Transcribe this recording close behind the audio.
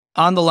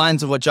on the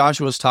lines of what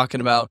Joshua was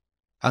talking about,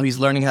 how he's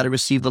learning how to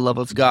receive the love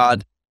of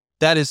God.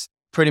 That is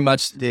pretty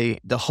much the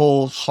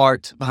whole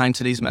heart behind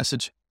today's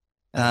message.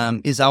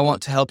 Is I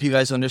want to help you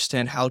guys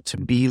understand how to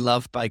be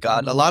loved by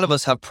God. A lot of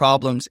us have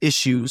problems,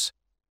 issues,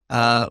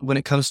 when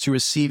it comes to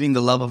receiving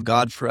the love of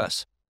God for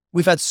us.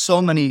 We've had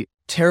so many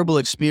terrible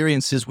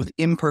experiences with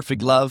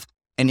imperfect love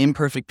and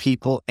imperfect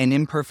people and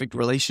imperfect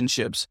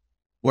relationships,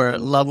 where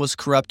love was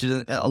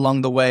corrupted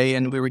along the way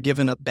and we were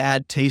given a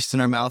bad taste in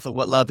our mouth of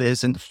what love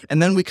is. And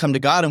then we come to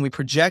God and we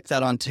project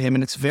that onto him,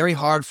 and it's very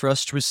hard for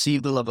us to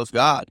receive the love of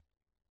God.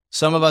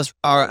 Some of us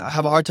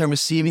have a hard time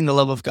receiving the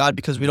love of God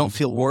because we don't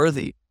feel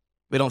worthy.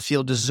 We don't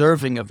feel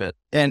deserving of it.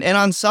 And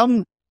on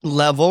some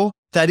level,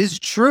 that is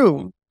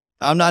true.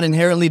 I'm not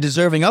inherently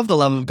deserving of the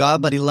love of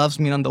God, but he loves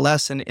me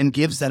nonetheless and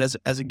gives that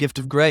as a gift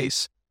of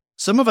grace.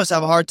 Some of us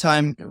have a hard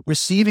time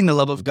receiving the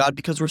love of God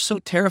because we're so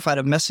terrified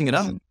of messing it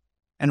up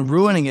and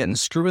ruining it and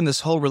screwing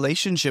this whole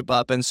relationship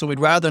up. And so we'd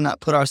rather not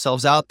put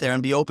ourselves out there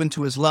and be open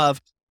to his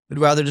love. We'd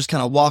rather just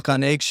kind of walk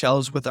on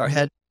eggshells with our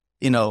head,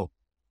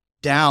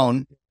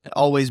 down,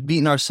 always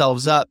beating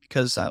ourselves up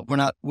because we're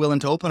not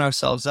willing to open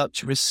ourselves up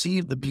to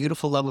receive the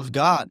beautiful love of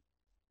God.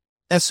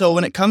 And so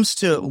when it comes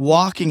to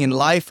walking in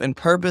life and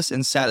purpose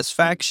and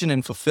satisfaction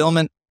and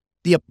fulfillment,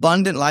 the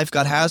abundant life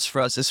God has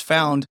for us is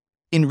found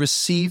in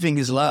receiving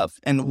his love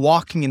and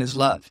walking in his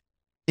love,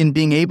 in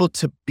being able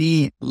to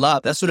be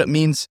loved. That's what it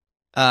means,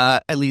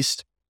 at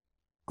least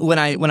when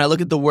I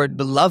look at the word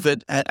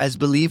beloved. As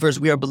believers,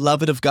 we are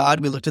beloved of God.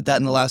 We looked at that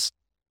in the last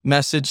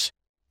message.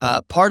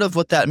 Part of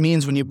what that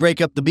means when you break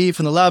up the beef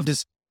and the loved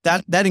is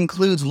that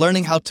includes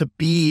learning how to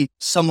be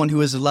someone who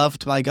is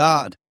loved by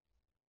God.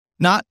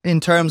 Not in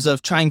terms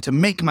of trying to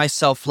make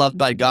myself loved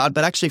by God,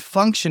 but actually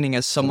functioning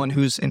as someone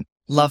who's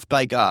loved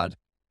by God.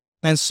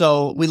 And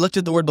so we looked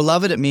at the word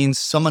beloved. It means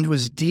someone who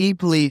is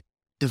deeply,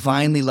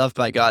 divinely loved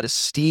by God,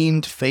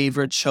 esteemed,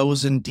 favored,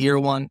 chosen, dear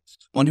one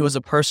who has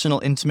a personal,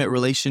 intimate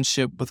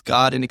relationship with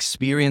God and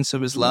experience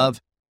of his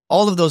love.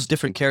 All of those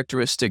different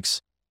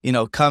characteristics,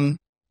 come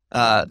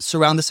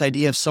surround this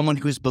idea of someone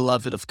who is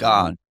beloved of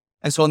God.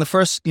 And so in the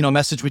first,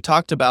 message, we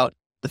talked about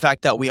the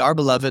fact that we are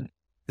beloved.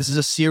 This is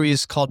a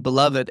series called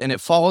Beloved, and it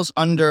falls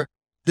under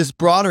this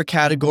broader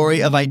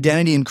category of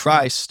identity in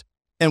Christ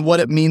and what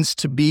it means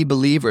to be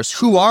believers.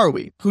 Who are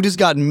we? Who does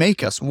God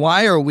make us?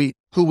 Why are we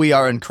who we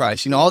are in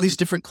Christ? All these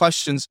different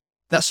questions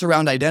that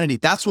surround identity.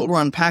 That's what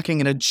we're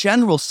unpacking in a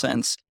general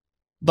sense.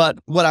 But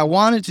what I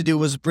wanted to do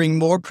was bring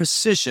more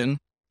precision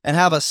and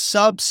have a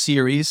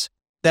sub-series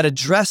that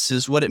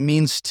addresses what it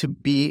means to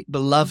be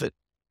beloved.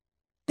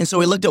 And so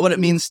we looked at what it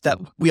means that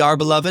we are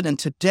beloved, and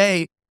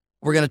today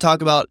we're going to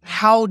talk about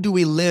how do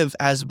we live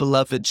as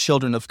beloved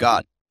children of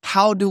God?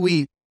 How do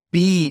we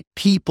be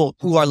people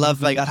who are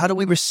loved by God? How do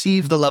we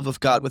receive the love of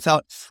God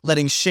without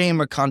letting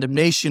shame or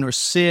condemnation or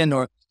sin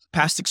or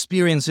past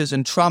experiences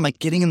and trauma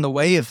getting in the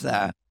way of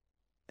that?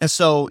 And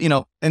so,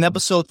 in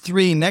episode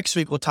 3, next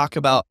week, we'll talk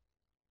about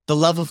the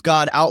love of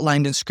God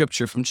outlined in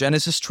Scripture from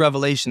Genesis to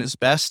Revelation as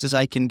best as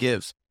I can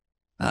give.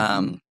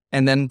 And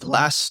then the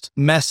last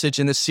message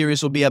in this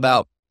series will be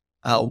about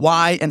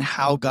why and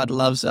how God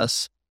loves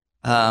us.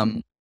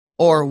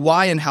 Or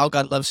why and how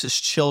God loves his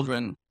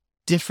children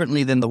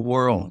differently than the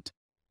world.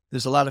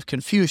 There's a lot of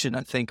confusion,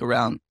 I think,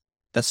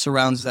 that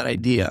surrounds that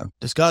idea.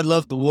 Does God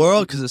love the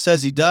world? Because it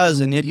says he does,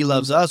 and yet he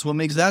loves us. What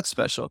makes that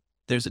special?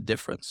 There's a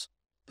difference.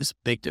 There's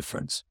a big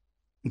difference.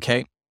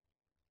 Okay?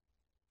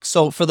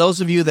 So for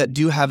those of you that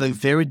do have a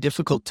very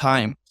difficult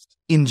time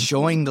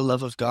enjoying the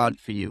love of God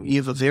for you, you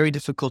have a very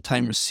difficult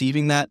time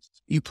receiving that.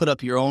 You put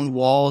up your own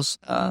walls.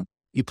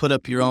 You put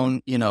up your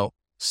own,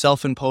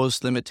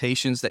 self-imposed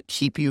limitations that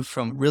keep you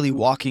from really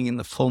walking in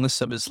the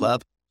fullness of his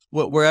love.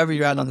 Wherever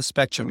you're at on the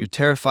spectrum, you're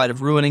terrified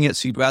of ruining it,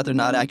 so you'd rather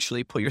not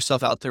actually put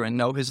yourself out there and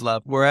know his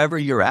love. Wherever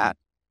you're at,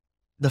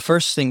 the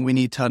first thing we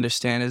need to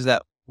understand is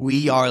that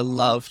we are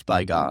loved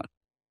by God.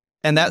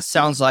 And that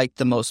sounds like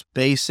the most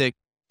basic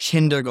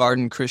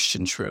kindergarten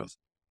Christian truth.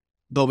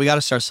 But we got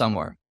to start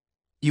somewhere.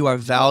 You are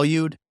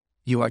valued,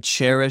 you are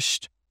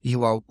cherished,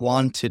 you are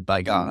wanted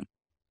by God.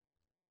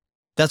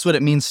 That's what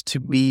it means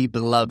to be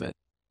beloved.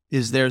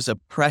 There's a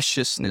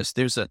preciousness,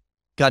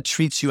 God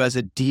treats you as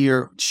a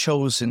dear,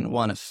 chosen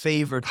one, a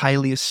favored,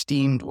 highly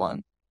esteemed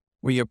one,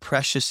 where you're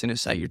precious in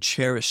his sight, you're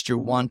cherished, you're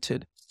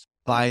wanted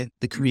by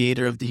the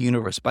creator of the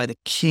universe, by the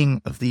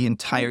king of the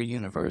entire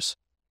universe.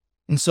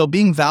 And so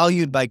being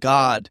valued by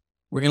God,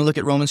 we're going to look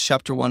at Romans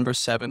chapter 1, verse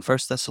 7, 1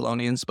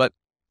 Thessalonians, but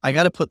I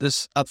got to put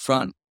this up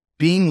front.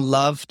 Being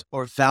loved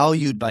or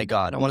valued by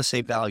God, I want to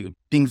say valued,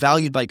 being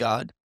valued by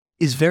God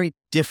is very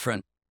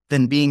different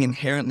than being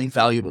inherently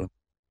valuable.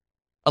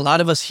 A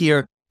lot of us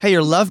hear, hey,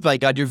 you're loved by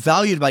God, you're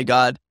valued by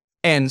God,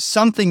 and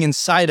something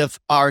inside of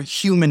our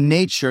human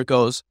nature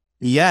goes,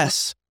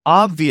 yes,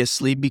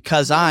 obviously,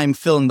 because I'm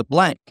fill in the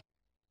blank.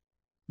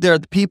 There are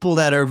the people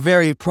that are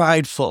very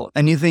prideful,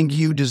 and you think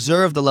you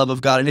deserve the love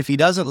of God, and if he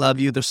doesn't love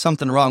you, there's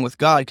something wrong with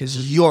God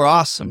because you're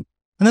awesome.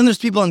 And then there's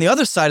people on the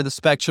other side of the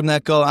spectrum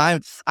that go, I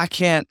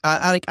can't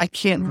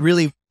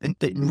really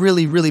that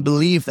really, really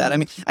believe that. I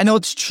mean, I know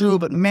it's true,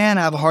 but man,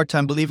 I have a hard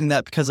time believing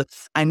that because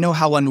I know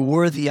how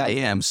unworthy I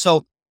am.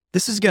 So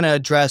this is going to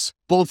address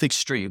both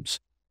extremes.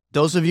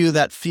 Those of you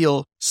that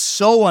feel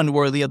so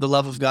unworthy of the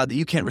love of God that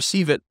you can't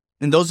receive it,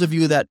 and those of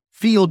you that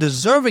feel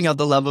deserving of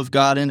the love of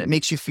God and it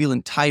makes you feel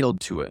entitled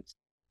to it.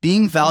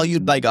 Being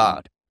valued by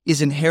God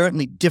is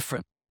inherently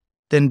different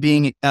than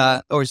being,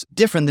 or is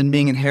different than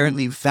being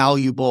inherently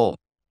valuable.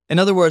 In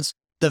other words,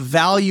 the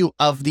value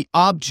of the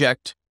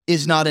object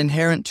is not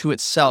inherent to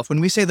itself. When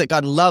we say that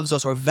God loves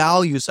us or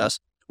values us,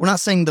 we're not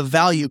saying the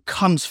value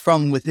comes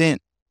from within.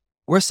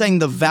 We're saying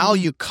the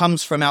value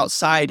comes from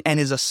outside and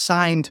is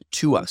assigned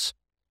to us.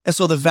 And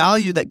so the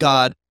value that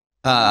God,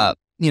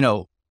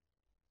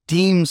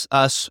 deems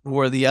us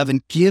worthy of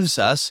and gives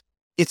us,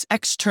 it's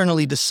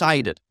externally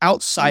decided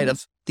outside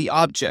of the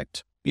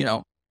object,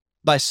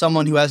 by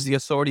someone who has the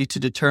authority to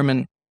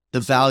determine the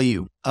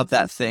value of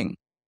that thing.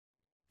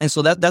 And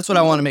so that's what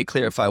I want to make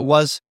clear. If I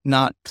was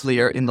not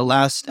clear in the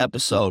last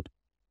episode,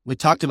 we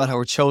talked about how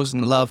we're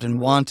chosen, loved, and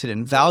wanted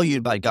and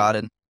valued by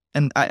God.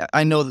 And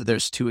I know that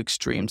there's two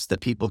extremes that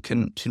people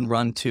can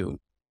run to,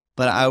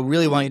 but I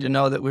really want you to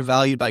know that we're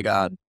valued by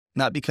God,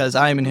 not because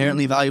I am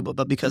inherently valuable,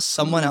 but because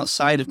someone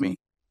outside of me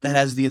that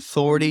has the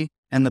authority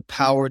and the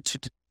power to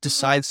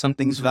decide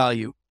something's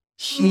value,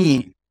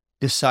 he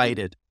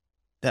decided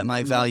that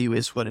my value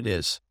is what it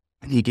is.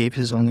 And he gave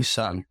his only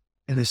son,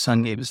 and his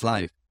son gave his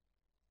life.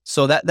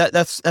 So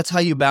that's how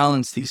you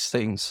balance these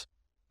things.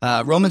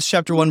 Romans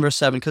chapter 1, verse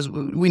 7, because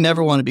we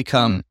never want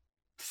to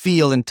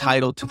feel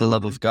entitled to the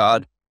love of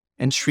God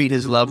and treat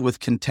his love with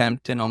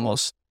contempt and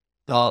almost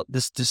all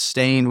this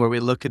disdain where we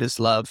look at his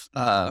love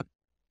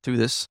through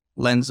this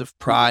lens of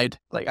pride.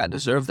 Like, I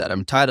deserve that. I'm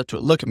entitled to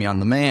it. Look at me, I'm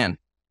the man.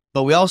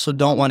 But we also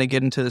don't want to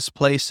get into this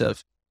place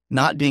of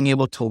not being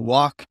able to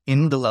walk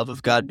in the love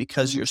of God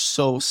because you're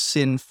so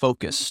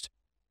sin-focused,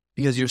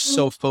 because you're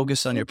so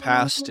focused on your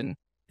past and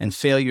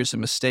failures and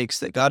mistakes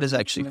that God has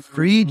actually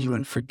freed you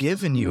and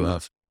forgiven you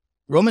of.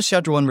 Romans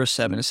chapter 1, verse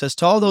 7, it says,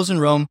 to all those in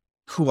Rome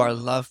who are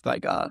loved by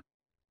God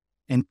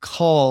and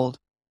called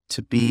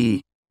to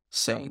be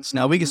saints.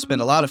 Now, we could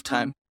spend a lot of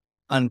time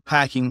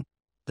unpacking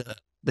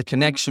the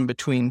connection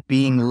between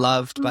being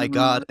loved by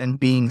God and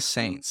being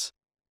saints.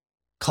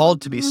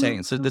 Called to be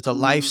saints. So there's a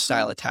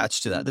lifestyle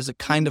attached to that. There's a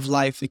kind of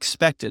life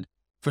expected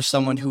for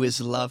someone who is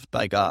loved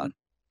by God.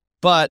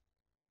 But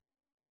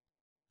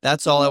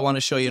that's all I want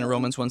to show you in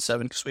Romans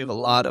 1:7, because we have a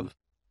lot of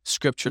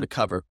scripture to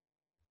cover.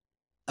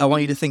 I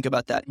want you to think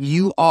about that.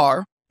 You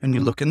are, when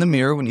you look in the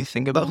mirror, when you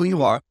think about who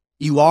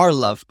you are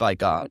loved by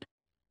God.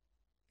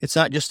 It's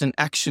not just an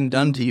action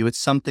done to you. It's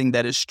something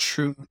that is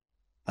true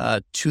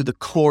to the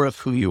core of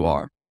who you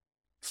are.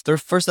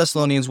 1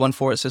 Thessalonians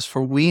 1:4, it says,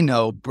 for we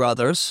know,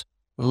 brothers,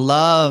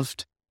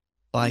 loved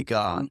by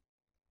God,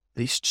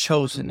 that he's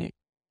chosen you.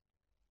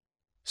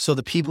 So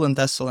the people in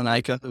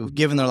Thessalonica who've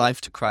given their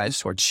life to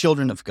Christ, who are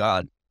children of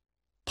God,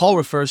 Paul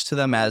refers to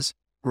them as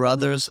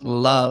brothers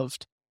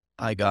loved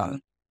by God.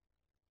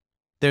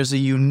 There's a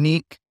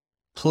unique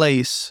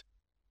place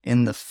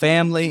in the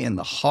family, in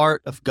the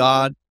heart of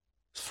God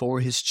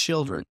for his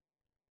children.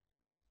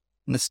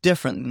 And it's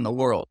different than the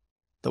world.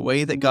 The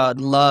way that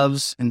God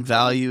loves and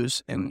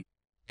values and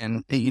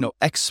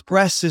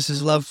expresses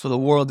his love for the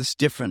world is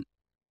different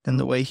than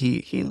the way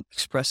he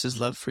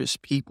expresses love for his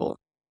people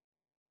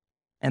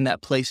and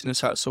that place in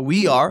his heart. So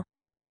we're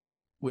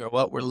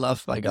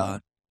loved by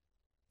God.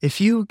 If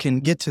you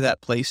can get to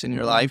that place in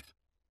your life,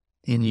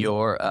 in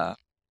your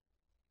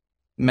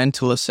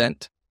mental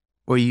ascent,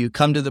 where you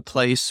come to the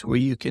place where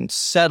you can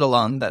settle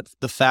on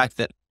the fact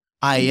that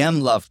I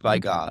am loved by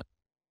God,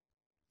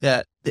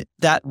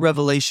 that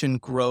revelation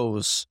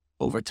grows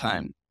over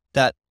time,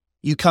 that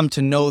you come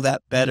to know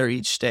that better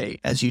each day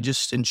as you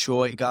just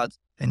enjoy God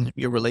and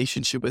your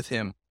relationship with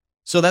him.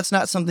 So that's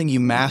not something you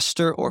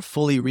master or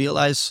fully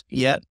realize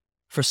yet.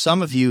 For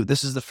some of you,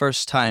 this is the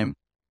first time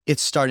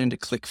it's starting to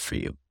click for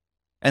you.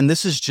 And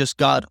this is just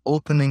God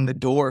opening the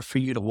door for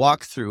you to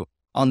walk through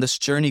on this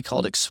journey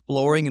called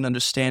exploring and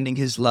understanding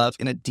his love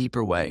in a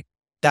deeper way.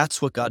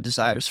 That's what God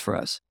desires for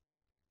us,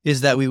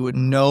 is that we would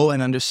know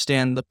and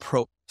understand the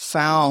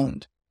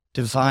profound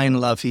divine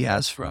love he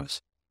has for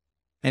us.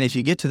 And if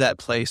you get to that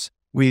place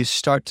where you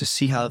start to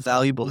see how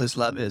valuable his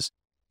love is,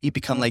 you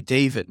become like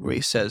David, where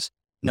he says,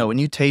 no, when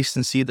you taste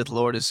and see that the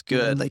Lord is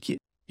good, like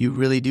you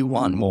really do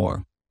want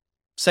more.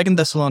 2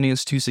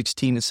 Thessalonians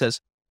 2:16, it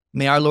says,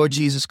 may our Lord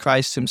Jesus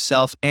Christ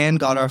himself and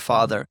God our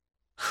Father,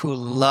 who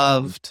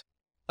loved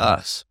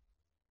us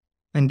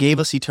and gave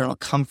us eternal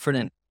comfort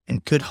and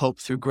good hope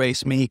through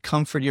grace, may he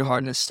comfort your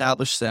heart and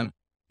establish them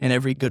in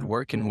every good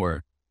work and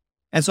word.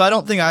 And so I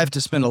don't think I have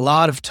to spend a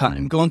lot of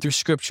time going through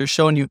scripture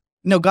showing you,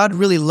 God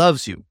really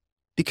loves you,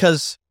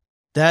 because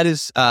that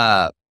is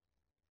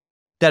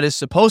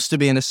supposed to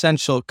be an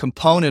essential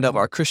component of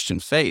our Christian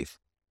faith.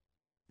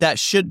 That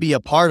should be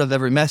a part of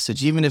every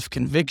message, even if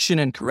conviction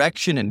and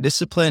correction and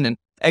discipline and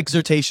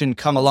exhortation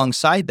come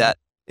alongside that.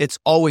 It's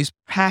always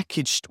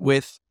packaged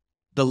with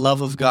the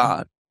love of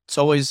God. It's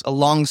always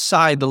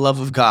alongside the love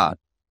of God.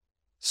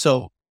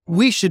 So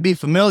we should be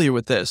familiar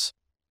with this.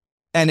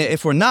 And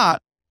if we're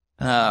not,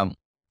 I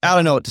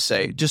don't know what to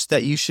say, just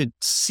that you should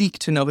seek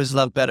to know his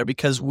love better,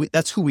 because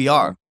that's who we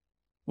are.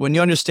 When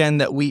you understand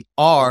that we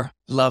are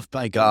loved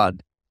by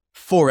God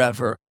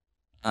forever,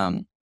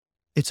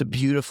 it's a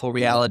beautiful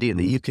reality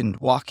that you can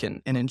walk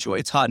in and enjoy.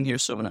 It's hot in here,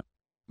 so give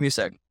me a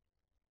sec.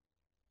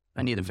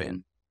 I need a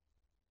fan.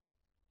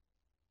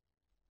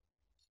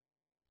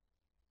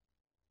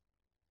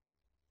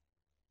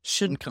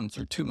 Shouldn't come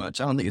through too much.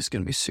 I don't think it's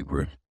going to be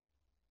super.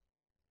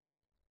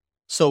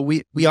 So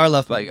we are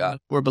loved by God.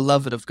 We're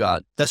beloved of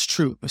God. That's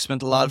true. We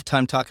spent a lot of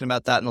time talking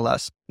about that in the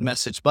last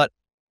message, but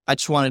I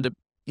just wanted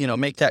to,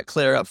 make that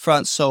clear up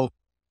front. So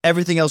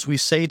everything else we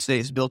say today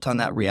is built on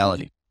that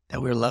reality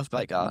that we're loved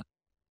by God.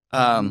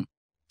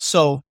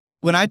 So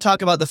when I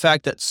talk about the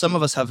fact that some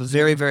of us have a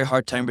very, very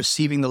hard time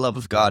receiving the love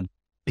of God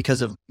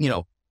because of,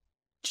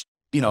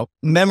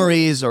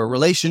 memories or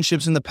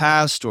relationships in the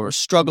past or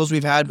struggles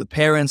we've had with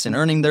parents and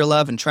earning their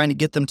love and trying to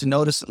get them to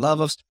notice and love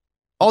us,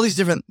 all these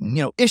different,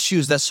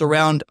 issues that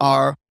surround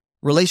our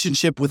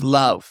relationship with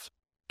love.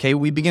 Okay.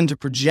 We begin to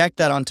project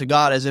that onto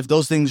God as if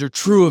those things are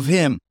true of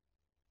him.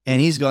 And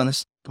he's going,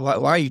 why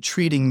are you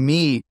treating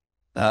me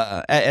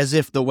as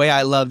if the way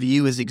I love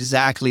you is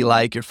exactly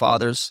like your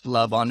father's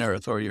love on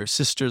earth or your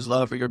sister's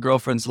love or your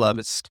girlfriend's love?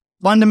 It's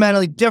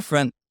fundamentally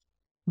different,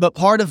 but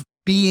part of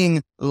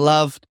being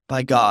loved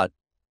by God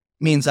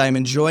means I'm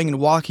enjoying and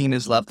walking in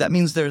his love. That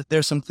means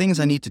there's some things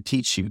I need to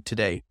teach you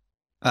today.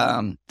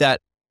 That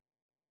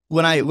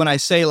when I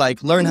say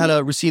learn how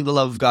to receive the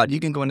love of God, you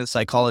can go into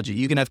psychology,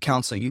 you can have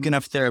counseling, you can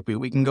have therapy,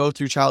 we can go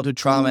through childhood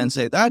trauma and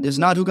say that is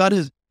not who God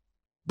is.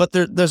 But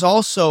there's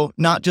also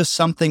not just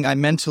something I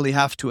mentally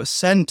have to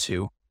ascend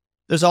to.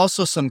 There's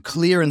also some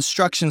clear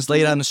instructions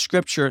laid out in the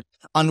scripture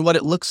on what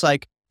it looks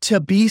like to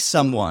be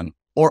someone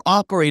or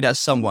operate as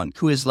someone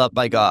who is loved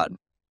by God.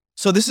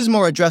 So this is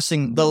more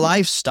addressing the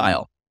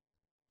lifestyle.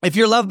 If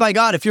you're loved by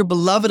God, if you're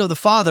beloved of the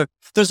Father,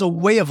 there's a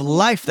way of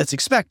life that's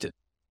expected.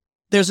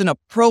 There's an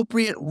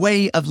appropriate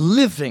way of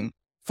living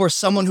for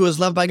someone who is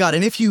loved by God.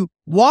 And if you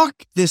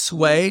walk this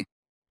way,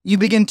 you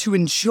begin to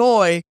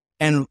enjoy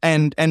and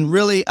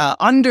really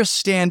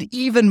understand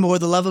even more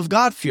the love of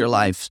God for your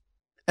life.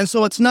 And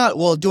so it's not,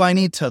 well, do I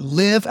need to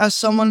live as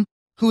someone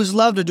who is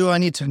loved or do I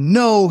need to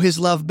know his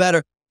love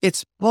better?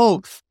 It's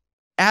both.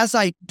 As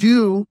I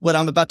do what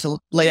I'm about to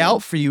lay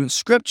out for you in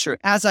scripture,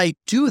 as I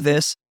do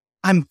this,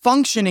 I'm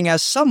functioning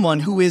as someone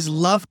who is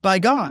loved by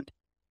God.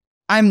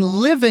 I'm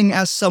living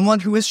as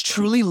someone who is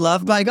truly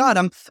loved by God.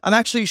 I'm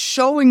actually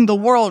showing the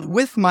world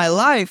with my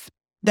life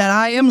that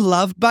I am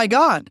loved by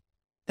God.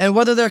 And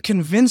whether they're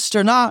convinced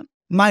or not,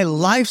 my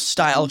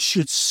lifestyle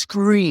should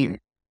scream,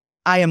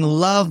 I am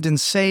loved and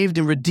saved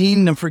and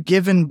redeemed and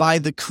forgiven by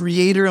the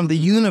creator of the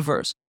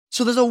universe.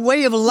 So there's a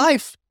way of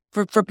life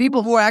for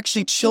people who are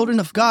actually children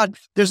of God.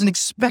 There's an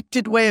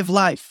expected way of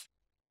life.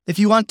 If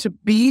you want to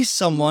be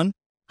someone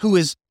who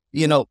is,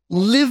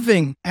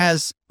 living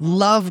as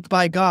loved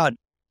by God,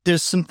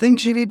 there's some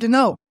things you need to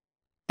know.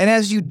 And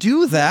as you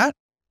do that,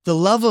 the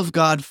love of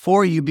God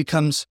for you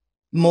becomes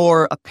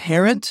more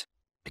apparent,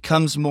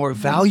 becomes more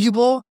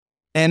valuable.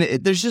 And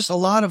there's just a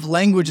lot of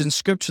language in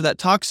scripture that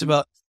talks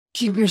about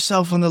keep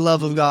yourself in the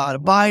love of God,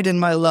 abide in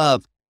my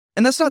love.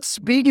 And that's not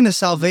speaking to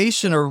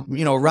salvation or,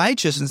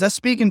 righteousness. That's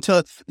speaking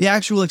to the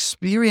actual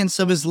experience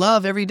of his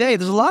love every day.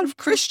 There's a lot of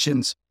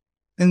Christians,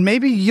 and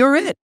maybe you're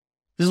it.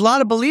 There's a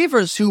lot of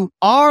believers who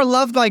are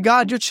loved by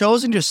God. You're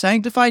chosen, you're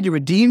sanctified, you're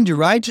redeemed, you're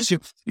righteous.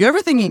 You're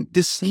everything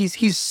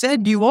he's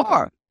said you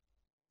are.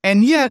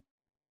 And yet,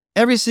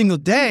 every single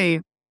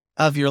day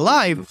of your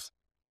life,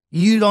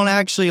 you don't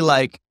actually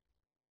walk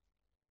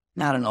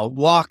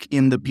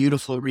in the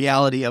beautiful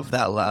reality of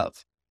that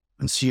love.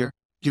 And so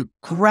you're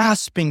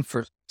grasping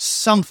for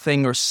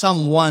something or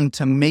someone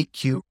to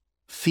make you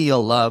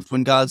feel loved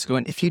when God's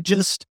going, if you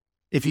just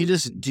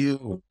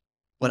do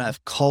what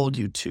I've called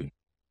you to,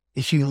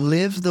 if you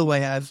live the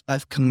way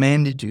I've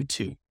commanded you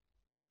to,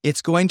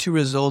 it's going to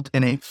result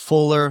in a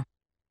fuller,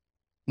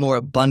 more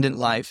abundant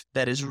life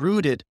that is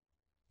rooted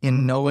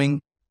in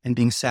knowing and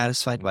being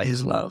satisfied by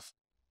his love.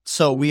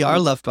 So we are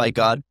loved by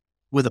God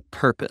with a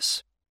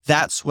purpose.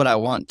 That's what I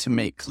want to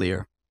make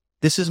clear.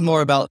 This is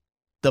more about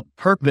the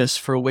purpose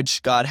for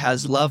which God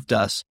has loved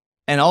us,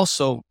 and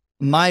also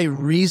my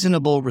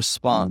reasonable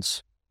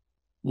response.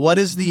 What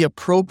is the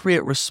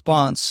appropriate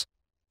response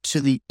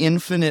to the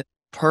infinite,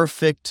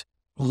 perfect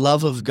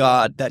love of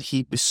God that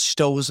he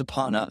bestows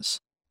upon us?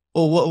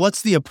 Well,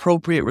 what's the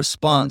appropriate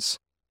response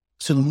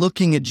to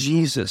looking at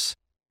Jesus,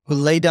 who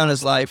laid down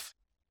his life,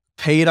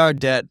 paid our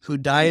debt, who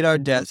died our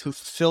death, who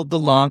fulfilled the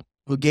law,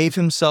 who gave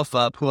himself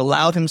up, who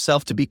allowed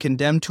himself to be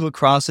condemned to a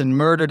cross and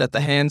murdered at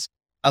the hands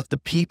of the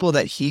people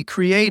that he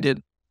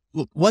created?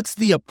 What's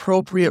the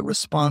appropriate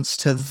response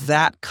to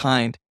that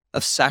kind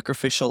of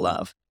sacrificial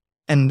love?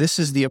 And this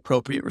is the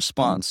appropriate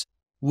response.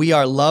 We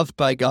are loved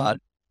by God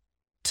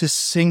to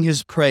sing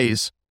his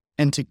praise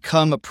and to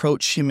come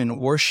approach him in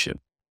worship.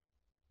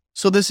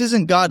 So this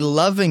isn't God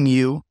loving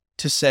you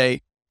to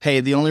say,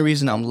 hey, the only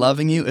reason I'm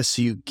loving you is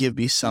so you give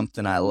me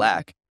something I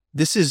lack.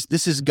 This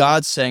is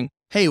God saying,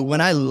 hey,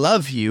 when I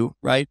love you,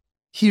 right,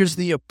 here's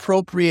the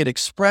appropriate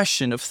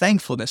expression of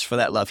thankfulness for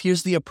that love.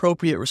 Here's the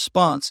appropriate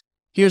response.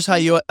 Here's how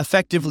you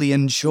effectively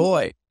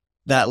enjoy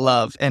that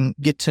love and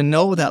get to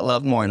know that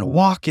love more and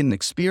walk and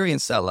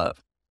experience that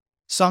love.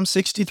 Psalm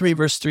 63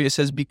 verse 3, it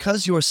says,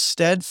 because your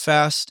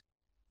steadfast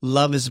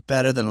love is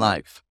better than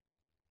life.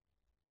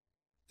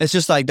 It's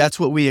just like, that's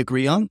what we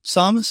agree on,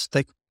 psalmist.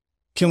 Like,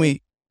 can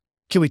we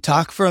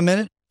talk for a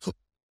minute?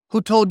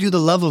 Who told you the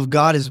love of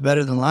God is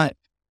better than life?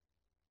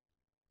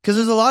 Because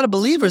there's a lot of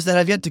believers that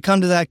have yet to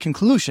come to that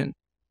conclusion.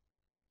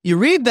 You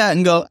read that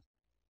and go,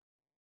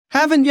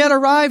 haven't yet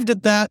arrived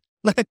at that.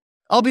 Like,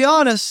 I'll be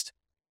honest,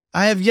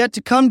 I have yet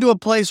to come to a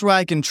place where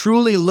I can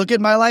truly look at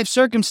my life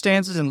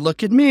circumstances and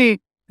look at me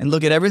and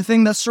look at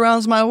everything that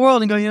surrounds my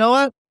world and go, you know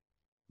what?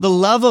 The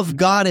love of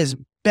God is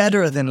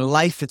better than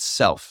life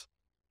itself.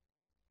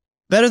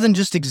 Better than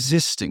just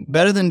existing.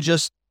 Better than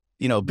just,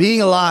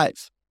 being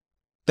alive.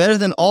 Better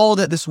than all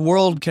that this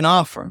world can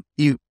offer.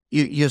 You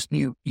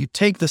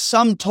take the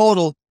sum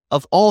total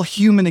of all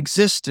human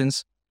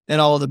existence and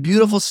all the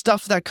beautiful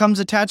stuff that comes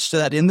attached to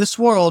that in this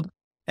world,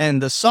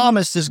 and the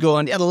psalmist is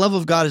going, yeah, the love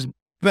of God is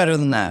better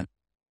than that.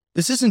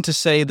 This isn't to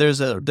say there's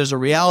a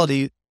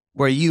reality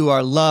where you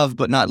are loved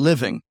but not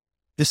living.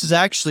 This is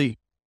actually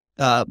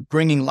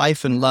bringing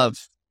life and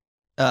love,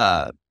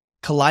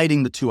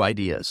 colliding the two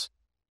ideas.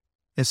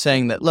 It's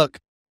saying that, look,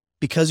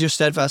 because your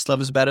steadfast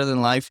love is better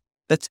than life,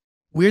 that's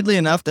weirdly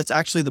enough, that's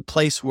actually the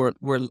place where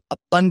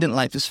abundant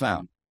life is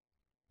found.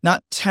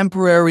 Not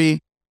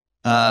temporary,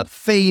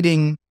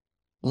 fading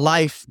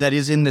life that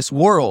is in this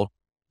world,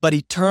 but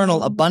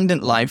eternal,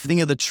 abundant life.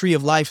 Think of the tree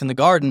of life in the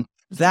garden.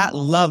 That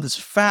love is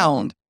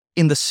found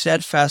in the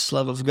steadfast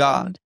love of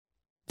God.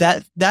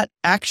 That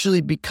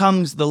actually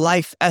becomes the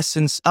life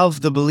essence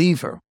of the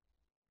believer,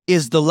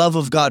 is the love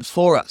of God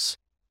for us.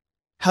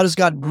 How does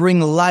God bring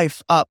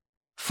life up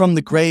from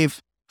the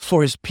grave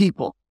for his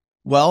people?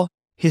 Well,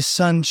 his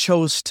son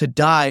chose to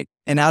die,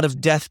 and out of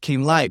death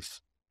came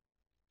life.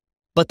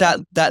 But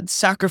that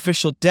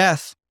sacrificial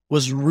death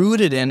was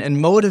rooted in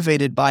and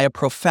motivated by a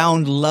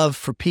profound love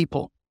for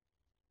people.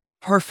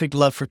 Perfect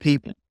love for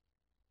people.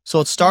 So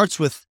it starts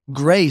with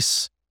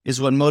grace is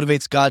what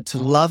motivates God to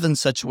love in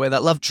such a way.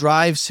 That love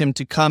drives him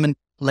to come and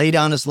lay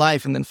down his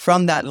life. And then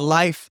from that,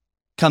 life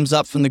comes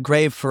up from the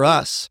grave for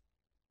us.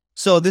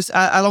 So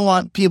I don't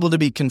want people to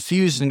be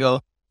confused and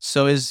go,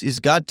 so is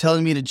God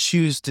telling me to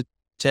choose to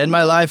end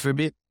my life or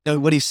be? No,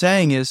 what he's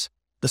saying is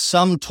the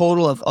sum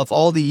total of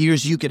all the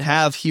years you could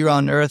have here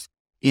on earth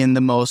in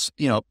the most,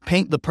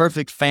 paint the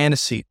perfect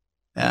fantasy,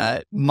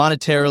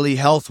 monetarily,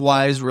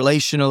 health-wise,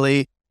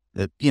 relationally,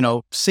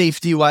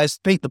 safety-wise,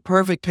 paint the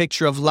perfect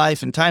picture of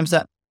life, and times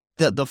that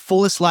the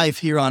fullest life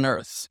here on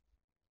earth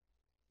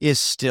is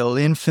still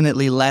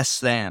infinitely less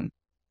than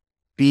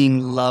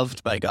being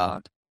loved by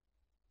God.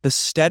 The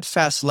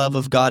steadfast love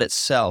of God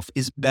itself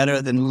is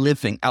better than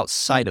living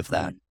outside of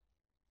that.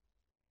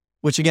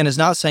 Which again is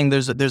not saying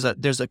there's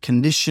a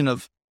condition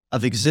of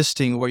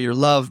existing where you're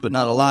loved but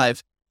not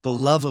alive. The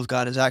love of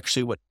God is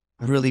actually what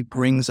really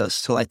brings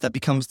us to life. That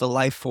becomes the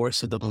life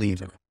force of the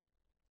believer.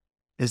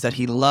 Is that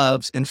he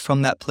loves, and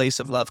from that place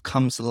of love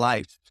comes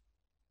life,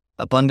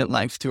 abundant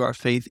life through our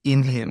faith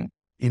in him,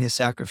 in his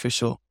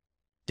sacrificial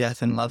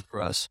death and love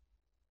for us.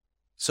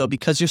 So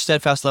because your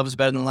steadfast love is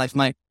better than life,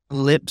 my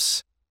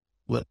lips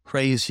will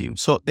praise you.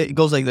 So it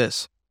goes like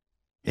this.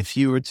 If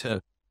you were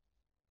to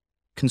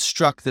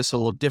construct this a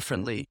little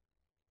differently,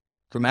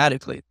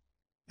 grammatically,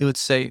 it would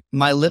say,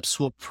 my lips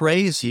will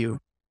praise you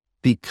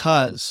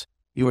because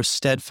your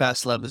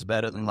steadfast love is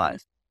better than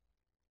life.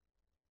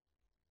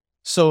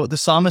 So the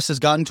psalmist has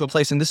gotten to a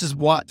place, and this is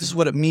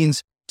what it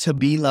means to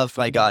be loved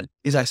by God,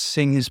 is I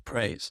sing his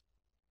praise.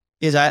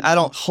 Is I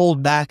don't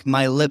hold back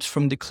my lips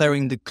from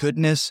declaring the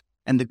goodness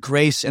and the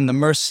grace and the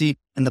mercy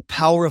and the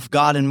power of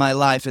God in my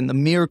life and the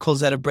miracles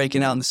that are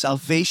breaking out and the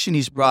salvation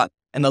he's brought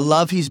and the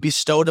love he's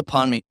bestowed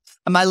upon me.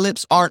 And my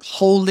lips aren't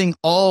holding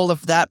all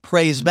of that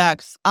praise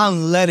back.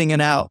 I'm letting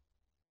it out.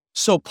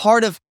 So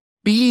part of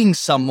being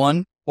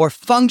someone or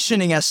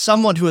functioning as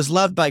someone who is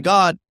loved by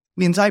God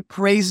means I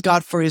praise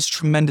God for his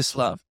tremendous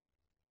love.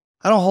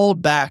 I don't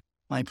hold back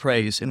my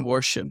praise in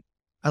worship.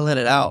 I let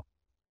it out.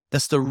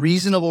 That's the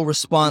reasonable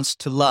response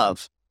to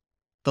love.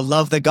 The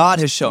love that God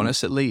has shown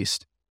us, at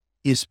least,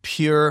 is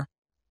pure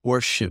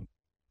worship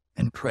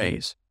and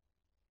praise.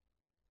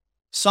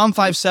 Psalm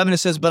 5:7, it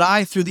says, but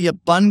I, through the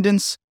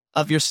abundance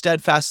of your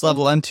steadfast love,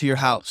 will enter your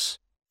house.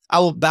 I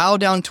will bow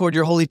down toward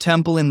your holy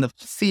temple in the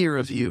fear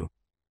of you.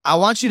 I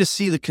want you to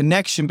see the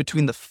connection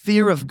between the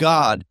fear of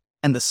God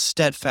and the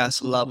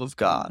steadfast love of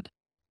God.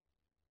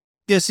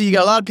 Yeah, see, you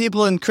got a lot of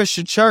people in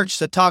Christian church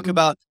that talk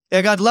about,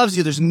 yeah, God loves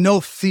you. There's no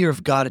fear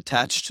of God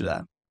attached to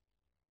that.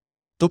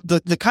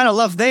 The kind of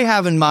love they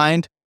have in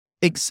mind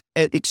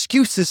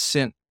excuses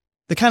sin.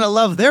 The kind of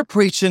love they're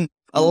preaching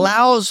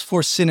allows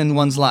for sin in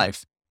one's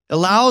life,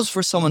 allows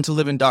for someone to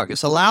live in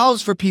darkness,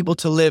 allows for people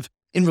to live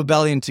in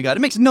rebellion to God.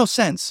 It makes no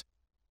sense.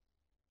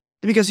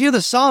 Because here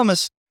the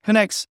psalmist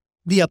connects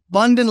the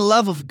abundant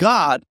love of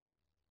God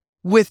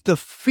with the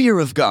fear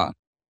of God.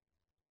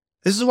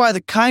 This is why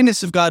the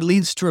kindness of God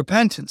leads to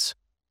repentance,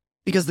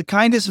 because the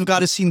kindness of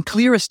God is seen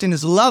clearest in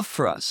his love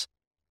for us.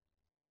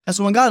 And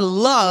so when God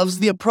loves,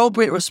 the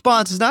appropriate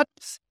response is not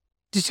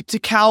to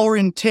cower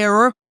in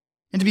terror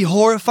and to be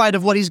horrified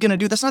of what he's going to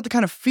do. That's not the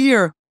kind of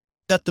fear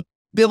that the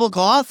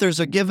biblical authors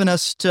are giving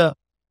us to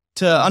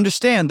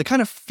understand. The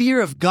kind of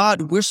fear of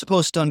God we're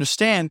supposed to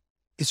understand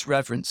is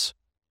reverence,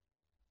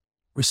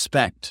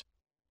 respect,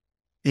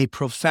 a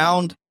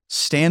profound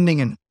standing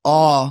in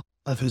awe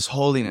of his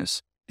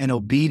holiness and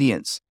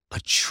obedience, a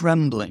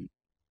trembling,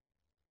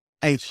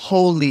 a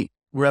holy,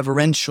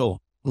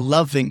 reverential,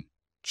 loving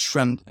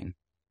trembling.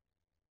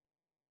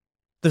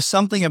 There's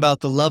something about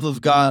the love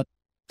of God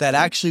that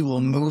actually will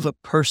move a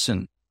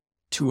person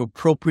to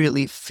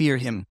appropriately fear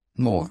him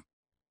more.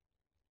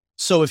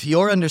 So if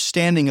your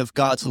understanding of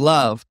God's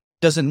love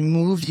doesn't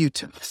move you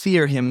to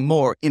fear him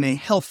more in a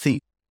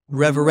healthy,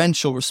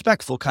 reverential,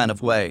 respectful kind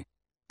of way,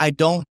 I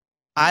don't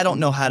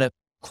know how to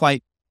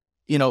quite,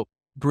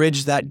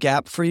 bridge that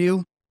gap for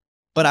you.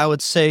 But I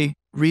would say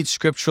read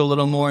scripture a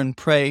little more and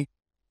pray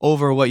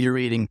over what you're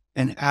reading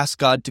and ask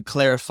God to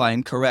clarify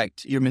and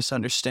correct your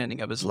misunderstanding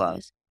of his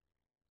love.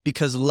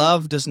 Because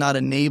love does not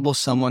enable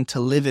someone to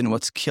live in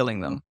what's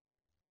killing them.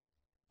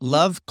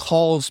 Love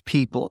calls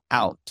people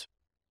out.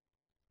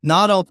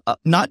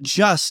 Not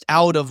just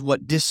out of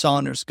what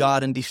dishonors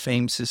God and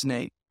defames his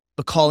name,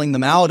 but calling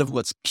them out of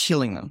what's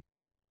killing them.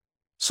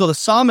 So the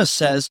psalmist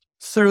says,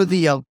 through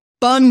the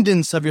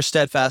abundance of your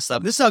steadfast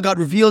love. This is how God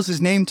reveals his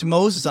name to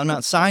Moses on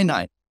Mount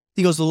Sinai.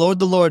 He goes, the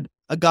Lord,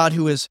 a God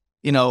who is,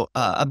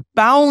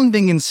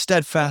 abounding in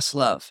steadfast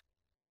love,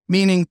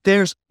 meaning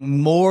there's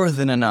more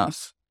than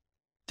enough.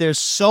 There's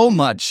so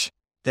much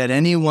that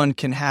anyone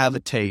can have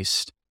a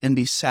taste and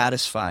be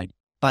satisfied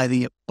by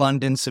the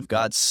abundance of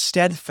God's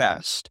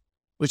steadfast,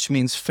 which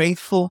means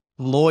faithful,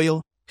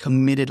 loyal,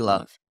 committed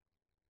love.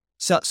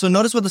 So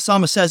notice what the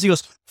psalmist says. He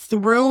goes,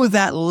 through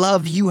that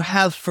love you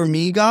have for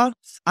me, God,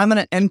 I'm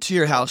going to enter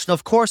your house. Now,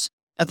 of course,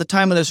 at the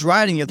time of this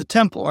writing, you have the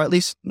temple, or at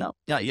least, no,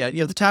 not yet.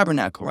 You have the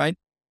tabernacle, right?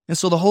 And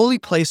so the holy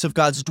place of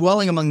God's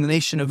dwelling among the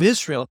nation of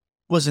Israel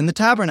was in the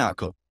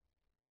tabernacle.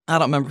 I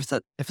don't remember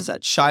if it's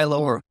at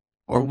Shiloh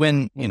or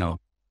when,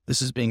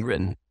 this is being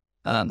written.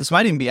 This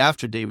might even be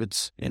after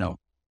David's,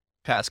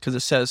 past, because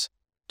it says,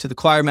 to the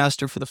choir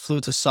master for the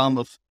flutes, a psalm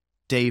of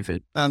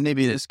David.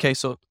 Maybe it is. Okay,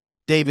 so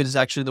David is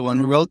actually the one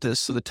who wrote this,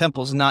 so the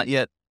temple's not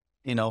yet,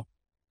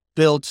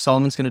 built.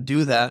 Solomon's going to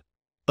do that.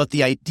 But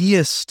the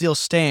idea still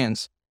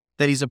stands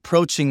that he's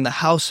approaching the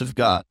house of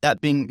God,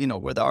 that being,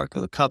 where the Ark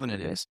of the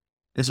Covenant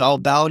is all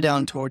bow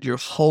down toward your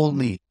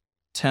holy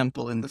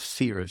temple in the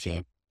fear of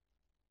you.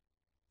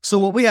 So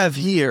what we have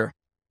here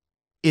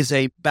is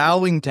a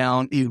bowing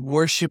down, a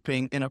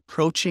worshiping, and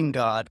approaching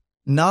God,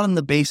 not on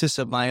the basis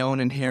of my own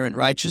inherent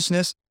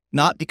righteousness,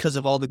 not because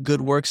of all the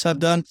good works I've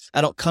done.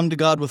 I don't come to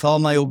God with all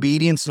my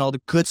obedience and all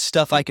the good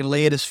stuff I can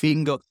lay at his feet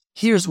and go,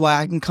 here's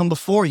why I can come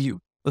before you.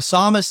 The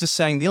psalmist is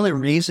saying the only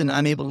reason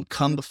I'm able to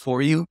come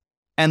before you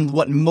and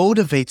what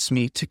motivates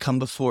me to come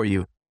before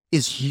you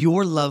is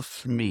your love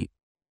for me.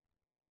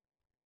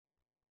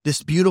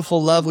 This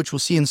beautiful love, which we'll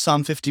see in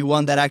Psalm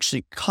 51, that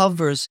actually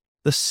covers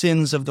the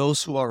sins of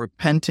those who are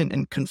repentant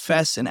and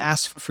confess and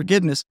ask for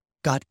forgiveness,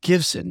 God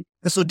gives it.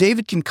 And so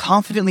David can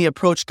confidently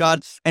approach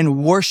God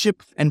and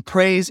worship and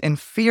praise and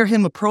fear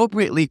him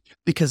appropriately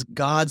because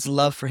God's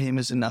love for him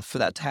is enough for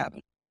that to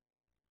happen.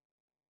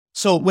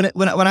 So when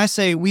I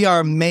say we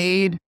are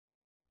made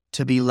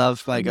to be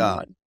loved by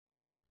God,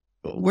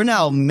 we're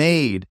now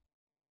made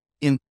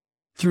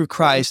through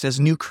Christ as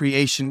new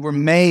creation. We're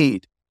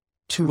made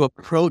to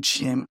approach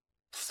him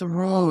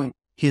through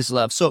his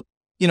love. So,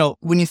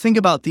 when you think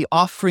about the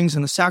offerings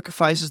and the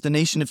sacrifices the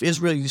nation of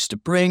Israel used to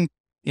bring,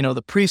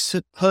 the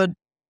priesthood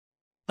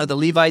of the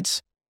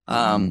Levites,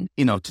 to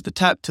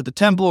the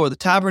temple or the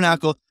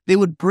tabernacle, they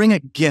would bring a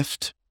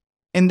gift.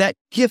 And that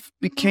gift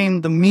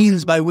became the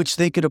means by which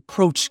they could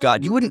approach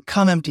God. You wouldn't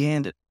come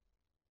empty-handed.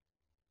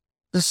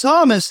 The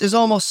psalmist is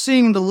almost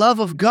seeing the love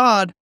of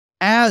God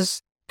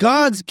as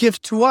God's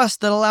gift to us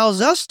that allows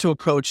us to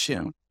approach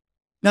him.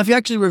 Now, if you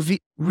actually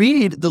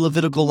read the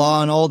Levitical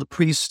law and all the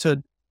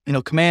priesthood,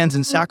 commands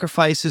and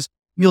sacrifices,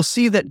 you'll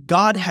see that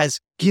God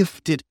has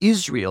gifted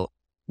Israel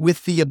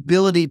with the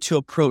ability to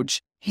approach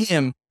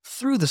him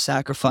through the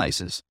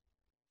sacrifices.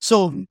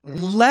 So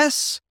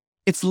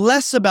it's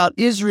less about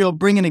Israel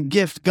bringing a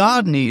gift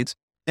God needs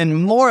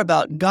and more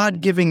about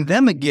God giving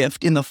them a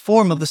gift in the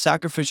form of the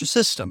sacrificial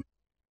system.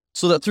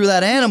 So that through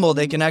that animal,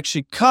 they can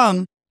actually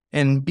come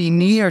and be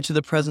near to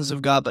the presence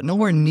of God, but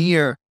nowhere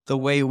near the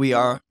way we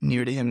are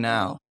near to him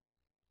now.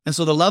 And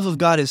so the love of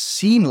God is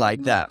seen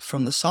like that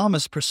from the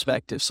psalmist's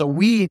perspective. So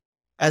we,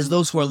 as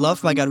those who are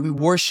loved by God, we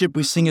worship,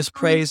 we sing his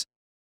praise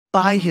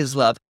by his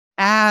love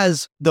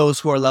as those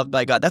who are loved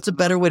by God. That's a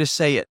better way to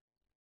say it.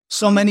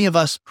 So many of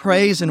us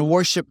praise and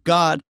worship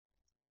God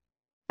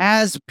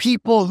as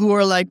people who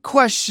are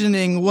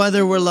questioning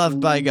whether we're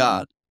loved by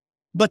God.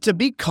 But to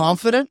be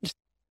confident,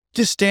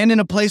 to stand in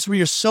a place where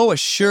you're so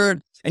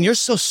assured and you're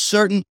so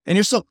certain and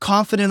you're so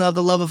confident of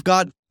the love of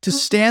God, To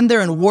stand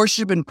there and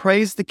worship and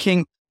praise the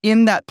King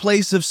in that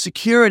place of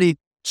security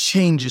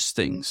changes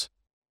things.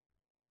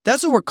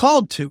 That's what we're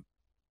called to.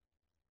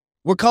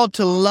 We're called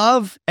to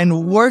love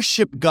and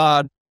worship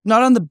God,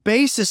 not on the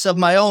basis of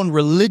my own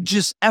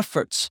religious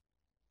efforts,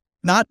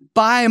 not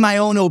by my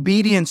own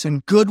obedience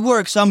and good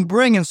works I'm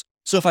bringing.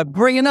 So if I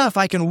bring enough,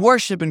 I can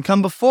worship and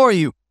come before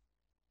you.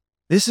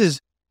 This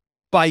is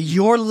by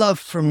your love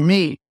for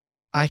me,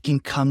 I can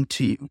come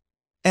to you.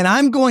 And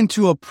I'm going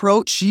to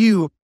approach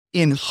you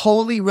in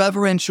holy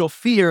reverential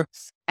fear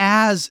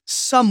as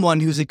someone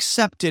who's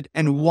accepted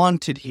and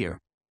wanted here.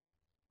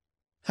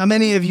 How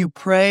many of you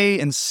pray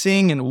and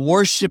sing and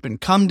worship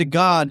and come to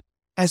God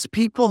as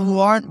people who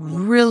aren't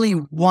really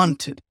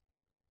wanted?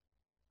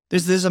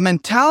 There's a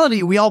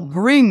mentality we all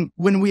bring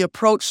when we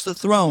approach the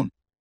throne.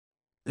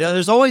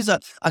 There's always a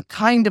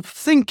kind of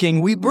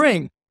thinking we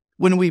bring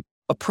when we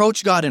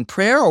approach God in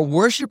prayer or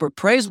worship or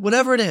praise,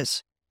 whatever it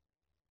is.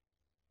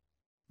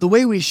 The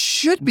way we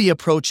should be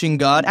approaching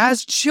God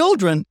as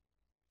children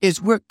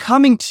is we're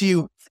coming to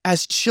you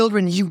as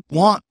children you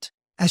want,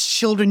 as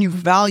children you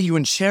value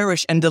and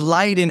cherish and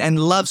delight in and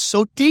love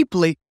so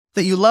deeply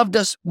that you loved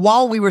us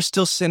while we were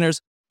still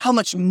sinners. How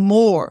much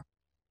more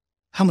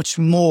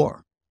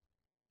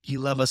you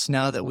love us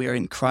now that we are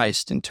in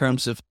Christ in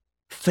terms of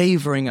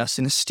favoring us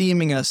and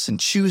esteeming us and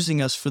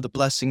choosing us for the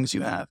blessings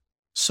you have.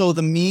 So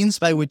the means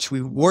by which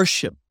we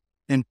worship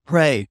and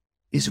pray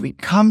is we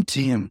come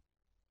to him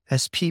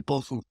as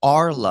people who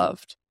are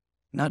loved,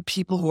 not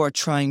people who are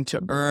trying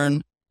to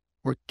earn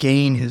or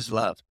gain his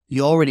love.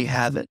 You already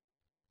have it.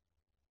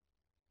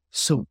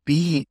 So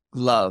be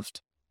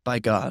loved by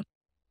God.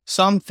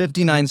 Psalm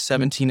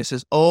 59:17, it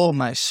says, "Oh,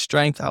 my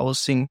strength, I will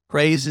sing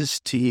praises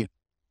to you."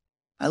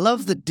 I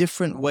love the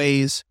different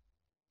ways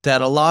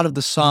that a lot of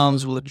the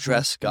Psalms will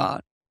address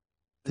God.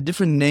 The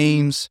different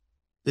names,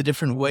 the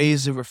different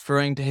ways of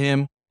referring to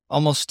him,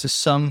 almost to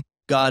sum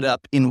God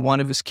up in one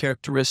of his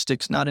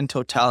characteristics, not in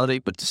totality,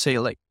 but to say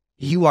like,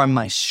 you are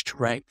my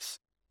strength.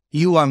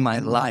 You are my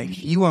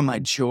life. You are my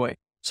joy.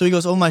 So he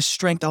goes, "Oh, my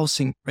strength, I will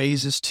sing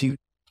praises to you.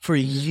 For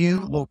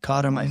you, O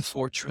God, are my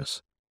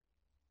fortress."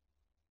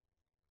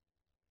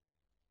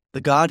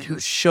 The God who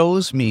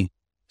shows me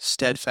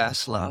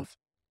steadfast love.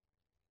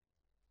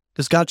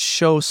 Does God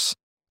show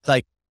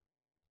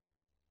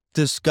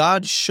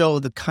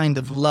the kind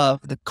of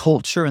love the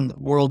culture and the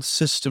world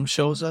system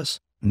shows us?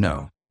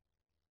 No.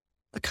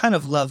 The kind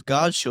of love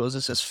God shows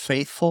us is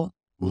faithful,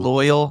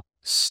 loyal,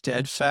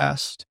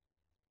 steadfast,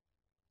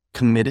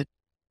 committed.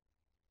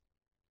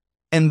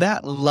 And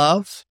that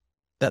love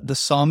that the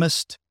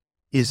psalmist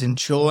is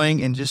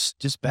enjoying and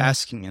just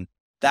basking in,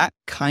 that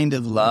kind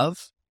of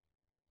love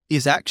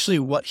is actually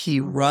what he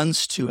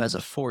runs to as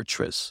a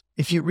fortress.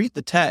 If you read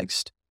the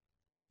text,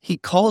 he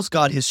calls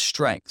God his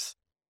strength.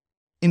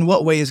 In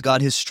what way is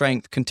God his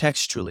strength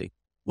contextually?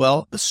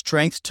 Well, the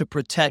strength to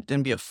protect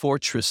and be a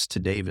fortress to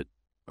David,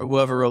 or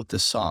whoever wrote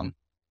this psalm.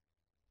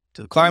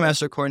 To the choir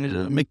master according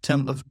to the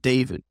Miktam of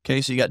David.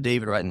 Okay, so you got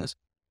David writing this.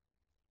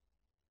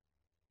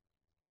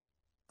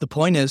 The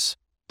point is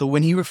that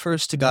when he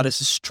refers to God as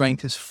his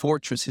strength, his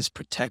fortress, his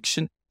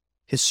protection,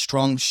 his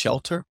strong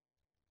shelter,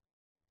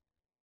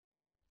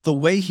 the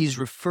way he's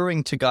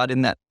referring to God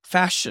in that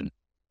fashion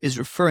is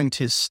referring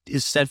to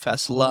his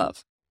steadfast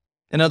love.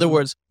 In other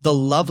words, the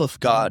love of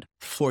God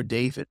for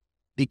David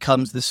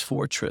becomes this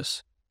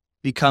fortress,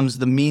 becomes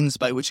the means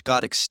by which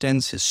God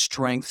extends his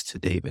strength to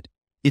David.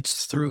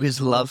 It's through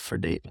his love for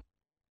David.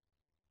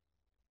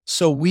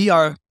 So we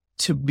are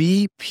to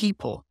be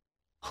people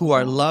who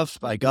are loved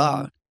by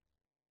God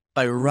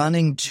by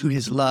running to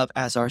his love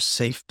as our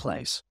safe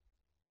place,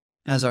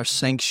 as our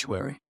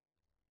sanctuary,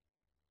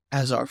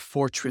 as our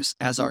fortress,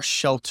 as our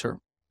shelter.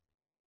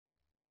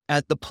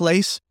 At the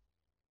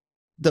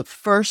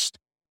first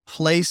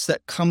place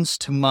that comes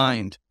to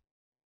mind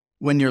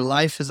when your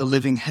life is a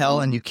living hell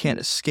and you can't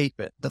escape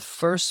it, the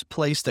first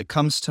place that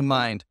comes to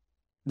mind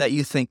that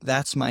you think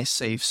that's my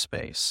safe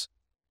space,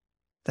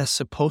 that's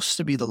supposed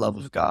to be the love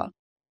of God.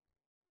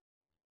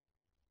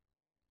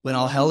 When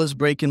all hell is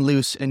breaking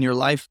loose and your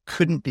life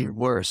couldn't be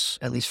worse,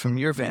 at least from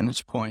your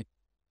vantage point,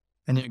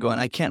 and you're going,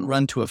 I can't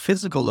run to a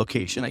physical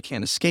location, I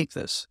can't escape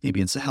this.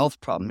 Maybe it's a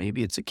health problem,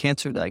 maybe it's a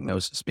cancer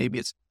diagnosis, maybe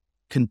it's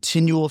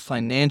continual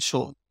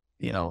financial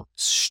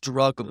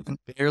struggle,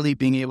 barely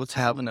being able to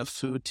have enough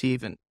food to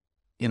even,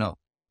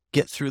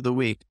 get through the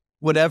week.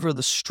 Whatever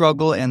the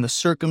struggle and the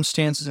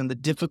circumstances and the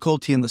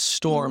difficulty and the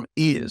storm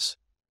is,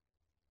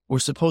 we're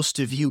supposed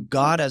to view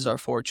God as our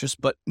fortress,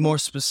 but more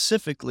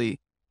specifically,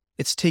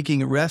 it's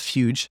taking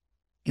refuge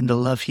in the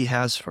love he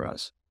has for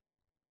us.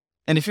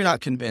 And if you're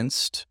not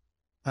convinced,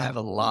 I have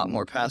a lot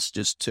more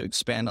passages to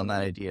expand on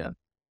that idea,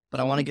 but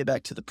I want to get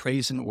back to the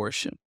praise and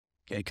worship,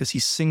 okay? Because he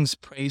sings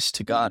praise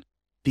to God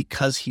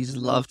because he's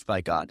loved by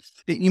God.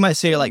 You might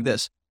say it like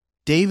this: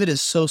 David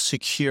is so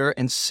secure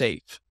and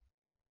safe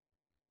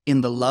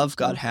in the love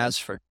God has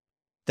for him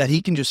that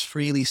he can just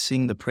freely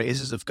sing the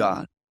praises of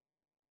God.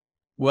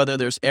 Whether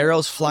there's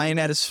arrows flying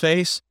at his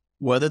face,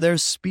 whether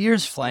there's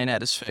spears flying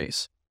at his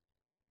face,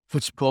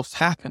 which both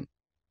happen.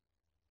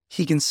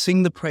 he can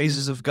sing the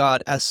praises of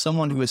God as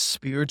someone who is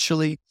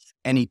spiritually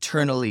and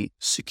eternally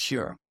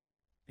secure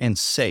and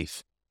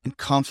safe and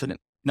confident,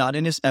 not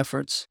in his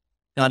efforts,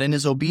 not in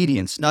his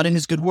obedience, not in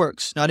his good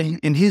works, not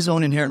in his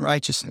own inherent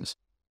righteousness,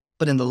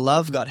 but in the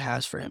love God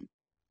has for him.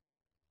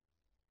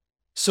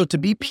 So to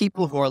be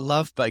people who are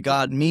loved by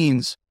God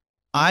means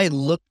I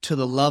look to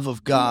the love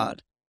of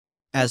God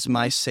as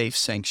my safe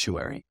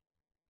sanctuary,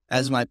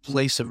 as my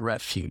place of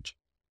refuge,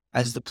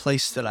 as the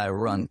place that I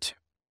run to.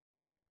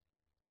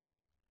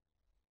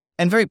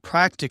 And very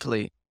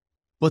practically,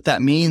 what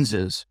that means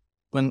is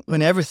when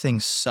everything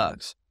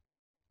sucks,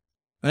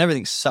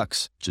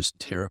 just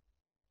terrible,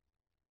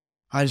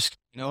 I just,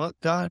 you know what,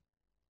 God?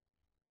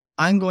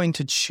 I'm going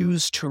to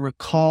choose to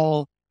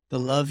recall the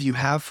love you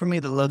have for me,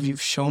 the love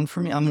you've shown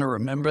for me. I'm going to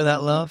remember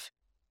that love,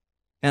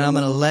 and I'm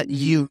going to let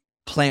you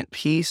plant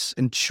peace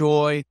and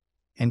joy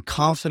and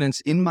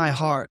confidence in my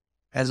heart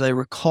as I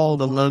recall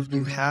the love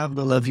you have,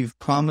 the love you've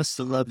promised,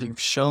 the love you've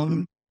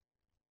shown.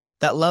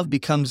 That love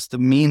becomes the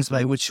means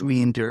by which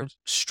we endure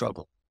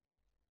struggle.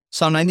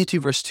 Psalm 92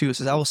 verse 2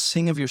 says, I will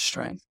sing of your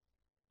strength.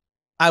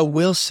 I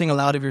will sing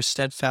aloud of your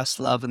steadfast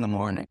love in the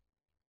morning.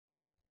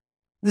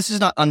 This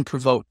is not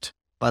unprovoked,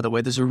 by the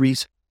way. There's a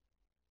reason.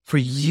 For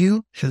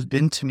you have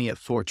been to me a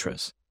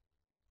fortress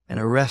and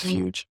a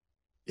refuge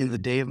in the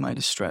day of my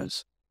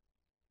distress.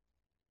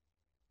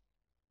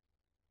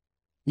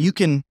 You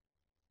can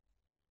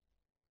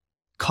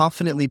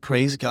confidently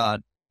praise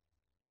God.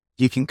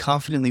 You can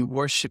confidently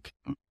worship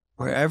Him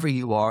wherever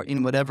you are,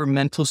 in whatever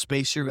mental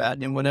space you're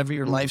at, in whatever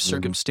your life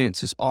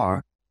circumstances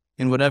are,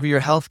 in whatever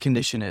your health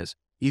condition is.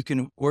 You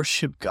can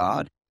worship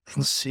God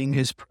and sing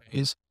His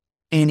praise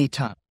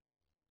anytime.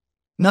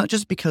 Not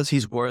just because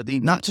He's worthy,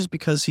 not just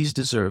because He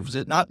deserves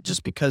it, not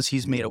just because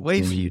He's made a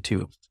way for you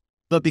to,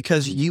 but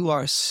because you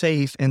are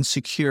safe and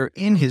secure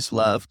in His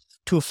love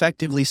to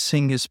effectively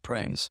sing His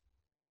praise.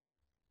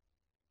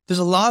 There's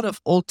a lot of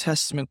Old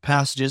Testament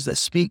passages that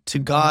speak to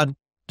God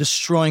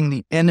destroying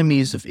the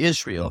enemies of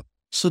Israel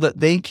so that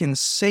they can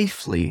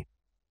safely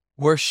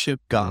worship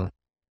God.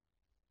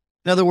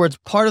 In other words,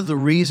 part of the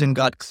reason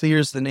God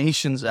clears the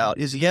nations out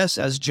is, yes,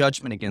 as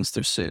judgment against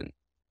their sin.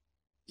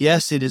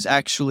 Yes, it is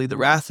actually the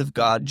wrath of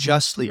God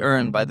justly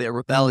earned by their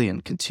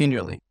rebellion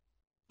continually.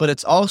 But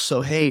it's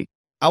also, hey,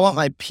 I want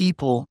my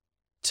people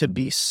to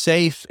be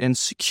safe and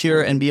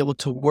secure and be able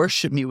to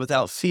worship me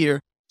without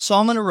fear. So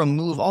I'm going to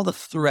remove all the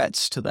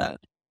threats to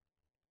that.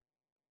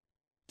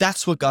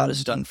 That's what God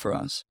has done for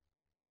us.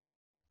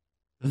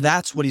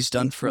 That's what He's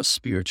done for us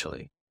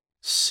spiritually.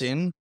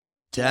 Sin,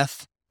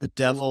 death, the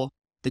devil,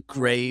 the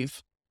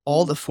grave,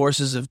 all the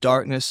forces of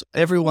darkness,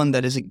 everyone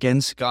that is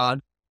against God,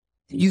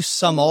 you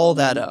sum all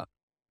that up.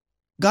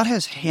 God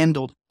has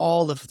handled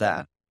all of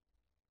that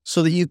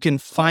so that you can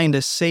find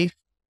a safe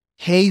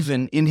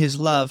haven in His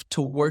love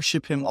to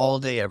worship Him all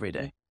day, every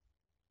day.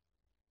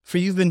 For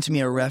you've been to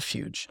me a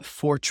refuge, a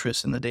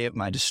fortress in the day of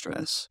my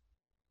distress.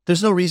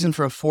 There's no reason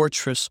for a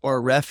fortress or a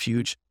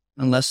refuge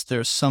unless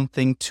there's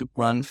something to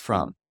run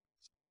from.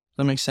 Does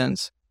that make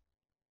sense?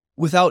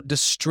 Without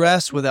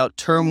distress, without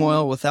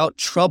turmoil, without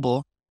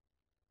trouble,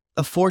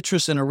 a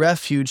fortress and a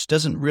refuge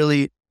doesn't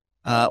really,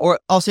 or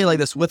I'll say it like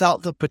this,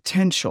 without the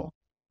potential.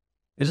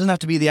 It doesn't have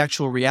to be the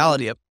actual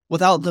reality of,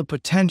 without the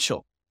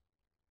potential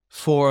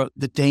for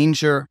the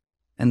danger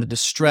and the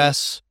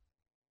distress,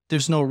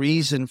 there's no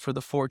reason for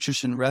the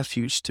fortress and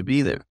refuge to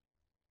be there.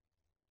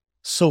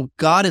 So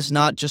God is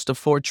not just a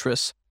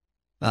fortress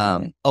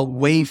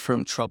away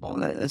from trouble.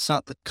 That's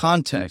not the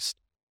context.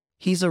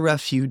 He's a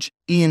refuge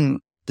in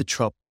the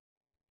trouble.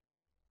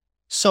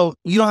 So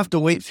you don't have to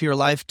wait for your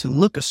life to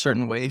look a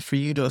certain way for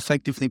you to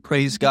effectively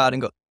praise God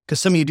and go,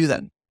 because some of you do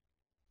that.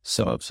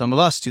 So some of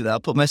us do that. I'll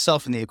put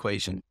myself in the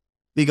equation.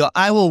 We go,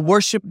 I will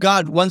worship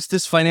God once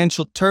this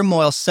financial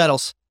turmoil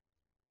settles.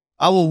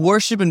 I will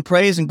worship and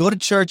praise and go to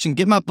church and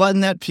get my butt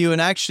in that pew and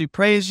actually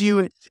praise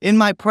you in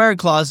my prayer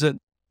closet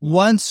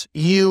once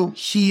you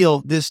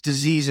heal this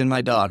disease in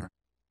my daughter.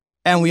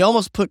 And we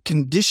almost put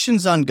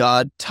conditions on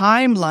God,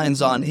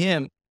 timelines on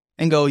Him,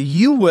 and go,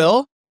 you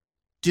will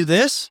do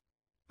this.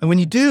 And when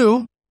you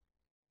do,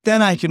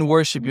 then I can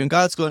worship you. And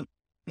God's going,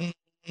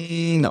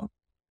 no.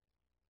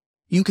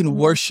 You can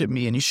worship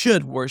me, and you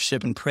should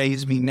worship and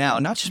praise me now,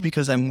 not just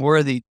because I'm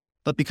worthy,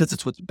 but because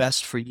it's what's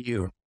best for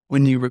you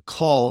when you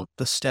recall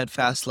the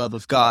steadfast love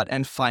of God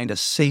and find a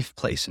safe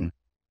place in it.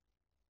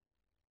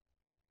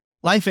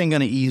 Life ain't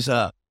going to ease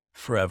up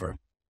forever.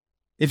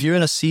 If you're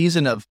in a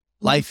season of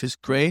life is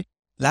great,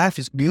 life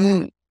is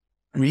good,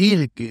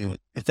 really good.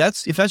 If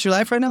that's your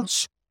life right now,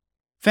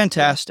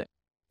 fantastic.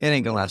 It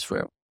ain't going to last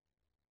forever.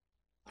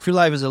 If your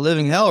life is a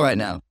living hell right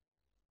now,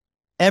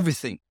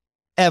 everything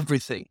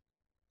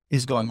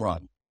is going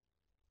wrong.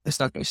 It's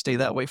not going to stay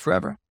that way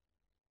forever.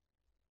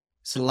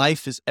 So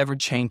life is ever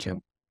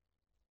changing.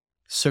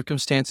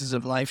 Circumstances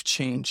of life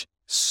change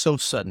so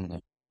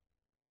suddenly.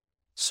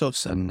 So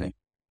suddenly.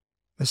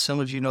 And some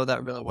of you know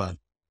that really well.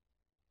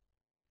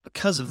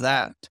 Because of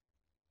that,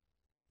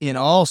 in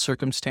all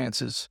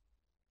circumstances,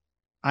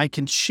 I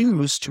can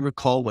choose to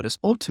recall what is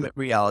ultimate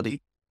reality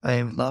I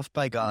am loved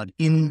by God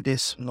in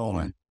this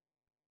moment.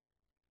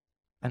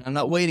 And I'm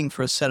not waiting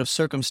for a set of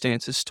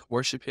circumstances to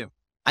worship him.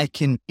 I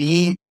can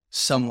be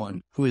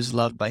someone who is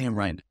loved by him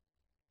right now.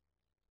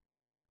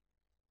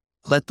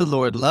 Let the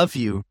Lord love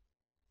you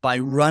by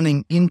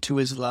running into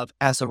his love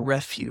as a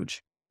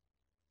refuge.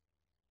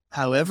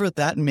 However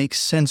that makes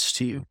sense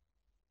to you,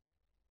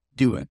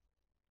 do it.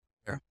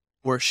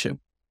 Worship,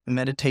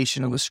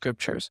 meditation on the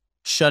scriptures,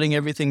 shutting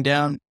everything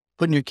down,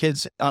 putting your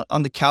kids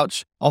on the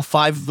couch, all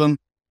 5 of them,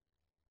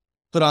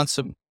 put on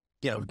some,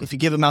 if you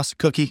give a mouse a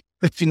cookie,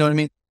 if you know what I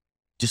mean,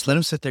 just let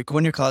them sit there, go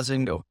in your closet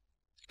and go,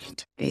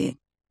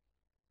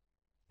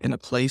 in a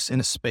place, in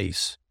a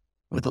space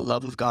where the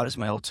love of God is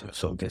my ultimate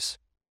focus.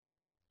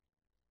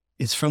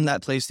 It's from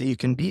that place that you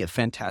can be a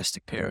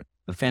fantastic parent,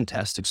 a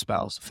fantastic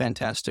spouse, a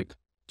fantastic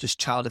just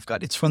child of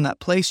God. It's from that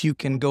place you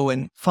can go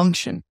and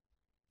function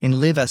and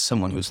live as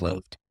someone who's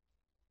loved.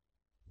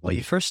 Well,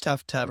 you first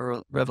have to have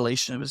a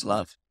revelation of his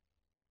love.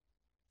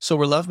 So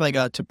we're loved by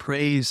God to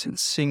praise and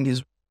sing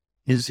his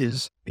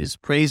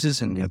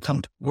praises and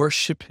come to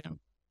worship him.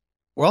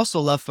 We're also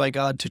loved by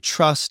God to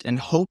trust and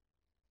hope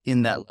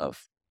in that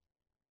love.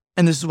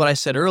 And this is what I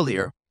said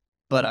earlier,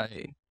 but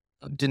I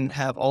didn't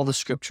have all the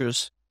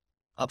scriptures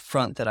up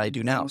front that I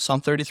do now.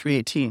 Psalm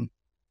 33:18.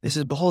 This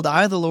is, behold, the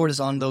eye of the Lord is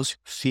on those who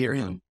fear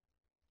him,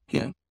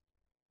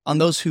 on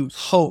those who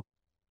hope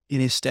in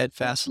his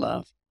steadfast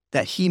love,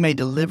 that he may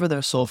deliver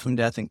their soul from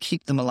death and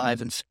keep them alive.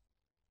 And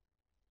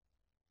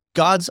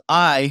God's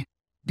eye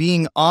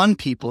being on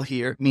people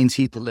here means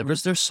he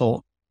delivers their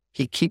soul.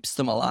 He keeps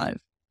them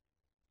alive.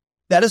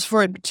 That is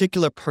for a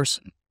particular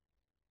person,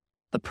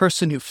 the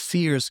person who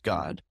fears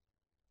God.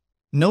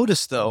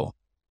 Notice, though,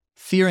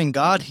 fearing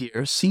God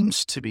here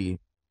seems to be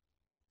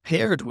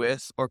paired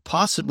with, or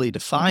possibly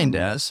defined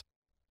as,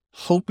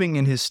 hoping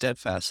in his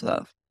steadfast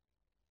love.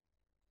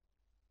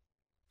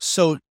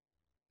 So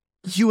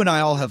you and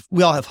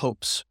we all have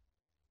hopes.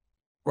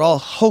 We're all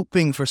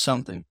hoping for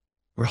something.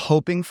 We're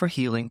hoping for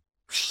healing.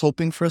 We're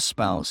hoping for a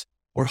spouse.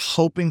 We're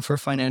hoping for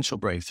financial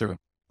breakthrough.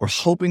 We're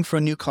hoping for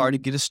a new car to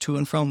get us to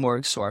and from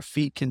work so our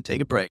feet can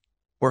take a break.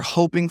 We're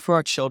hoping for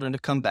our children to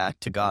come back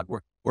to God.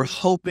 We're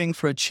hoping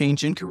for a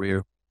change in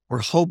career. We're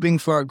hoping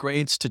for our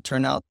grades to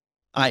turn out,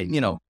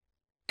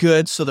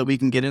 good so that we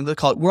can get into the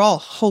college. We're all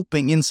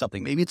hoping in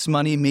something. Maybe it's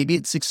money. Maybe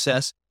it's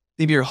success.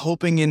 Maybe you're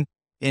hoping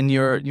in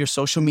your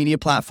social media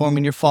platform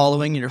and you're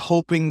following, and you're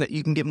hoping that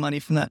you can get money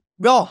from that.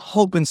 We all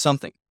hope in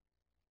something.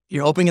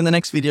 You're hoping in the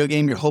next video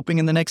game. You're hoping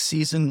in the next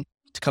season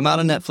to come out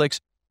on Netflix.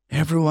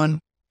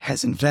 Everyone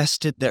has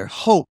invested their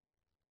hope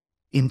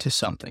into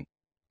something.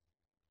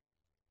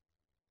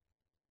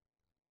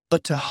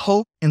 But to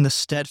hope in the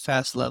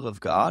steadfast love of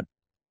God,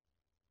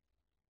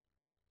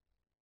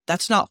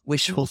 that's not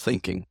wishful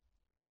thinking.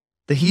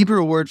 The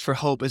Hebrew word for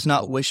hope is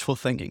not wishful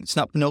thinking. It's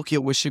not Pinocchio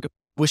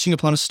wishing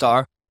upon a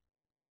star.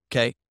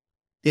 Okay.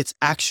 It's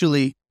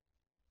actually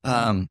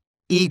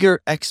eager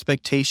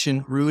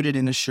expectation rooted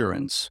in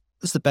assurance.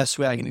 That's the best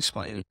way I can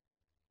explain it.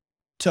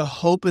 To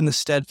hope in the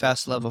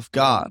steadfast love of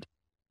God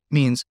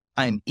means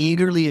I'm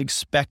eagerly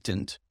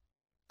expectant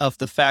of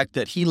the fact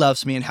that he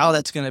loves me and how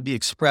that's going to be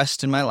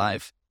expressed in my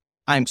life.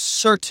 I'm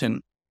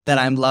certain that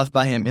I'm loved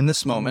by him in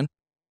this moment,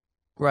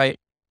 right?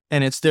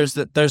 And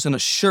there's an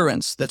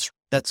assurance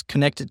that's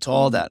connected to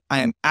all that. I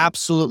am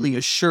absolutely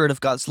assured of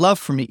God's love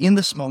for me in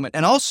this moment,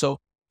 and also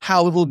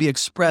how it will be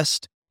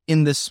expressed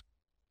in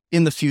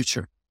the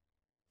future,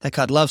 that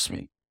God loves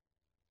me.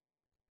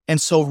 And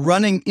so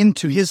running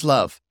into his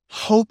love,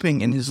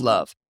 hoping in his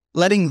love,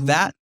 letting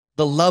the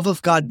love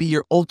of God be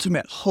your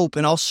ultimate hope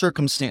in all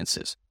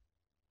circumstances.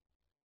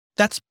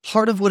 That's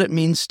part of what it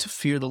means to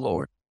fear the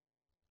Lord.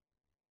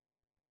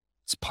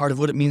 It's part of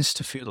what it means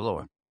to fear the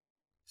Lord.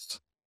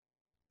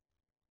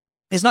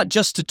 It's not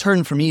just to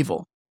turn from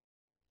evil,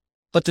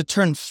 but to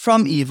turn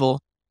from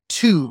evil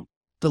to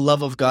the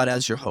love of God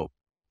as your hope,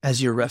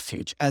 as your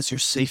refuge, as your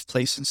safe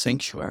place and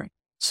sanctuary.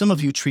 Some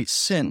of you treat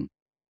sin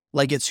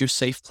like it's your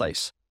safe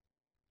place.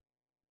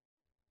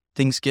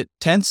 Things get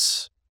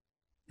tense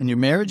in your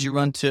marriage, you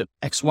run to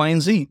X, Y,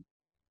 and Z.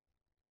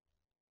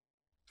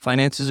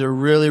 Finances are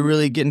really,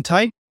 really getting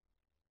tight.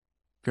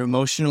 You're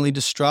emotionally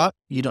distraught.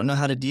 You don't know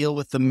how to deal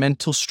with the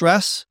mental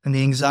stress and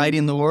the anxiety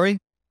and the worry.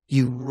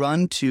 You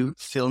run to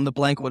fill in the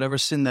blank, whatever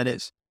sin that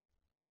is.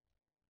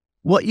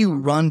 What you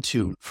run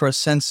to for a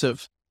sense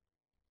of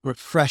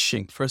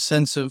refreshing, for a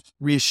sense of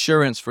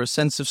reassurance, for a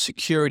sense of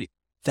security,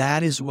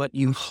 that is what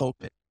you hope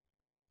in.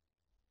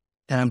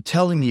 And I'm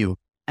telling you,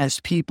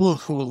 as people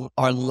who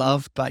are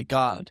loved by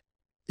God,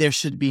 there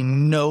should be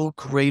no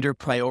greater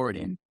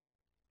priority.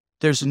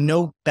 There's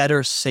no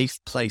better safe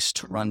place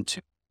to run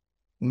to.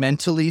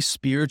 Mentally,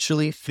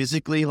 spiritually,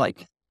 physically,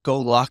 go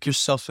lock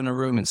yourself in a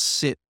room and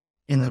sit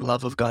in the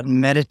love of God.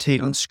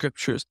 Meditate on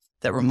scriptures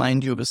that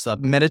remind you of his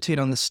love. Meditate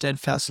on the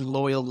steadfast,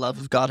 loyal love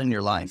of God in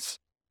your life.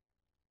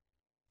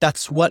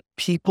 That's what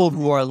people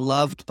who are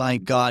loved by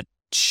God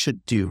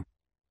should do.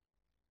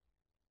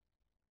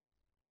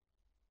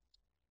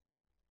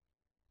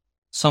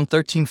 Psalm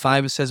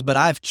 13:5, it says, but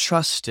I've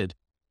trusted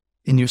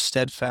in your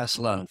steadfast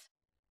love.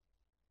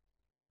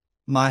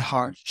 my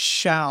heart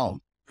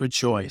shall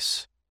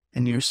rejoice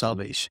in your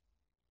salvation.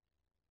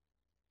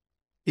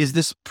 Is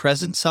this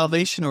present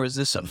salvation, or is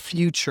this a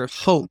future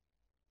hope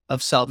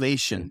of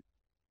salvation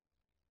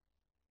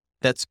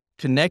that's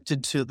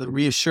connected to the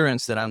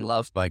reassurance that I'm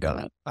loved by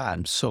God?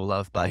 I'm so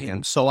loved by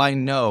him. So I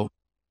know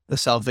the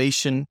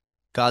salvation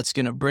God's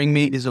going to bring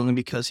me is only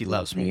because he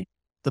loves me.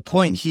 The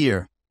point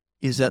here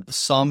is that the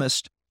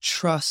psalmist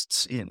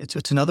trusts in.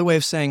 It's another way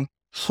of saying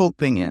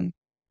hoping in.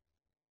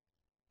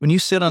 When you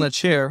sit on a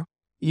chair,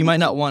 you might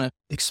not want to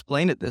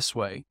explain it this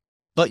way,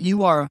 but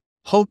you are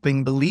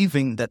hoping,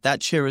 believing that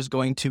that chair is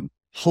going to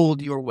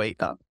hold your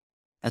weight up.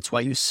 That's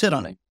why you sit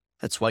on it.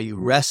 That's why you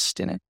rest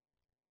in it,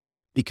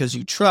 because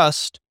you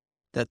trust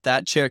that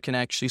that chair can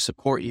actually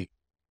support you.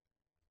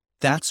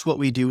 That's what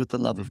we do with the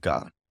love of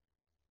God,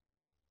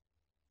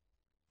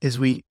 is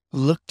we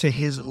look to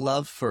his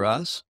love for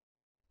us,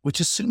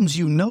 which assumes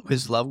you know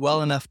his love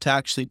well enough to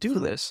actually do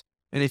this.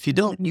 And if you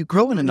don't, you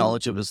grow in a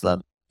knowledge of his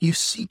love. You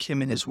seek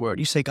him in his word.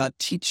 You say, God,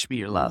 teach me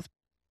your love.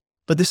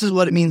 But this is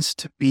what it means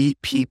to be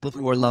people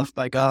who are loved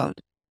by God,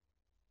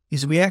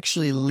 is we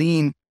actually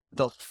lean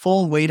the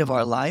full weight of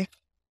our life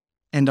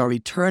and our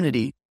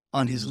eternity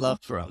on his love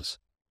for us.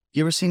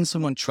 You ever seen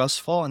someone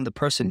trust fall and the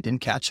person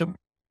didn't catch him?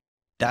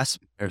 That's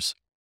theirs.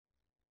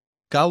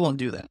 God won't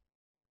do that.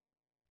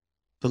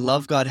 The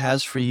love God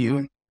has for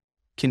you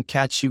can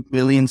catch you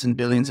billions and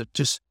billions of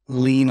just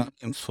lean on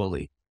him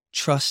fully.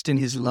 Trust in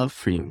his love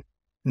for you,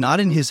 not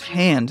in his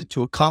hand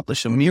to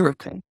accomplish a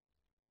miracle.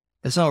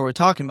 That's not what we're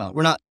talking about.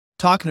 We're not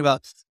talking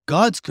about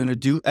God's going to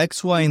do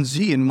X, Y, and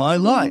Z in my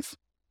life.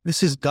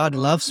 This is God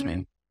loves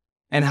me.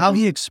 And how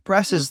he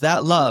expresses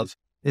that love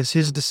is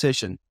his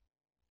decision.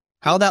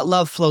 How that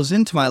love flows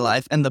into my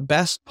life and the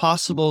best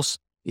possible,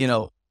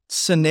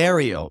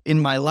 scenario in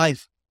my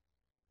life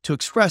to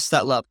express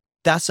that love,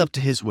 that's up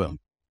to his will.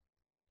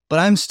 But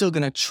I'm still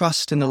going to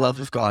trust in the love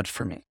of God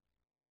for me.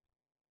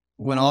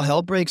 When all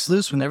hell breaks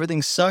loose, when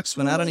everything sucks,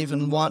 when I don't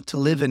even want to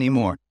live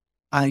anymore,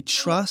 I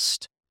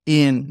trust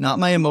in not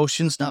my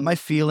emotions, not my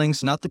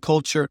feelings, not the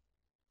culture.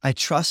 I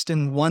trust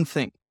in one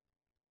thing: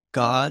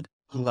 God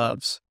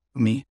loves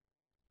me.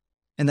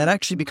 And that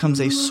actually becomes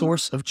a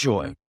source of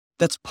joy.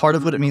 That's part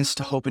of what it means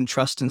to hope and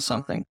trust in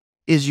something,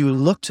 is you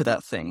look to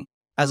that thing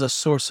as a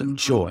source of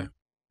joy.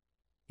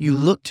 You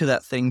look to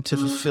that thing to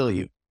fulfill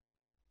you.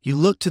 You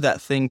look to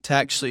that thing to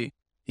actually,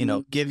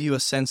 give you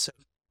a sense of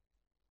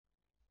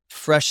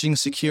refreshing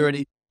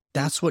security.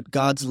 That's what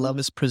God's love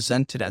is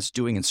presented as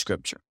doing in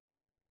Scripture.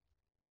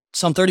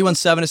 Psalm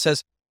 31:7, it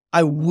says,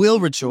 I will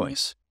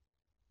rejoice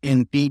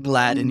and be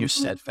glad in your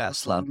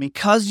steadfast love,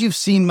 because you've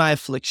seen my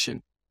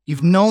affliction.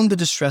 You've known the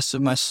distress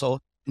of my soul,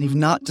 and you've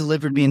not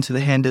delivered me into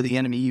the hand of the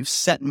enemy. You've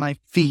set my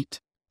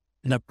feet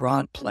in a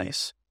broad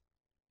place.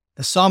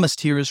 The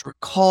psalmist here is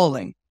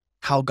recalling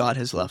how God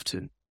has loved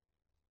him.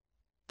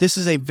 This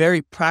is a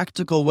very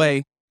practical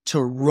way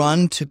to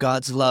run to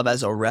God's love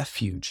as a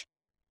refuge,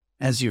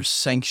 as your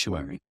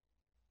sanctuary,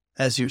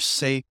 as your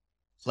safe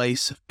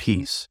place of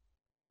peace.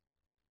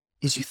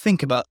 As you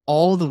think about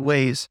all the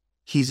ways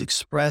he's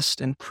expressed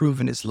and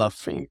proven his love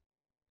for you.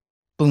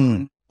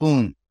 Boom,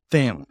 boom,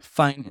 family,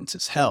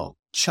 finances, health,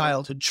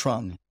 childhood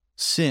trauma,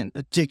 sin,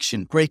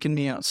 addiction, breaking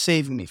me out,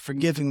 saving me,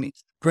 forgiving me,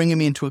 bringing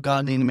me into a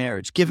godly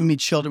marriage, giving me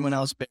children when I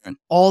was barren,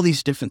 all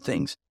these different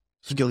things.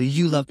 You go,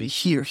 you love me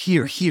here,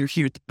 here, here,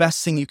 here. The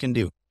best thing you can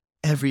do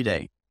every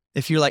day.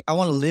 If you're like, I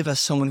want to live as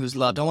someone who's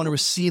loved, I want to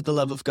receive the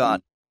love of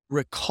God,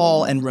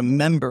 recall and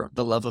remember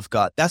the love of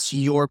God. That's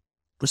your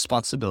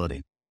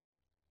responsibility.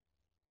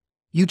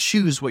 You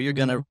choose what you're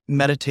going to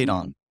meditate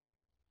on.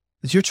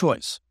 It's your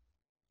choice.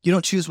 You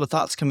don't choose what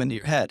thoughts come into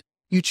your head.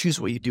 You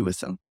choose what you do with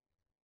them.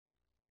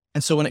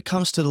 And so when it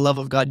comes to the love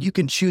of God, you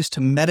can choose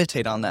to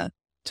meditate on that,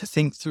 to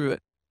think through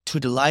it, to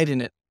delight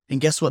in it.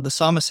 And guess what? The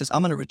psalmist says,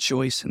 I'm going to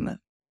rejoice in that.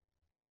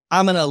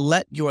 I'm going to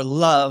let your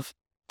love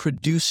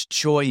produce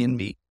joy in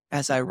me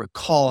as I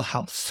recall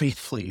how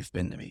faithful you've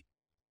been to me.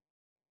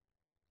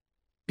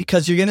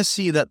 Because you're going to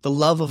see that the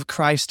love of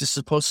Christ is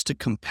supposed to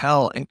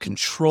compel and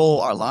control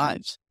our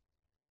lives.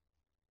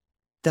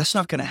 That's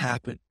not going to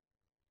happen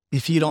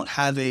if you don't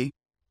have a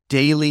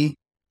daily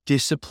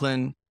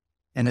discipline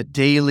and a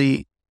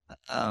daily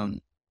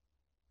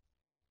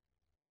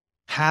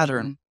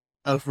pattern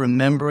of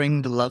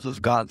remembering the love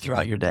of God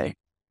throughout your day.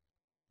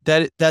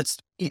 That's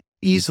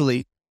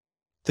easily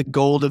the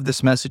goal of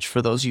this message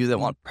for those of you that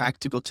want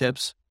practical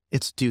tips.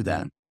 It's do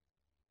that.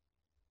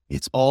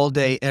 It's all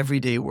day,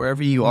 every day,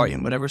 wherever you are,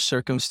 in whatever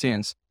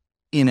circumstance,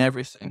 in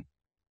everything.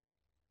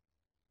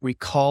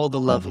 Recall the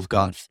love of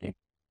God for you.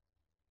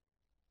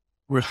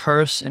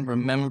 Rehearse and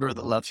remember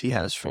the love he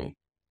has for you.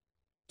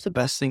 It's the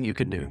best thing you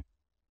can do.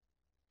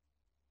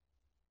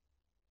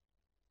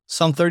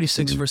 Psalm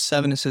 36, verse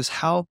 7, it says,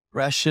 how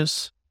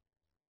precious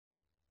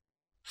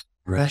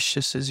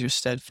is your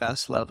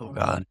steadfast love, O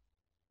God.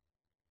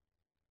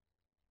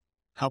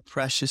 How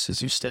precious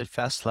is your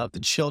steadfast love. The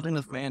children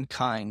of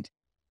mankind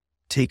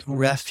take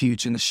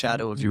refuge in the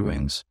shadow of your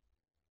wings.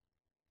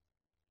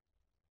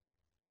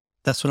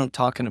 That's what I'm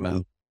talking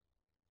about.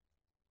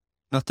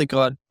 Not that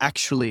God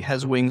actually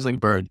has wings like a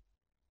bird.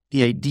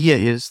 The idea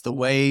is the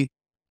way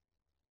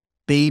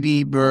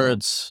baby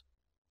birds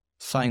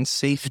find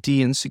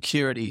safety and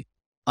security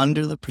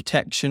under the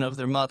protection of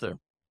their mother.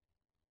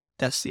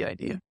 That's the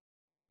idea.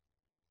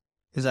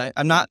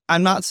 I'm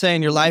not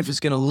saying your life is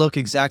going to look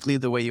exactly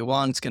the way you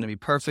want. It's going to be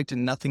perfect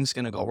and nothing's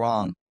going to go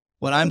wrong.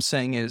 What I'm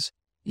saying is,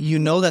 you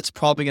know that's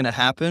probably going to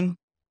happen,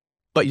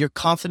 but you're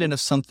confident of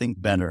something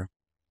better.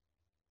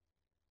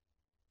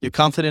 You're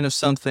confident of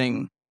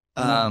something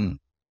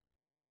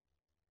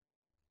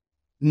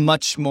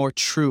much more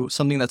true,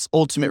 something that's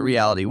ultimate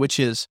reality, which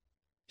is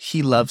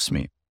He loves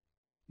me.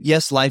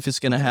 Yes, life is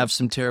going to have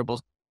some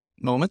terrible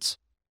moments.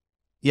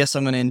 Yes,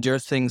 I'm going to endure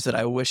things that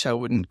I wish I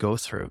wouldn't go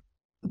through.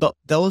 But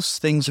those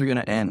things are going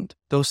to end.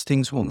 Those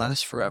things won't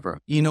last forever.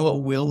 You know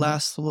what will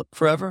last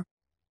forever?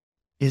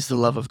 Is the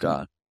love of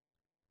God.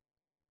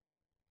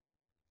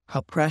 How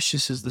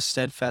precious is the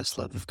steadfast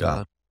love of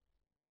God.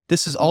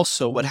 This is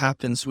also what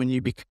happens when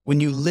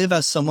you live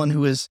as someone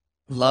who is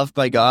loved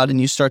by God,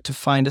 and you start to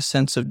find a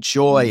sense of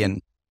joy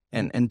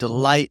and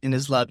delight in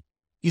His love.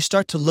 You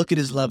start to look at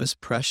His love as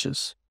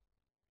precious.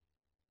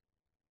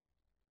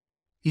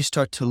 You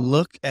start to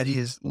look at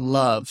His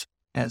love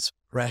as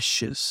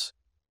precious.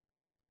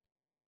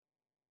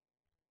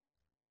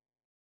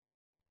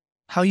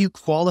 How you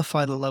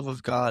qualify the love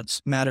of God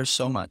matters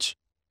so much.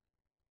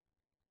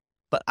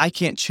 But I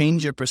can't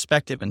change your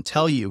perspective and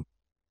tell you,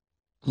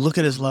 look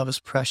at His love as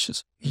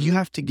precious. You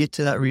have to get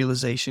to that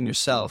realization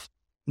yourself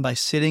by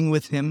sitting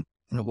with Him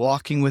and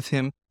walking with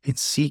Him and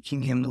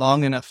seeking Him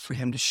long enough for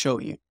Him to show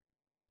you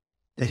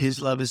that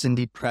His love is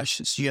indeed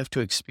precious. You have to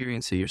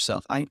experience it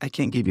yourself. I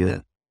can't give you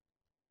that.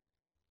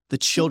 The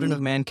children of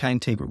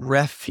mankind take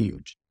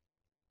refuge.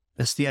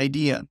 That's the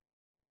idea.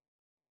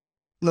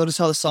 Notice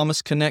how the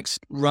psalmist connects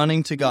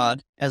running to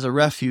God as a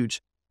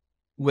refuge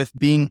with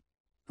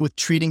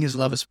treating His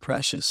love as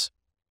precious.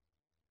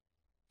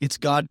 It's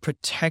God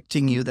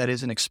protecting you that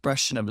is an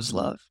expression of His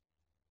love.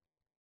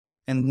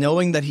 And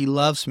knowing that He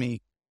loves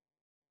me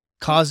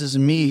causes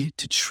me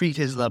to treat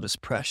His love as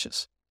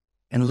precious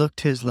and look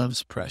to His love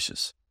as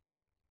precious.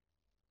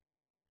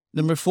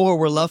 Number 4,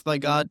 we're loved by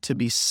God to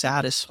be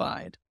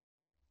satisfied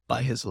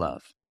by His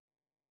love.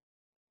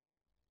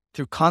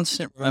 Through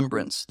constant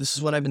remembrance. This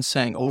is what I've been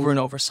saying over and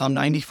over. Psalm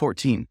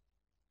 90:14.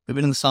 We've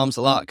been in the Psalms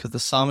a lot because the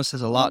psalmist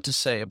has a lot to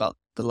say about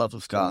the love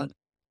of God.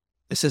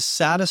 It says,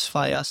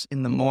 satisfy us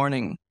in the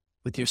morning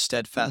with your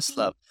steadfast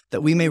love,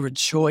 that we may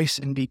rejoice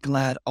and be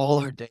glad all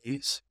our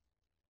days.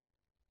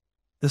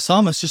 The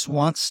psalmist just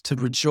wants to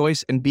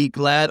rejoice and be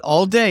glad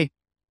all day.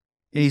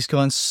 And he's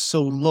going,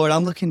 so Lord,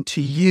 I'm looking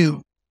to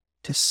you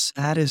to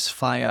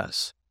satisfy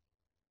us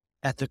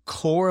at the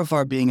core of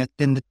our being,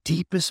 in the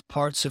deepest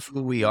parts of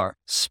who we are,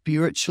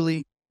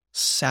 spiritually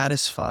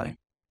satisfy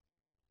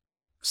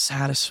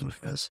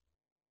us.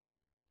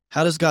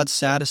 How does God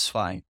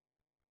satisfy?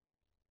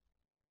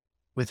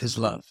 With His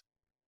love.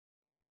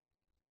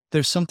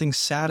 There's something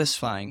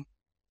satisfying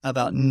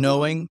about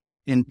knowing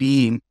and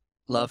being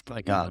loved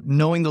by God.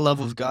 Knowing the love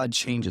of God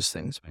changes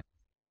things.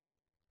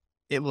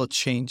 It will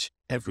change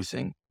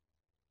everything.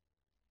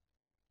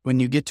 When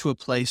you get to a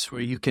place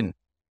where you can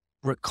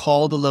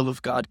recall the love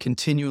of God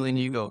continually and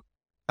you go,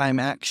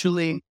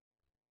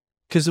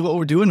 because what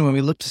we're doing when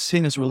we look to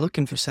sin is we're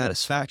looking for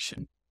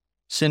satisfaction.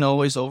 Sin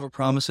always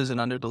overpromises and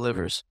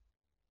underdelivers.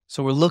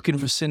 So we're looking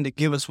for sin to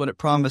give us what it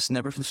promised,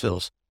 never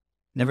fulfills,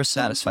 never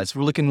satisfies.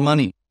 We're looking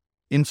money,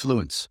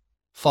 influence,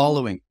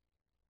 following,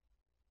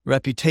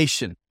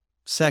 reputation,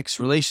 sex,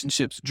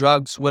 relationships,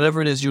 drugs,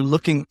 whatever it is, you're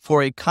looking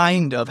for a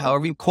kind of,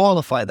 however you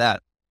qualify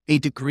that, a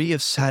degree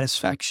of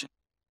satisfaction.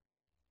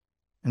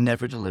 And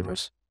never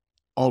delivers.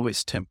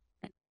 Always temporary.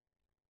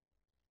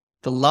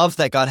 The love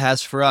that God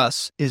has for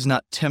us is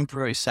not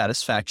temporary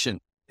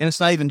satisfaction. And it's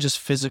not even just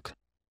physical.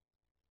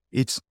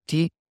 It's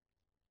deep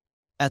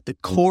at the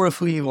core of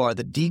who you are,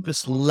 the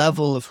deepest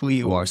level of who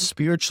you are,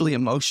 spiritually,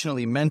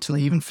 emotionally,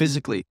 mentally, even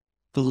physically.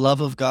 The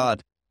love of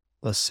God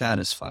will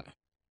satisfy.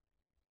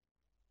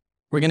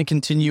 We're going to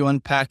continue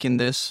unpacking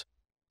this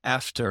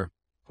after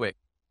quick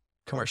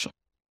commercial.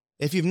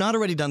 If you've not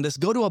already done this,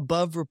 go to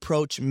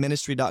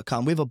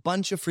AboveReproachMinistry.com. We have a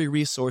bunch of free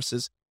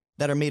resources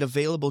that are made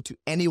available to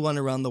anyone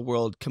around the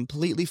world,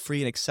 completely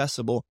free and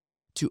accessible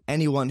to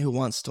anyone who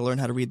wants to learn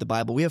how to read the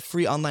Bible. We have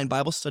free online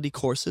Bible study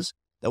courses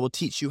that will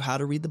teach you how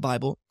to read the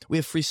Bible. We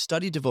have free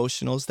study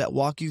devotionals that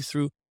walk you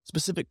through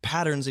specific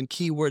patterns and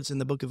keywords in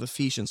the book of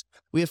Ephesians.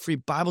 We have free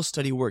Bible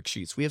study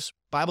worksheets. We have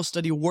Bible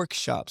study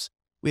workshops.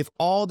 We have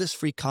all this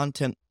free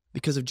content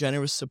because of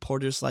generous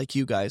supporters like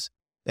you guys.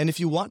 And if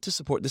you want to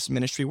support this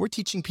ministry, we're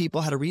teaching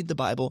people how to read the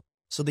Bible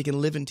so they can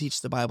live and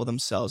teach the Bible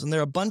themselves. And there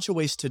are a bunch of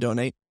ways to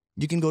donate.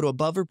 You can go to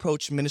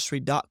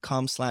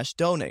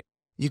AboveReproachMinistry.com/donate.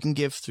 You can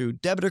give through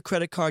debit or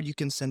credit card. You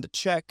can send a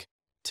check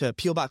to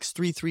P.O. Box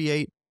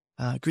 338,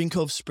 Green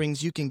Cove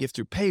Springs. You can give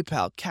through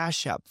PayPal,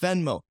 Cash App,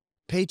 Venmo,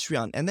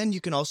 Patreon. And then you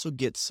can also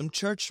get some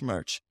church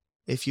merch.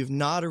 If you've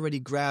not already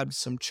grabbed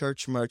some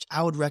church merch,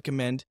 I would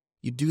recommend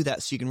you do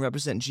that so you can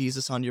represent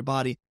Jesus on your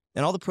body.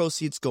 And all the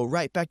proceeds go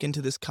right back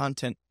into this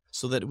content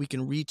so that we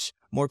can reach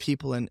more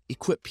people and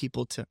equip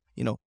people to,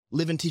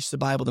 live and teach the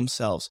Bible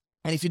themselves.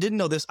 And if you didn't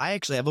know this, I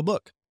actually have a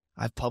book.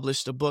 I've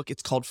published a book.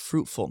 It's called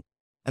Fruitful.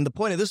 And the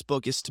point of this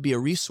book is to be a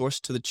resource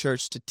to the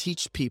church to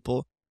teach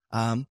people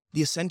the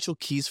essential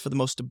keys for the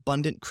most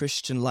abundant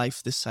Christian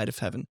life this side of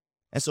heaven.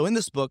 And so in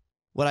this book,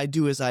 what I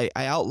do is I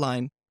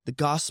outline the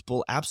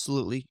gospel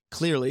absolutely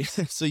clearly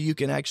so you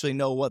can actually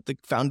know what the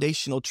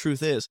foundational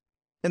truth is.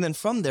 And then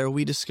from there,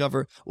 we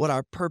discover what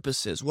our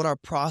purpose is, what our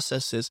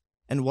process is,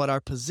 and what our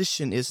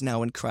position is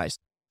now in Christ.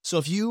 So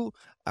if you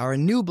are a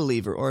new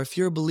believer, or if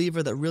you're a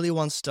believer that really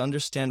wants to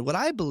understand what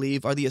I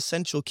believe are the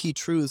essential key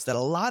truths that a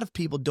lot of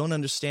people don't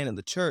understand in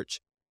the church,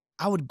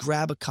 I would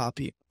grab a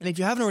copy. And if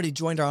you haven't already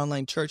joined our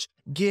online church,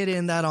 get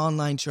in that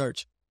online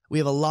church. We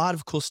have a lot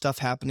of cool stuff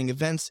happening,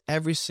 events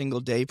every single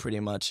day pretty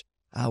much.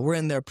 We're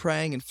in there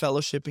praying and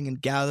fellowshipping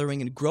and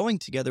gathering and growing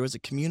together as a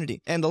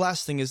community. And the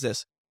last thing is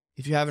this.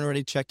 If you haven't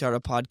already checked out our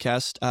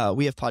podcast,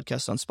 we have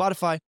podcasts on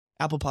Spotify,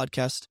 Apple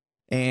Podcast,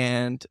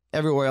 and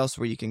everywhere else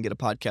where you can get a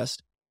podcast.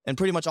 And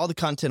pretty much all the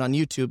content on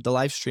YouTube, the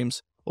live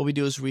streams, what we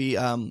do is we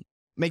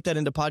make that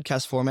into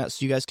podcast format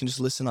so you guys can just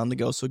listen on the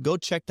go. So go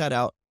check that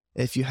out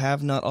if you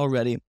have not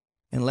already.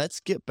 And let's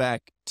get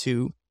back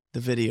to the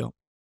video.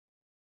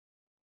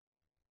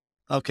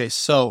 Okay,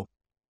 so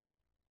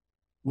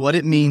what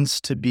it means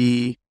to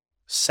be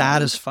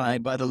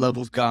satisfied by the love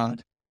of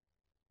God.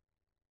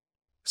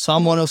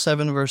 Psalm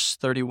 107, verse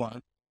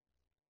 31.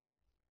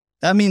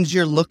 That means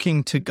you're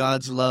looking to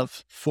God's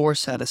love for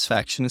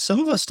satisfaction. And some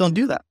of us don't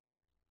do that.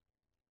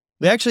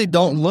 We actually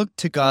don't look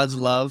to God's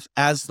love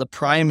as the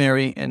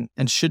primary and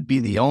should be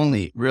the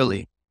only,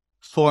 really,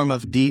 form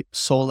of deep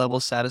soul-level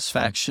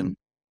satisfaction.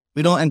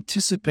 We don't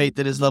anticipate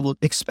that His love will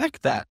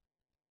expect that.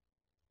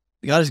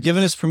 God has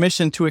given us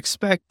permission to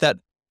expect that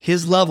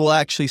His love will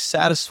actually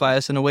satisfy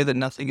us in a way that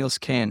nothing else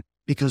can,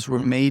 because we're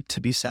made to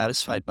be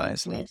satisfied by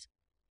His love.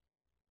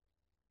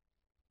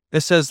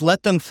 It says,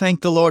 let them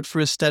thank the Lord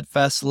for His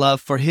steadfast love,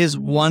 for His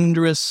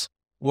wondrous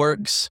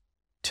works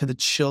to the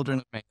children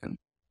of man.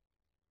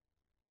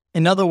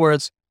 In other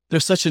words,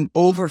 there's such an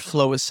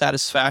overflow of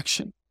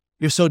satisfaction.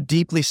 You're so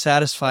deeply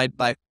satisfied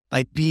by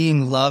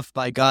being loved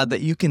by God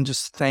that you can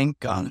just thank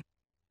God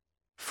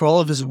for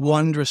all of His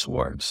wondrous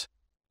works,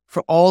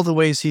 for all the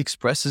ways He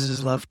expresses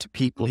His love to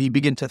people. You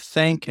begin to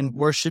thank and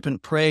worship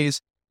and praise,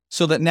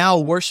 so that now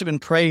worship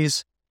and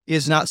praise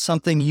is not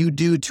something you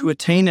do to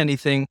attain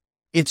anything.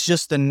 It's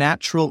just the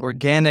natural,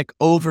 organic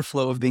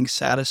overflow of being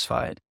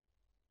satisfied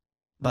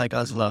by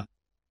God's love.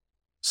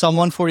 Psalm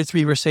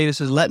 143, verse 8, it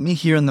says, let me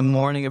hear in the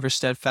morning of your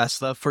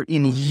steadfast love, for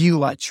in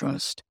you I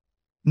trust.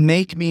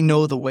 Make me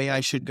know the way I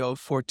should go,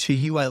 for to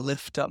you I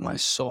lift up my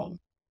soul.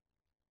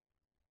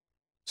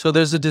 So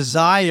there's a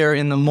desire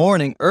in the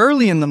morning,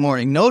 early in the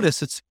morning.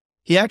 Notice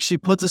he actually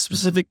puts a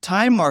specific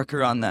time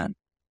marker on that.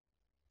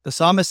 The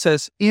psalmist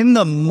says, in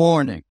the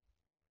morning,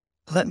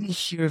 let me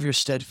hear of your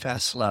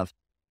steadfast love,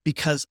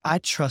 because I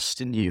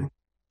trust in you.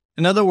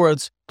 In other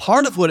words,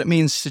 part of what it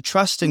means to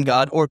trust in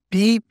God or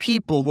be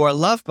people who are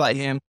loved by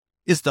Him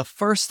is the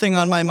first thing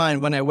on my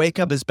mind when I wake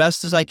up as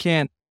best as I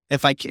can.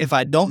 If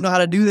I don't know how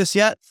to do this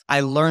yet,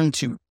 I learn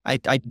to. I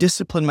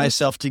discipline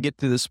myself to get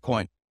to this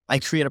point. I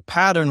create a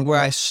pattern where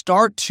I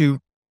start to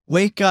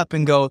wake up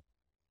and go,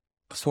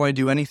 before I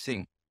do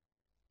anything,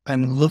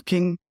 I'm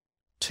looking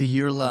to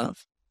your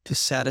love to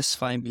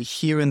satisfy me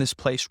here in this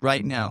place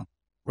right now.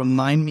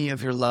 Remind me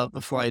of your love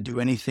before I do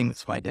anything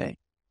with my day.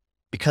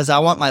 Because I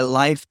want my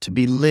life to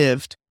be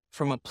lived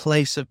from a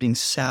place of being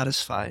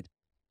satisfied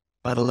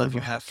by the love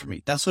you have for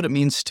me. That's what it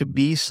means to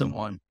be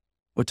someone,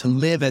 or to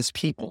live as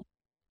people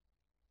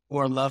who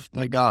are loved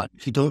by God.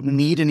 You don't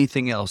need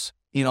anything else.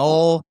 In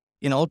all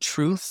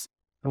truth,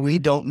 we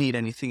don't need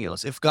anything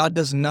else. If God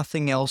does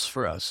nothing else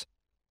for us,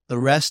 the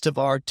rest of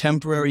our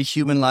temporary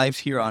human lives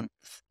here on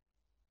earth,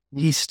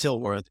 He's still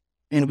worthy.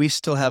 And we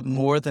still have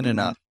more than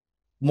enough,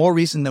 more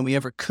reason than we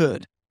ever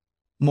could,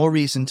 more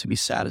reason to be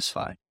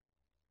satisfied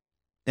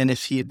than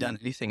if He had done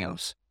anything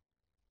else.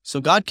 So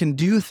God can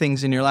do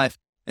things in your life.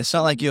 It's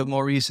not like you have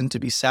more reason to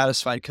be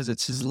satisfied because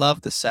it's His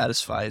love that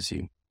satisfies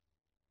you.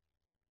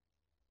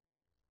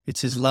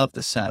 It's His love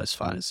that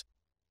satisfies.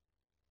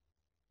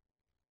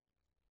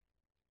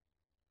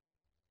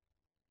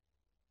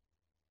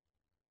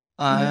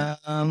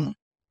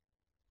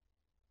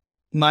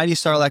 Mighty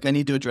Sarlacc, I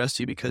need to address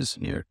you because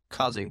you're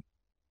causing.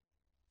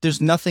 There's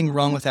nothing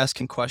wrong with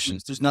asking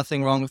questions. There's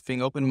nothing wrong with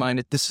being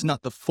open-minded. This is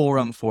not the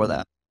forum for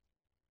that.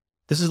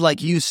 This is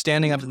like you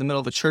standing up in the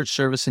middle of a church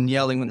service and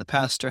yelling when the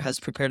pastor has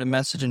prepared a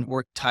message and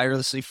worked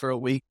tirelessly for a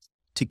week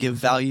to give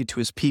value to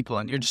his people,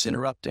 and you're just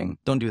interrupting.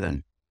 Don't do that.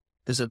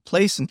 There's a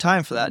place and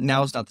time for that.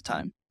 Now is not the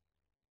time.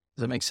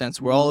 Does that make sense?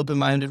 We're all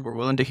open-minded. We're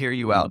willing to hear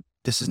you out.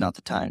 This is not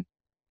the time.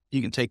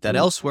 You can take that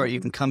elsewhere.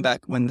 You can come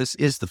back when this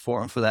is the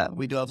forum for that.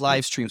 We do have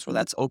live streams where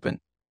that's open.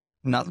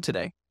 Not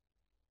today.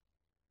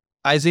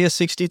 Isaiah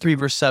 63,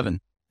 verse 7.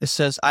 It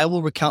says, I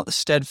will recount the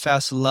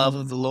steadfast love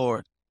of the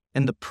Lord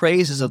and the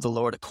praises of the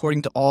Lord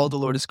according to all the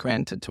Lord has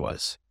granted to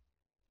us.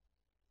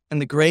 And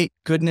the great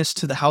goodness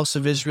to the house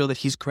of Israel that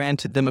He's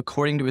granted them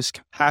according to His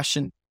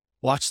compassion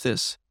watch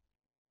this,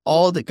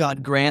 all that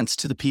God grants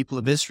to the people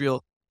of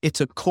Israel,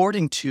 it's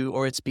according to,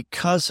 or it's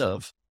because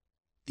of,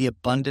 the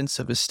abundance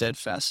of his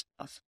steadfast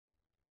love.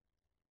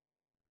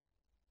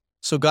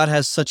 So God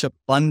has such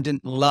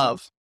abundant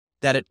love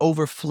that it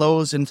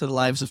overflows into the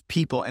lives of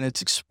people, and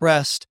it's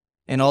expressed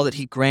in all that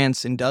he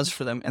grants and does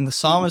for them. And the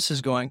psalmist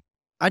is going,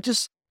 I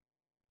just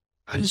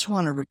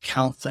want to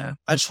recount that.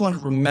 I just want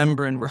to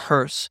remember and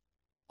rehearse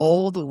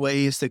all the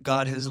ways that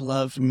God has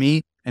loved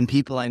me and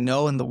people I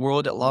know in the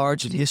world at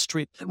large in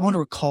history. I want to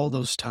recall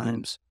those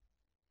times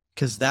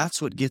because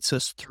that's what gets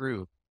us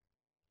through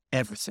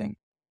everything.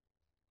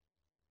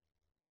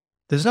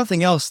 There's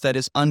nothing else that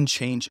is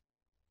unchanging.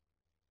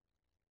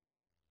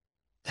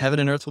 Heaven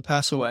and earth will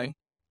pass away.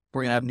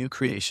 We're going to have new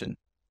creation.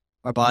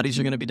 Our bodies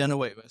are going to be done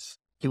away with.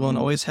 You won't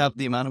always have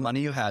the amount of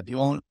money you have. You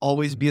won't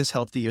always be as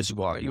healthy as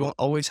you are. You won't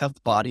always have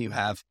the body you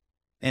have,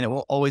 and it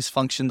won't always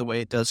function the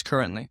way it does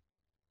currently.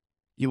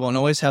 You won't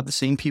always have the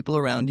same people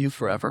around you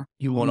forever.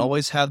 You won't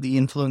always have the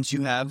influence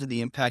you have,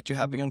 the impact you're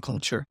having on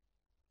culture.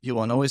 You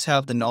won't always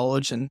have the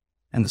knowledge and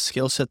the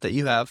skill set that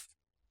you have.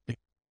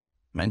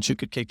 Manchu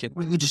could kick it.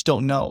 We just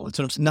don't know.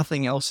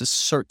 Nothing else is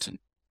certain,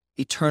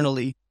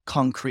 eternally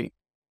concrete,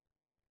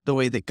 the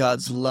way that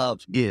God's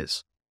love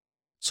is.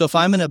 So if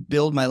I'm going to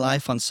build my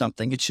life on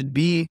something, it should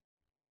be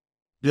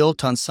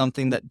built on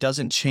something that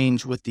doesn't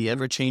change with the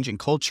ever-changing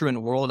culture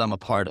and world I'm a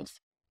part of.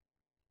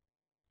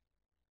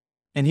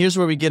 And here's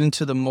where we get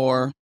into the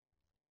more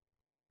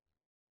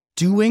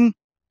doing,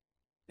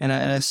 and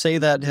I say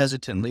that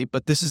hesitantly,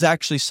 but this is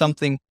actually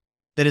something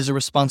that is a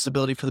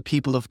responsibility for the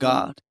people of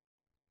God.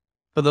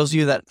 For those of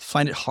you that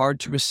find it hard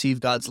to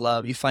receive God's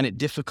love, you find it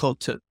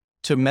difficult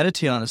to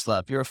meditate on his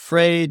love. You're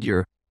afraid,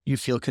 you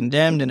feel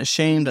condemned and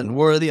ashamed,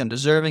 unworthy,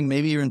 undeserving.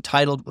 Maybe you're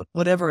entitled,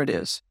 whatever it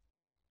is.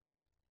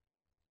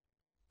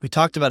 We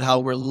talked about how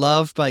we're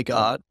loved by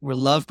God. We're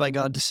loved by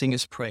God to sing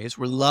his praise.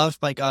 We're loved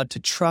by God to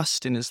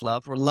trust in his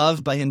love. We're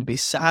loved by him to be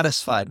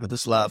satisfied with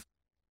his love.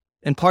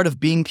 And part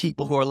of being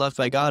people who are loved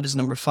by God is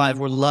number 5,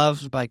 we're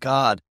loved by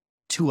God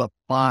to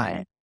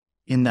abide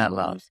in that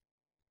love.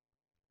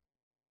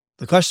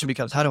 The question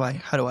becomes, how do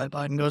I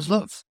abide in God's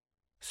love?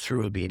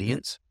 Through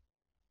obedience.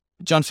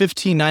 John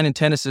 15, 9 and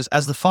 10, it says,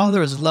 as the Father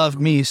has loved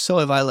me, so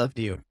have I loved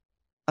you.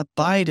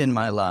 Abide in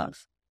my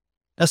love.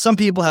 Now, some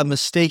people have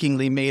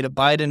mistakenly made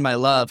abide in my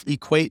love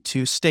equate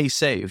to stay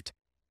saved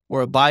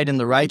or abide in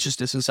the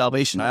righteousness and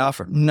salvation I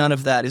offer. None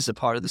of that is a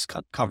part of this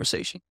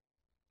conversation.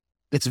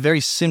 It's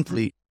very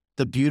simply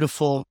the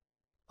beautiful,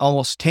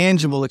 almost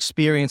tangible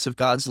experience of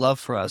God's love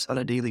for us on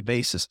a daily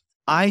basis.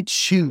 I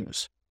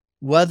choose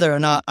whether or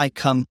not I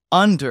come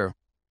under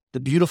the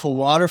beautiful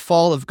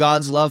waterfall of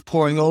God's love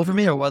pouring over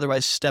me or whether I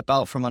step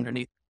out from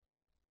underneath.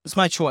 It's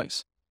my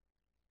choice.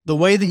 The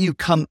way that you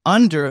come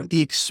under the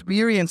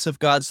experience of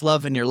God's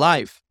love in your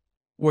life,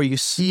 where you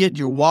see it,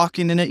 you're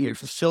walking in it, you're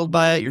fulfilled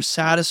by it, you're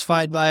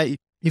satisfied by it,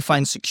 you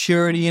find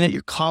security in it,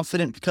 you're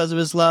confident because of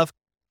his love.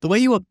 The way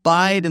you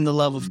abide in the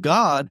love of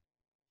God,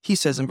 he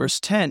says in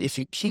verse 10, if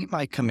you keep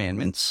my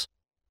commandments,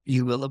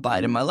 you will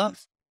abide in my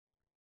love.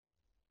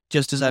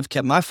 Just as I've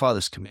kept my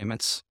Father's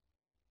commandments,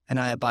 and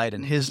I abide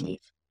in his love.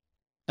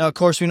 Now, of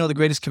course, we know the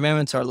greatest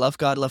commandments are love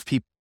God, love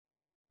people.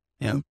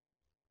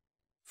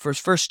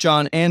 First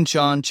John and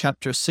John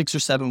chapter 6 or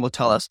 7 will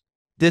tell us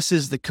this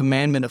is the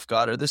commandment of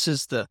God, or this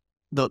is the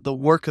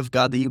work of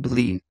God that you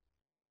believe.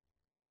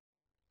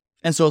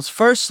 And so it's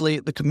firstly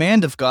the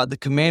command of God,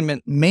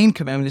 main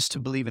commandment is to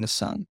believe in his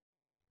Son.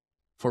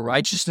 For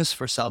righteousness,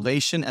 for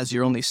salvation, as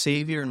your only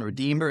Savior and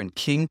Redeemer and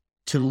King,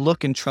 to look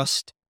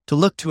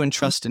to and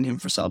trust in him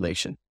for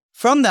salvation.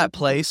 From that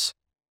place,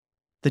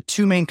 the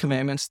 2 main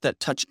commandments that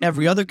touch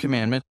every other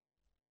commandment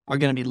are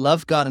going to be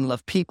love God and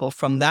love people.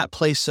 From that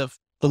place of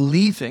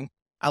believing,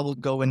 I will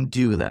go and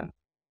do them.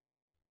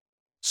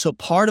 So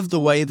part of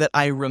the way that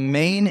I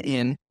remain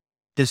in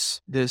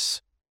this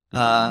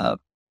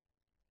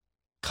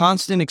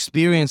constant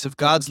experience of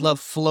God's love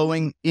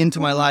flowing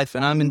into my life,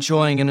 and I'm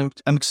enjoying and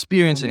I'm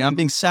experiencing, I'm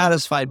being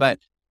satisfied by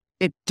it,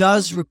 it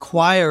does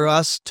require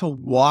us to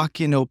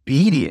walk in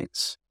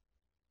obedience.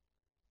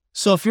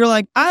 So if you're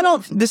like,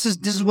 this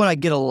is what I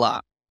get a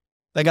lot.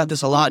 I got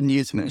this a lot in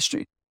youth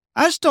ministry.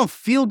 I just don't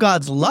feel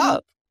God's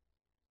love.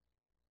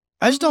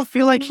 I just don't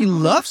feel like he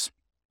loves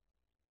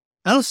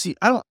me. I don't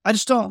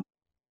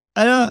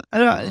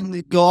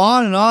go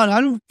on and on. I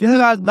don't feel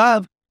God's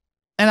love.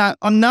 And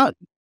I'm not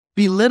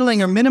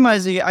belittling or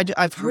minimizing it.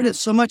 I've heard it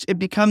so much, it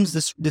becomes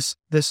this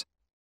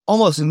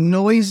almost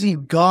noisy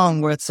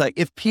gong where it's like,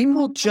 if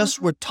people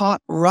just were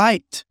taught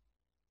right,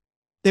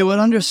 they would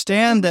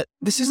understand that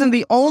this isn't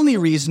the only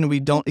reason we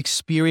don't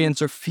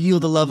experience or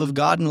feel the love of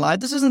God in life.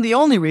 This isn't the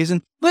only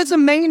reason, but it's a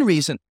main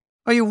reason.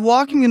 Are you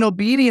walking in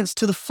obedience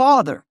to the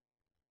Father?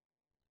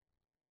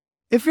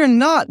 If you're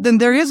not, then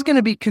there is going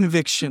to be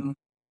conviction.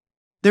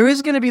 There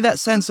is going to be that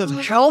sense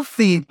of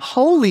healthy,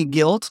 holy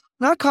guilt,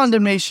 not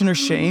condemnation or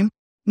shame,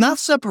 not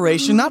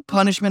separation, not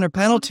punishment or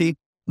penalty,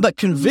 but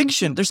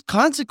conviction. There's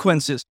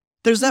consequences.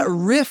 There's that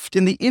rift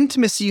in the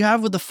intimacy you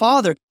have with the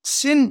Father.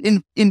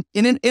 Sin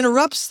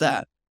interrupts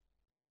that.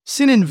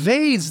 Sin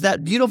invades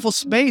that beautiful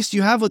space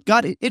you have with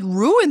God. It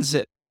ruins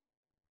it.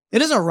 It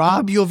doesn't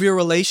rob you of your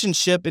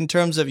relationship in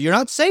terms of you're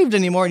not saved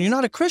anymore and you're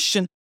not a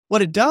Christian.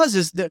 What it does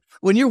is that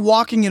when you're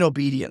walking in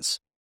obedience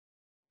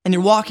and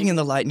you're walking in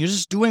the light and you're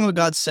just doing what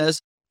God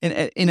says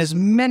in as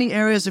many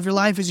areas of your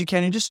life as you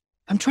can,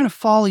 I'm trying to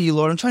follow you,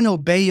 Lord. I'm trying to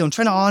obey you. I'm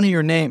trying to honor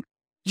your name.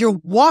 You're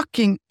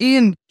walking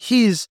in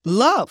his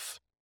love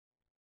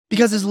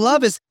because his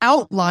love is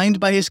outlined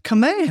by his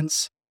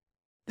commands.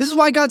 This is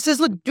why God says,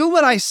 look, do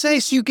what I say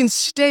so you can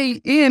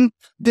stay in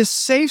this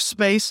safe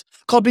space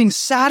called being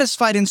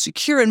satisfied and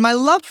secure in my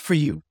love for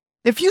you.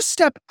 If you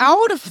step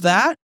out of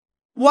that,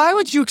 why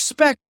would you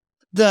expect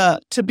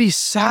to be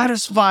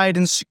satisfied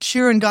and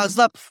secure in God's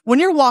love when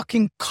you're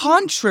walking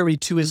contrary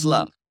to his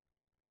love?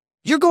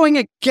 You're going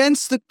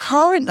against the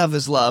current of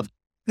his love.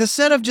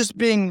 Instead of just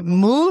being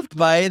moved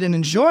by it and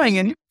enjoying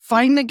it, you're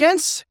fighting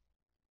against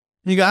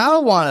it. You go, I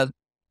don't want to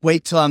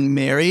wait till I'm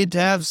married to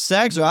have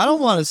sex, or I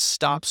don't want to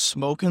stop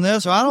smoking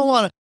this, or I don't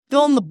want to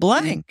fill in the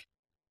blank.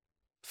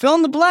 Fill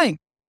in the blank.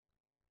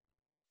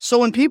 So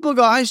when people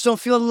go, I just don't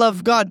feel the love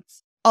of God,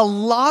 a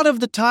lot of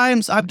the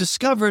times I've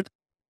discovered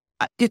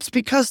it's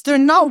because they're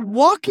not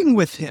walking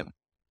with him.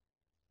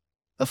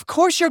 Of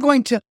course, you're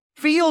going to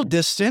feel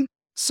distant.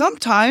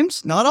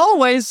 Sometimes, not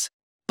always,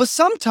 but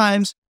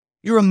sometimes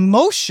your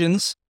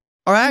emotions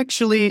are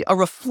actually a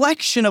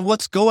reflection of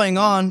what's going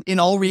on in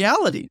all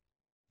reality.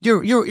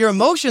 Your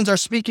emotions are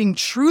speaking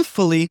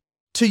truthfully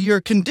to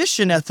your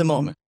condition at the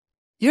moment.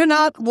 You're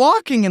not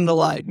walking in the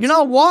light. You're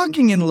not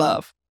walking in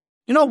love.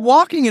 You're not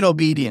walking in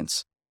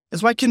obedience.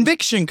 That's why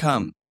conviction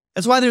comes.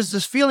 That's why there's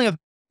this feeling of,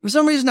 for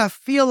some reason, I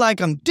feel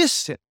like I'm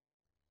distant.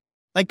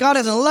 Like God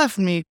hasn't left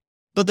me,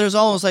 but there's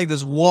almost like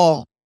this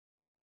wall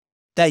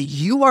that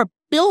you are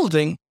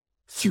building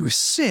through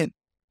sin.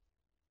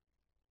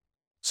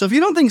 So if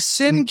you don't think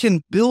sin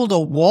can build a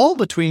wall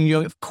between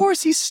you, of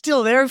course he's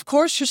still there. Of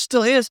course you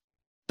still is.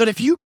 But if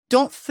you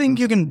don't think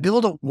you can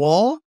build a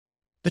wall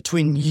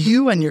between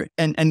you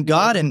and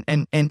God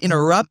and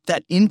interrupt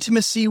that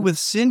intimacy with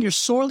sin, you're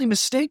sorely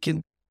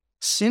mistaken.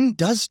 Sin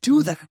does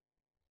do that.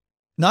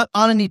 Not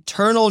on an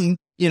eternal,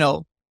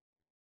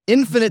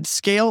 infinite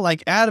scale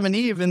like Adam and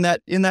Eve in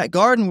that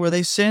garden where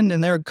they sinned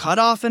and they're cut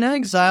off in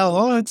exile.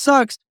 Oh, it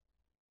sucks.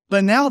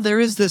 But now there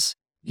is this,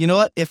 you know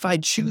what? If I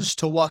choose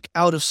to walk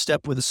out of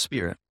step with the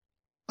Spirit,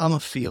 I'm going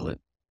to feel it.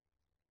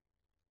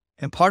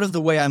 And part of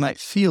the way I might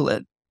feel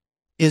it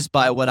is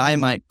by what I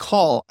might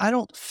call, I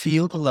don't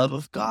feel the love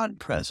of God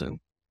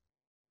present.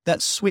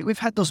 That's sweet. We've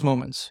had those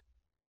moments.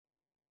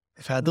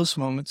 We've had those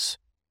moments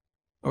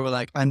where we're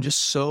like, I'm just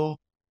so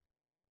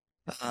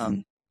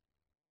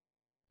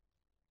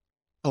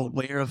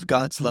aware of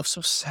God's love, so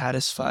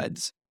satisfied.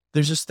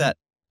 There's just that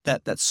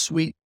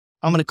sweet,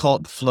 I'm going to call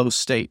it the flow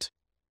state.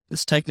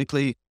 It's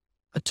technically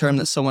a term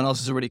that someone else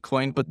has already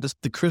coined, but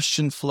the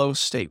Christian flow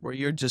state where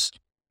you're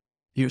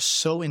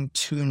so in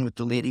tune with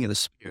the leading of the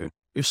Spirit.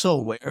 You're so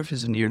aware of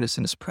his nearness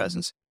and his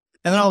presence.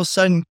 And then all of a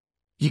sudden,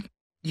 you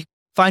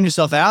find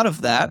yourself out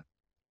of that,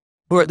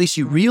 or at least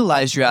you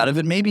realize you're out of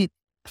it. Maybe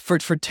for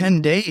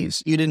 10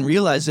 days, you didn't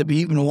realize it, but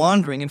you've been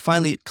wandering, and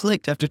finally it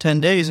clicked after 10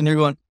 days, and you're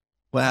going,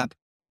 what happened?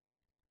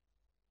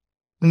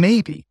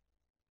 Maybe.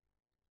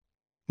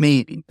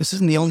 This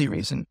isn't the only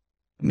reason.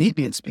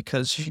 Maybe it's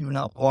because you're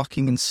not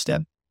walking in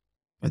step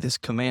with his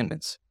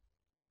commandments.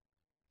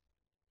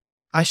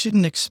 I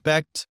shouldn't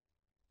expect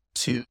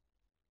to.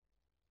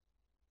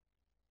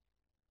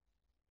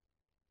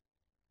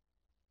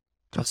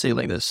 I'll say it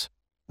like this.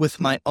 With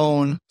my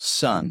own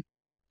son.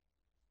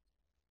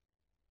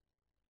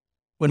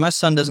 When my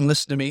son doesn't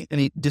listen to me and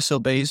he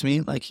disobeys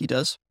me like he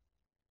does,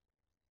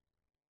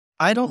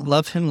 I don't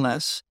love him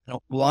less. I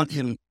don't want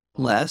him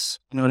less.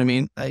 You know what I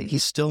mean?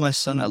 He's still my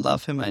son. I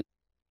love him.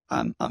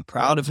 I'm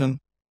proud of him.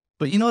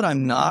 But you know what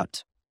I'm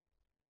not?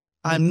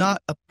 I'm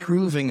not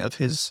approving of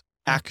his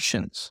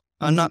actions.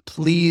 I'm not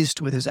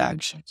pleased with his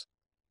actions.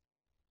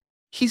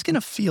 He's going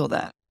to feel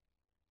that.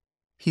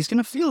 He's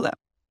going to feel that.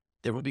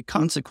 There will be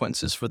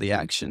consequences for the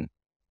action.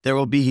 There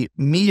will be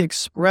me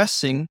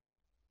expressing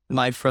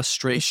my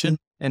frustration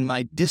and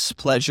my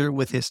displeasure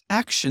with his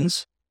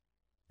actions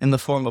in the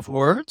form of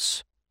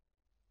words,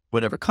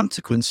 whatever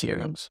consequence he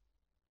comes.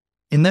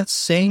 In that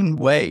same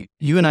way,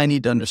 you and I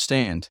need to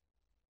understand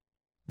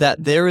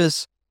that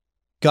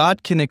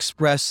God can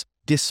express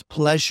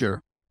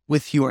displeasure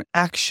with your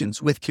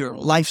actions, with your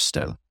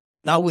lifestyle,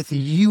 not with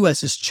you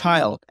as his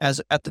child,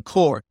 as at the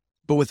core,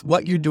 but with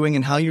what you're doing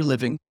and how you're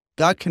living.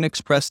 God can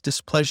express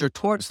displeasure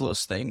towards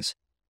those things.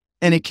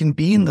 And it can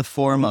be in the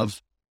form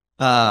of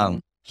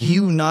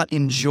you not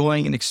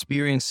enjoying and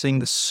experiencing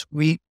the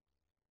sweetness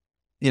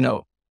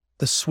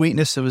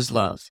of his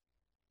love.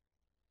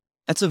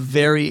 That's a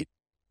very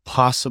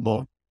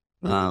possible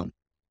reality.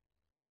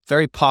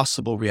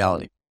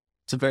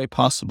 It's a very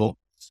possible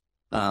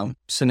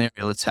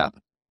scenario that's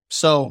happened.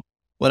 So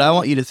what I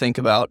want you to think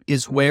about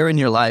is where in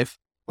your life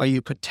are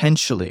you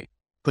potentially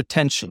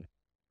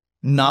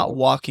not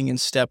walking in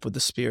step with the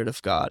Spirit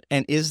of God?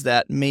 And is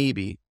that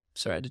maybe,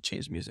 sorry, I had to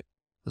change music.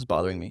 It was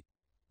bothering me.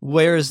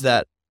 Where is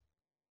that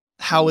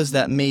how is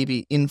that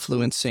maybe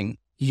influencing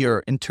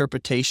your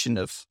interpretation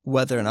of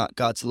whether or not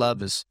God's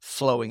love is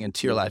flowing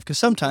into your life? Because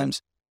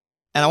sometimes,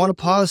 and I want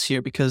to pause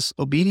here because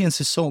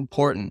obedience is so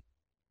important.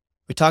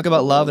 We talk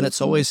about love and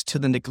it's always to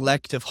the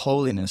neglect of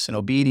holiness and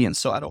obedience.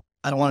 So I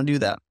don't want to do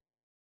that.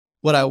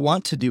 What I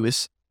want to do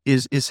is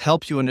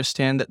help you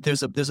understand that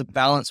there's a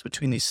balance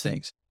between these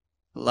things.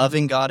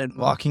 Loving God and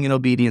walking in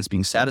obedience,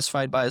 being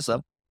satisfied by his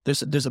love.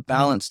 There's a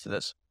balance to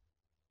this.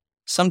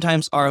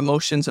 Sometimes our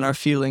emotions and our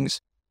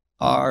feelings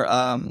are,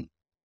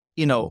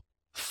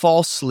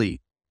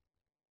 falsely,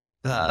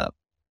 are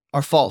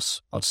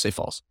false. I'll just say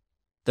false.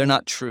 They're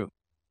not true.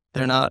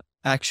 They're not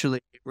actually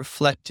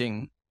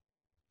reflecting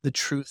the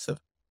truth of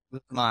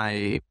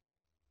my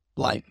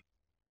life.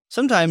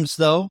 Sometimes,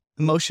 though,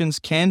 emotions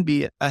can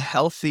be a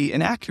healthy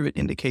and accurate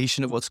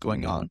indication of what's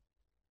going on.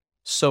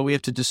 So we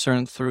have to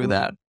discern through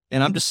that.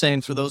 And I'm just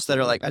saying, for those that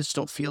are like, I just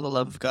don't feel the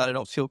love of God, I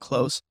don't feel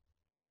close,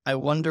 I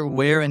wonder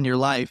where in your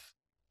life,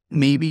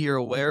 maybe you're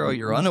aware or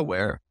you're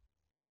unaware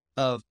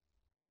of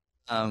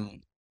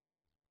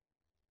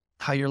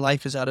how your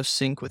life is out of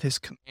sync with his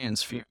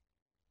commands for you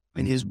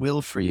and his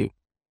will for you.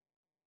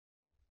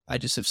 I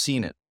just have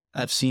seen it.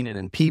 I've seen it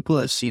in people.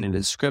 I've seen it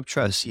in scripture.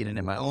 I've seen it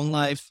in my own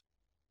life.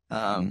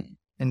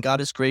 And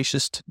God is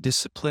gracious to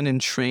discipline and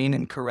train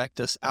and correct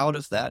us out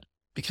of that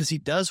because he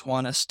does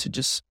want us to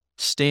just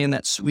stay in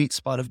that sweet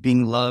spot of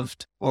being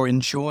loved or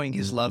enjoying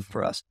his love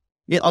for us.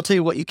 Yeah, I'll tell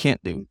you what you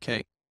can't do,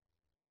 okay?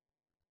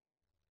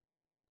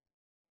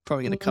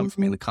 Probably going to come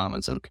from me in the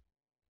comments. Okay.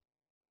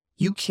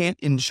 You can't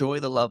enjoy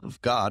the love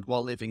of God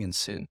while living in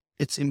sin.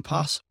 It's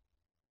impossible.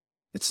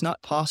 It's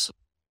not possible.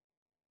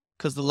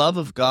 Because the love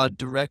of God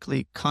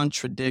directly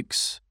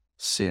contradicts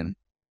sin.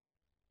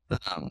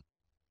 The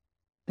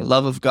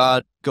love of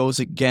God goes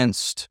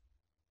against,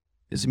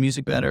 is the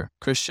music better,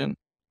 Christian?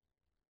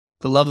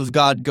 The love of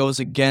God goes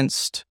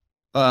against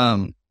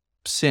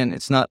sin.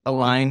 It's not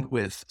aligned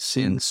with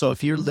sin. So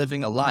if you're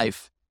living a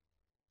life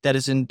that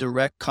is in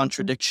direct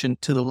contradiction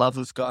to the love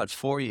of God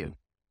for you,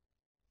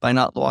 by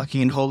not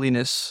walking in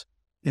holiness,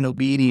 in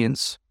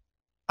obedience,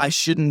 I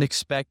shouldn't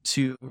expect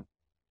to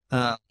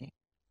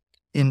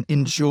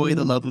enjoy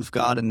the love of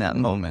God in that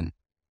moment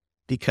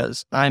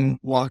because I'm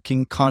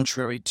walking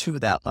contrary to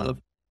that love.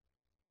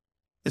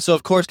 And so,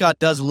 of course, God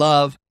does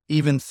love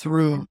even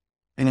through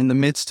and in the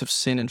midst of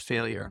sin and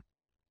failure.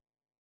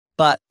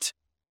 But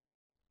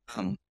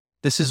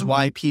this is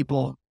why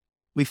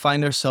we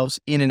find ourselves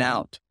in and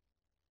out,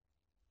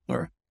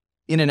 or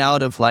in and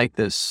out of like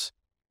this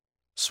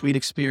sweet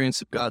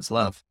experience of God's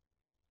love.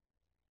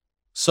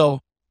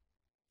 So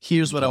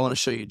here's what I want to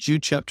show you.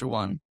 Jude chapter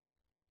 1.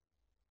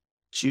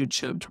 Jude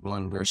chapter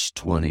 1, verse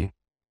 20.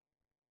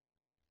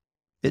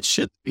 It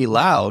should be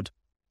loud.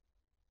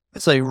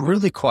 It's like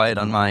really quiet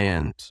on my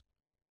end.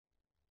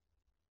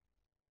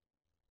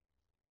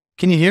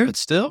 Can you hear it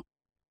still?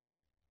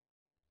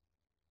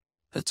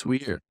 That's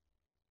weird.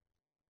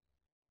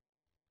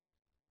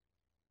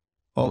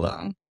 Hold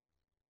on.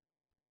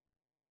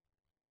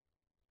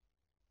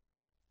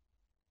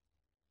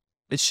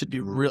 It should be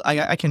real.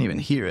 I can't even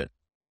hear it.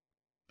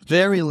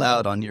 Very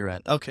loud on your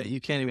end. Okay,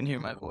 you can't even hear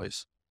my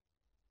voice.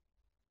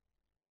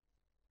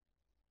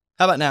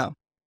 How about now?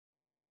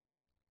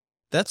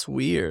 That's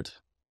weird.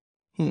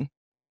 I'll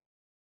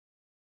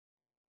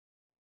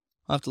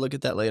have to look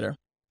at that later.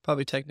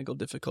 Probably technical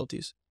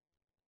difficulties.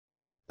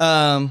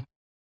 It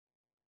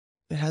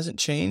hasn't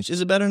changed. Is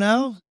it better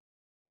now?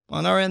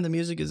 On our end, the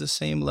music is the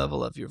same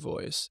level of your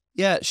voice.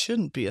 Yeah, it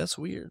shouldn't be. That's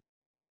weird.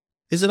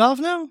 Is it off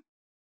now?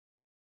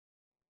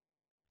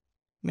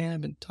 Man,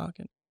 I've been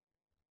talking.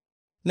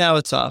 Now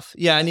it's off.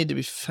 Yeah, I need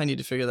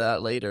to figure that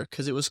out later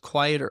because it was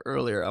quieter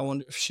earlier. I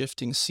wonder if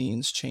shifting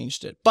scenes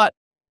changed it. But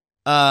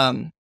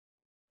all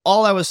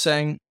I was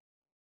saying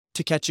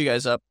to catch you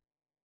guys up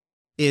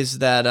is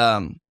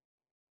that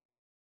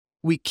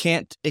we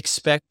can't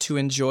expect to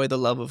enjoy the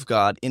love of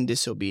God in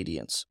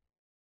disobedience.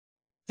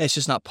 It's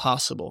just not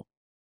possible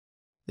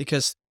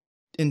because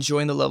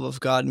enjoying the love of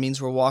God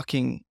means we're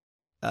walking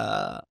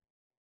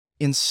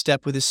in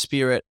step with his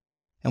Spirit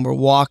and we're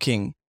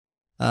walking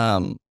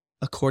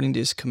according to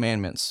his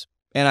commandments.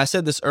 And I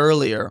said this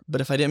earlier, but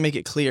if I didn't make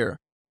it clear,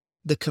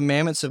 the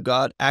commandments of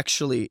God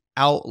actually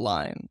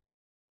outline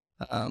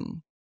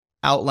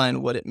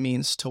what it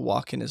means to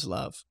walk in his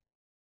love.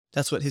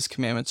 That's what his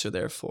commandments are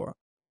there for.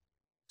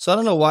 So I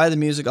don't know why the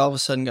music all of a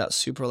sudden got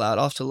super loud.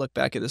 I'll have to look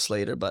back at this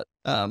later, but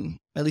at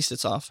least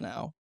it's off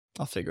now.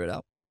 I'll figure it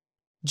out.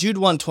 Jude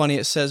 1:20,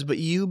 it says, "But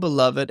you,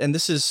 beloved," and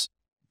this is,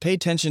 pay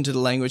attention to the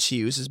language he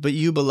uses, "But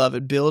you,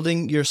 beloved,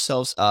 building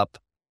yourselves up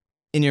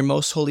in your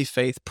most holy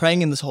faith,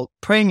 praying in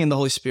the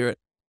Holy Spirit,"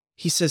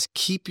 he says,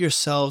 "keep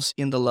yourselves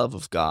in the love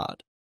of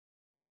God."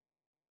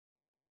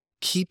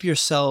 Keep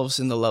yourselves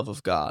in the love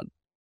of God.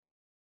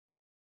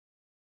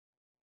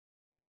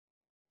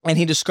 And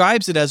he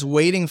describes it as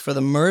waiting for the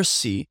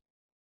mercy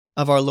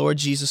of our Lord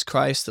Jesus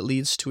Christ that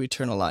leads to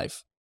eternal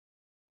life.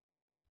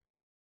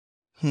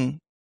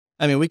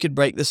 I mean, we could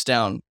break this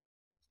down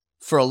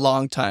for a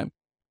long time,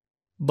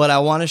 but I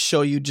want to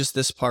show you just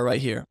this part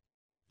right here.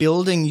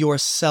 building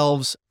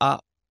yourselves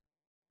up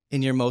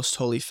in your most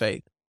holy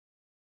faith.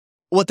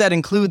 What that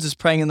includes is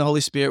praying in the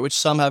Holy Spirit, which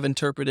some have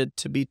interpreted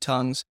to be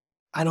tongues.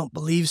 I don't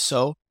believe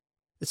so.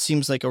 It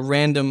seems like a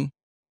random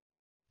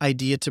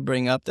idea to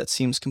bring up that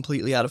seems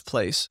completely out of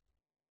place.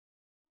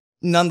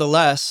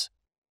 Nonetheless,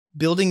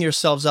 building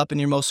yourselves up in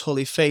your most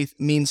holy faith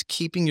means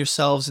keeping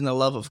yourselves in the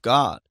love of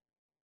God.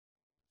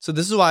 So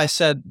this is why I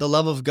said the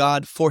love of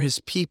God for his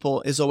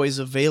people is always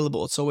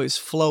available. It's always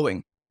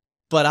flowing.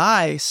 But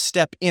I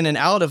step in and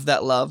out of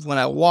that love when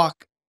I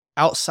walk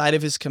outside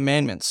of his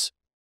commandments.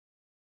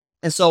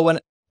 And so when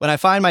I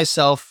find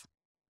myself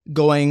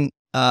going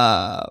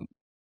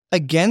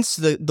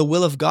against the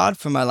will of God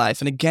for my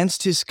life and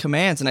against his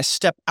commands, and I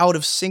step out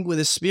of sync with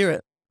his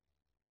spirit,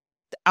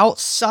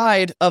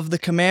 outside of the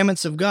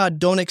commandments of God,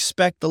 don't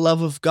expect the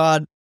love of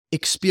God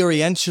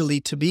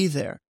experientially to be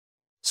there.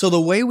 So the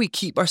way we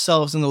keep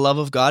ourselves in the love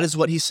of God is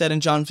what he said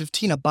in John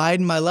 15, abide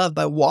in my love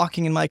by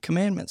walking in my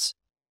commandments.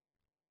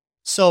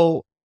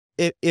 So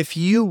if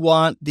you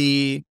want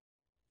the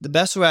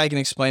best way I can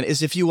explain it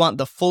is if you want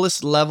the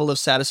fullest level of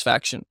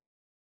satisfaction,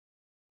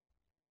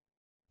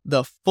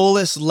 the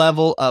fullest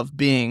level of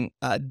being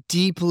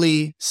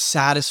deeply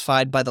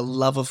satisfied by the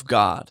love of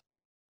God,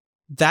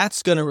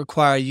 that's going to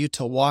require you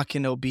to walk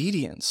in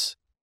obedience.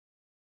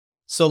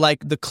 So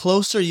like the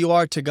closer you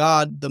are to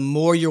God, the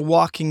more you're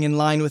walking in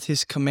line with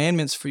his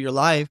commandments for your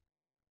life,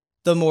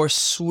 the more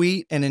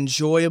sweet and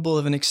enjoyable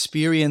of an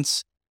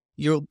experience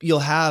you'll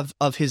have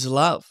of his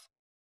love.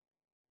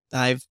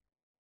 I've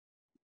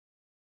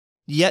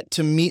yet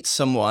to meet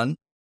someone,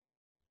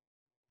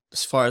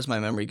 as far as my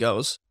memory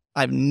goes,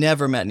 I've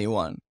never met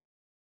anyone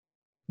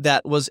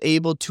that was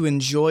able to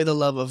enjoy the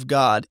love of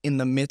God in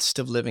the midst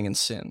of living in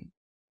sin.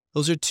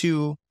 Those are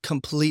two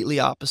completely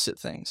opposite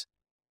things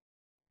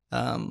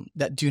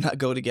that do not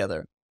go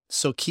together.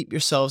 So keep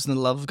yourselves in the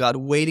love of God,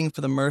 waiting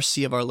for the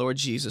mercy of our Lord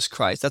Jesus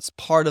Christ.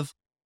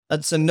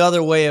 That's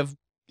another way of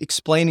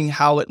explaining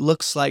how it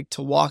looks like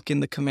to walk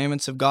in the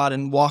commandments of God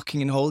and walking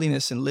in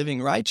holiness and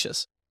living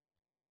righteous.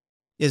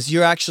 Is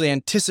you're actually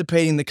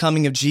anticipating the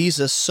coming of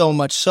Jesus so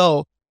much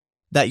so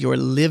that you're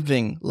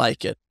living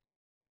like it.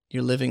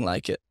 You're living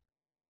like it.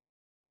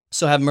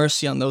 So have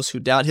mercy on those who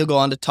doubt. He'll go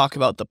on to talk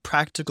about the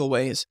practical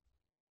ways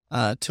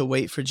to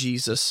wait for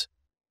Jesus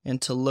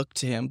and to look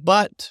to him.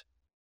 But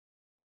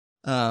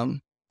the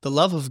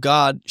love of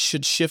God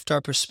should shift our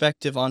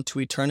perspective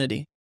onto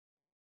eternity.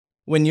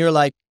 When you're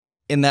like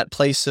in that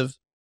place of,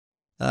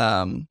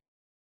 being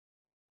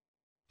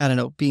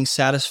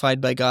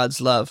satisfied by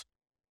God's love,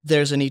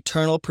 there's an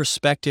eternal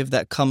perspective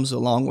that comes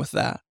along with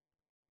that.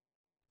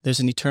 There's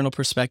an eternal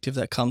perspective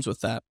that comes with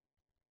that.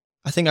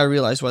 I think I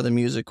realized why the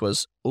music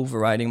was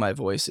overriding my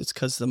voice. It's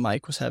because the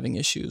mic was having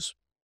issues,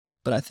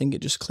 but I think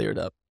it just cleared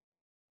up.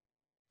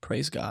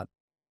 Praise God.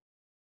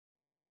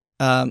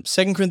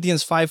 2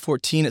 Corinthians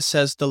 5:14, it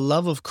says, the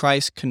love of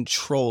Christ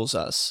controls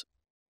us.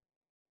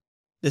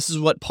 This is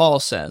what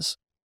Paul says.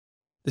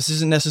 This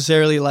isn't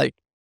necessarily like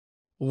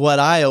what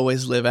I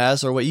always live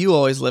as or what you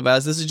always live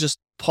as. This is just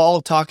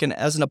Paul talking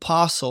as an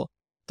apostle.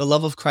 The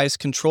love of Christ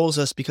controls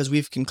us because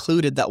we've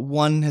concluded that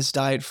one has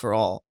died for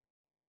all,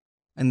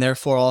 and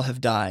therefore all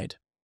have died.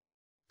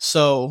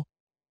 So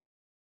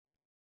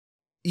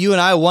you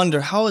and I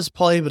wonder, how is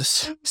Paul able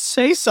to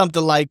say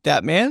something like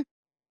that, man?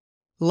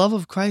 The love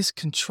of Christ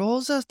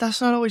controls us?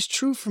 That's not always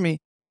true for me.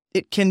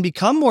 It can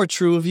become more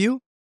true of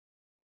you.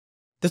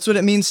 That's what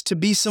it means to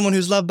be someone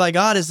who's loved by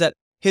God, is that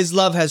his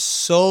love has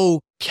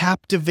so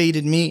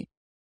captivated me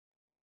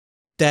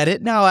that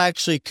it now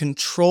actually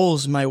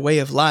controls my way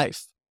of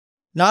life.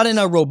 Not in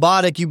a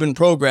robotic, you've been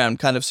programmed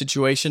kind of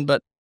situation,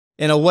 but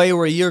in a way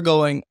where you're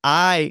going,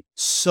 I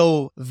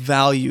so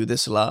value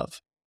this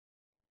love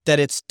that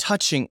it's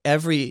touching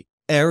every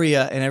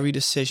area and every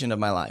decision of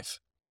my life.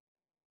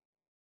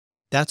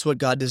 That's what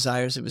God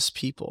desires of his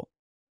people,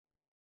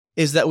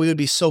 is that we would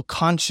be so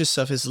conscious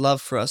of his love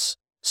for us,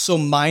 so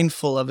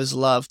mindful of his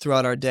love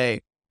throughout our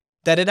day,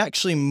 that it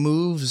actually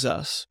moves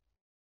us,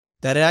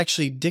 that it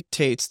actually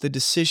dictates the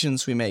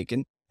decisions we make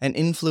and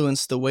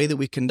influence the way that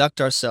we conduct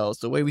ourselves,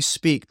 the way we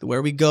speak, the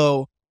where we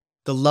go.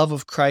 The love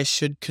of Christ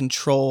should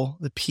control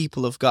the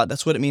people of God.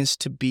 That's what it means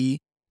to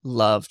be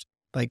loved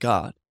by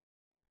God.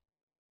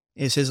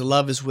 Is his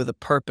love is with a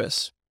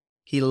purpose.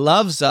 He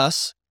loves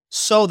us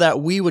so that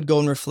we would go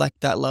and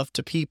reflect that love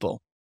to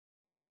people.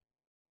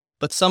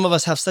 But some of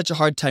us have such a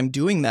hard time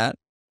doing that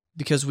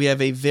because we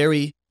have a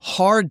very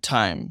hard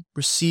time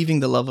receiving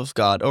the love of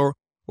God, or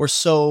we're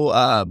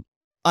so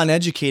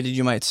uneducated,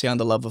 you might say, on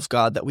the love of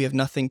God that we have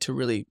nothing to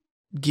really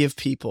give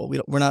people.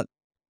 We're not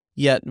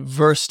yet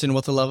versed in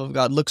what the love of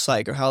God looks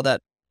like or how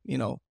that,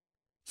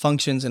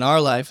 functions in our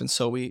life. And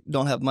so we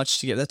don't have much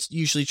to give. That's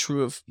usually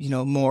true of,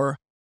 more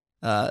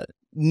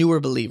newer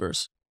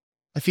believers.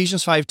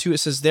 Ephesians 5:2, it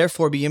says,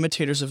 therefore be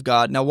imitators of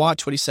God. Now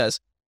watch what he says,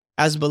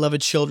 as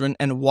beloved children,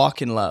 and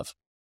walk in love.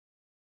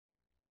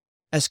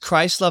 As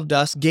Christ loved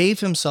us, gave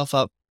himself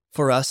up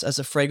for us as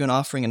a fragrant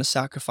offering and a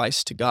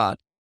sacrifice to God.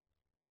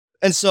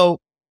 And so,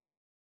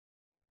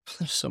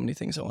 there's so many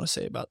things I want to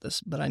say about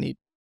this, but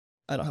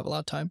I I don't have a lot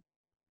of time.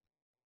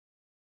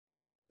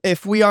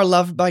 If we are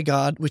loved by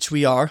God, which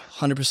we are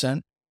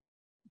 100%,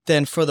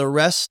 then for the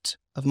rest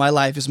of my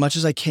life, as much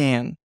as I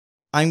can,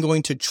 I'm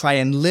going to try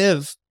and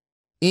live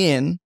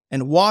in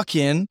and walk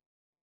in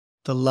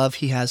the love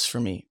he has for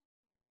me.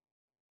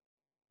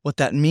 What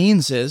that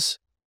means is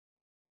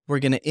we're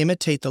going to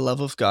imitate the love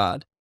of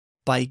God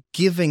by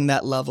giving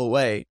that love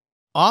away,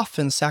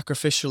 often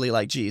sacrificially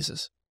like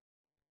Jesus.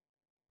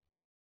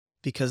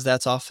 Because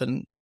that's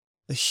often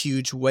a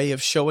huge way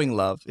of showing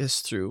love is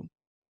through,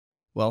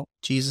 well,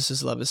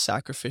 Jesus' love is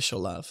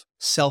sacrificial love,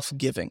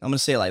 self-giving. I'm going to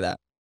say it like that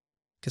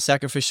because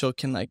sacrificial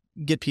can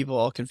get people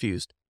all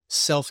confused.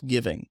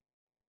 Self-giving.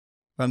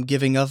 I'm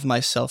giving of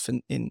myself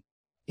in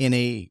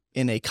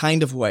a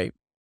kind of way,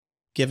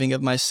 giving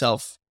of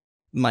myself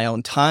my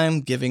own time,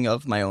 giving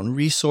of my own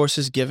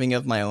resources, giving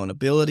of my own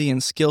ability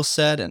and skill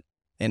set and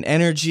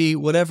energy,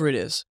 whatever it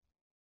is.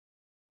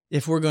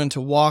 If we're going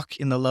to walk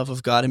in the love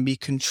of God and be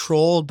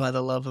controlled by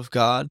the love of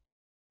God,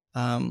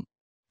 then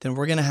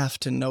we're going to have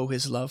to know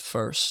his love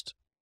first.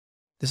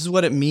 This is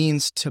what it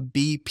means to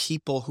be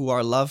people who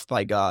are loved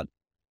by God,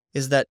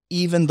 is that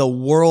even the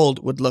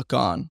world would look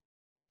on.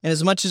 And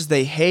as much as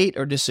they hate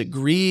or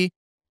disagree,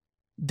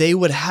 they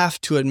would have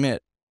to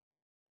admit,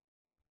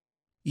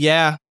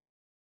 yeah,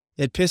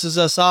 it pisses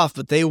us off,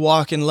 but they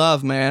walk in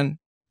love, man.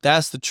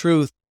 That's the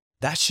truth.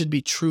 That should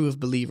be true of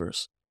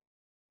believers.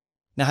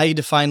 Now, how you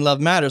define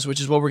love matters,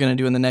 which is what we're going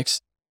to do in the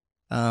next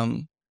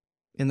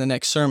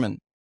sermon,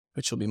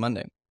 which will be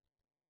Monday.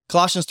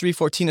 Colossians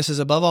 3:14, it says,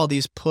 above all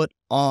these, put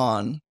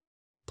on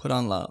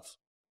love,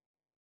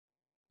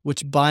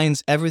 which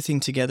binds everything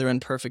together in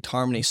perfect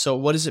harmony. So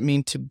what does it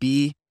mean to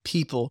be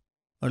people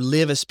or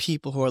live as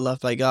people who are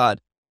loved by God?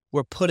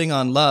 We're putting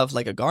on love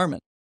like a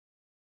garment.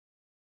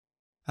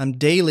 I'm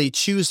daily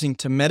choosing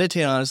to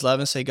meditate on his love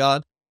and say,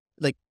 God,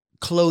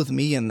 clothe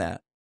me in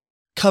that,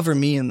 cover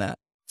me in that,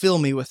 fill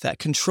me with that,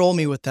 control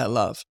me with that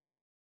love.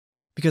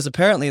 Because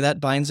apparently that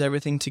binds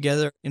everything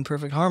together in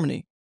perfect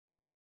harmony.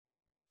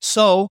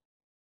 So,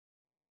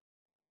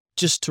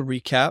 just to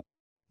recap,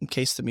 in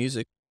case the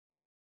music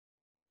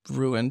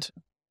ruined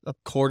a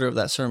quarter of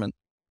that sermon,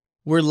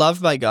 we're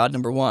loved by God,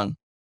 number one.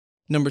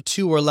 Number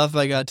two, we're loved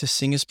by God to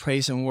sing his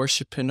praise and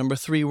worship him. Number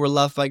three, we're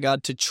loved by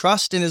God to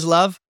trust in his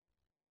love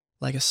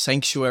like a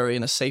sanctuary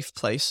in a safe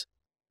place.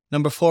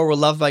 Number four, we're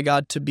loved by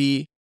God to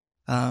be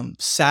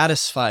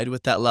satisfied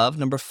with that love.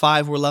 Number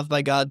five, we're loved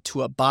by God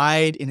to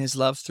abide in his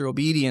love through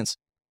obedience.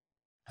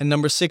 And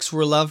number six,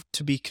 we're loved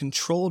to be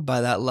controlled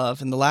by that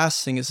love. And the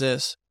last thing is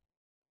this: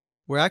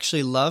 we're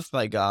actually loved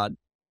by God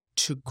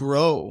to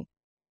grow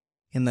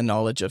in the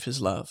knowledge of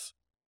his love.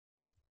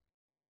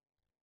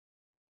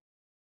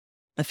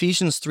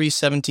 Ephesians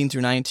 3:17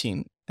 through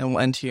 19, and we'll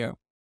end here.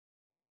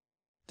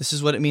 This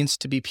is what it means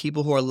to be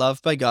people who are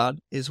loved by God,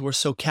 is we're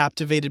so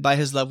captivated by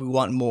his love, we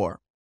want more.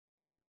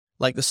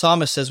 Like the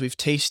psalmist says, we've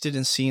tasted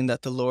and seen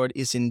that the Lord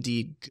is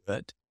indeed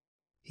good.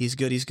 He's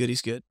good, he's good,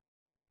 he's good.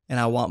 And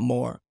I want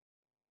more.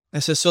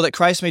 It says, so that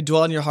Christ may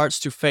dwell in your hearts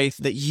through faith,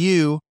 that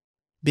you,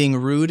 being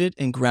rooted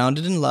and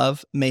grounded in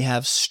love, may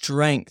have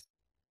strength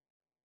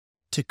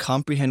to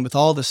comprehend with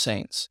all the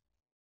saints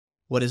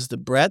what is the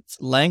breadth,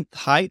 length,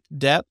 height,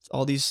 depth,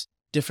 all these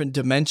different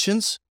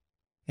dimensions,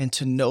 and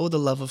to know the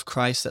love of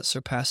Christ that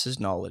surpasses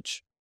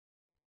knowledge.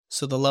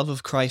 So the love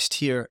of Christ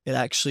here, it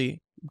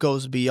actually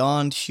goes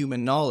beyond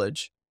human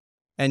knowledge,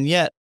 and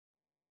yet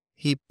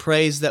he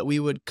prays that we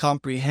would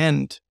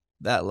comprehend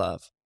that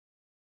love,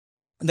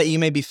 that you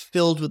may be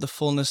filled with the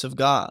fullness of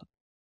God.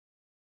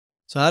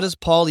 So how does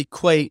Paul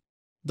equate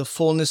the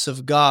fullness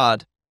of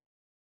God,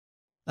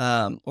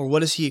 or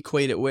what does he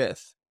equate it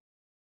with?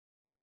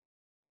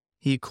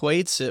 He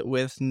equates it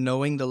with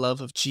knowing the love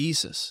of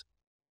Jesus,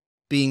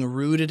 being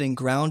rooted and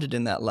grounded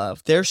in that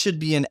love. There should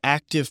be an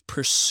active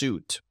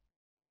pursuit.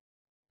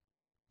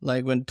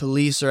 Like when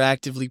police are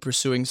actively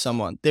pursuing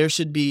someone, there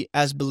should be,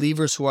 as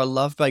believers who are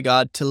loved by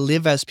God, to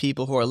live as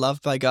people who are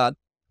loved by God,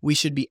 we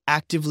should be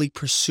actively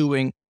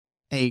pursuing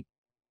a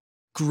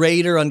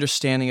greater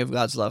understanding of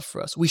God's love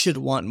for us. We should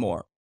want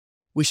more.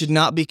 We should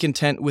not be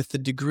content with the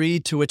degree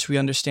to which we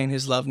understand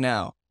his love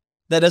now.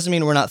 That doesn't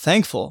mean we're not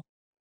thankful.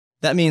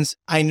 That means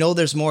I know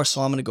there's more,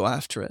 so I'm going to go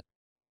after it.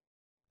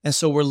 And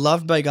so we're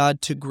loved by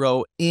God to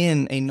grow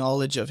in a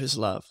knowledge of his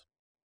love.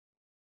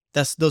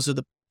 Those are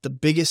the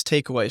biggest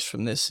takeaways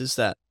from this, is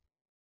that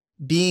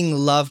being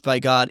loved by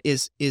God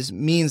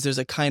means there's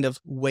a kind of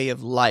way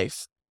of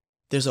life.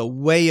 There's a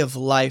way of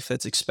life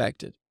that's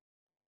expected.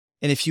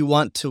 And if you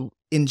want to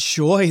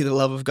enjoy the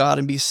love of God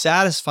and be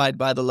satisfied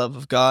by the love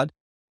of God,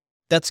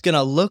 that's going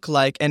to look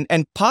like, and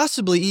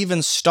possibly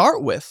even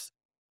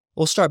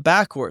we'll start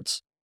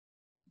backwards,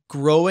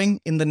 growing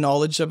in the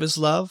knowledge of his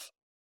love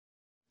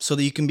so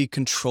that you can be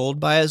controlled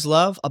by his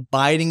love,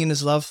 abiding in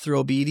his love through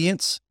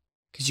obedience,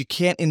 because you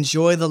can't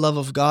enjoy the love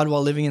of God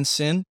while living in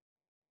sin.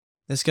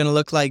 It's going to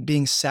look like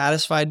being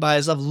satisfied by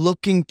his love,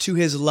 looking to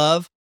his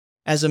love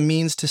as a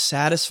means to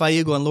satisfy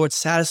you, going, Lord,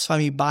 satisfy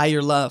me by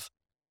your love.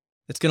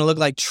 It's going to look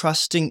like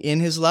trusting in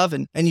his love,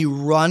 and you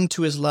run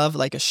to his love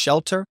like a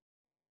shelter,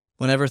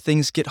 Whenever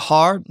things get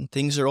hard and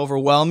things are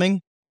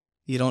overwhelming,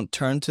 you don't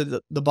turn to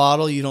the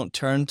bottle. You don't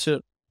turn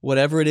to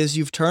whatever it is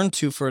you've turned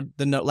to for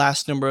the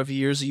last number of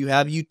years that you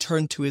have. You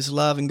turn to his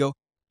love and go,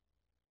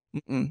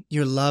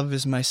 your love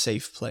is my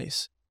safe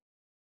place.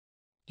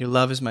 Your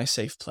love is my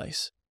safe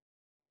place.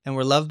 And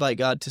we're loved by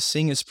God to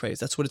sing his praise.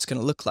 That's what it's going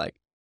to look like.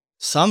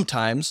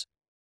 Sometimes,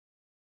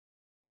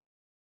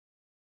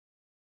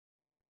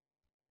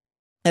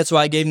 that's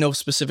why I gave no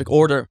specific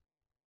order.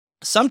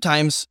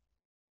 Sometimes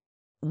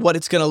what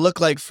it's going to look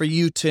like for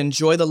you to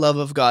enjoy the love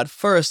of God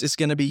first is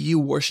going to be you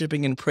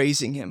worshiping and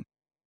praising him.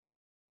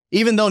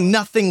 Even though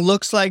nothing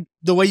looks like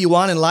the way you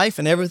want in life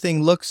and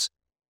everything looks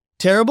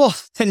terrible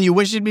and you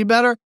wish it'd be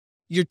better,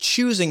 you're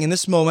choosing in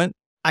this moment,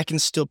 I can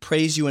still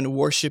praise you and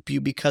worship you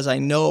because I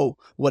know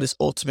what is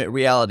ultimate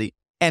reality.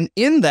 And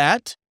in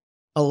that,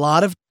 a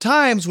lot of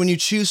times when you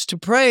choose to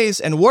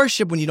praise and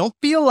worship, when you don't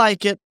feel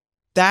like it,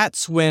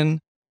 that's when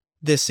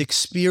this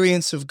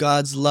experience of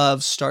God's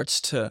love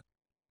starts to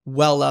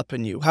well up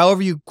in you.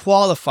 However you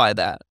qualify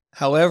that,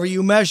 however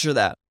you measure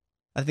that.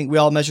 I think we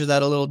all measure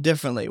that a little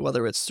differently,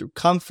 whether it's through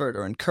comfort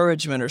or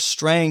encouragement or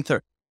strength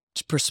or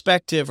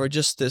perspective or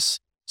just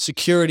this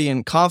security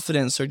and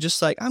confidence or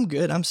just like, I'm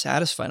good, I'm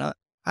satisfied,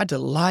 I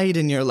delight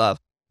in your love.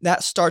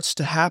 That starts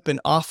to happen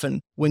often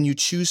when you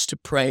choose to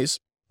praise,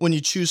 when you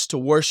choose to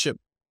worship,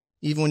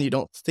 even when you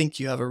don't think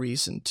you have a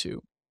reason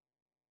to.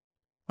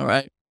 All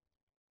right?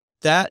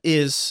 That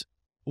is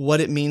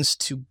what it means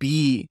to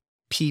be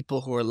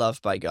people who are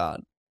loved by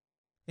God.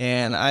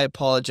 And I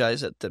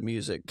apologize that the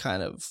music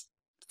kind of,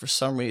 for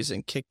some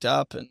reason, kicked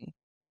up and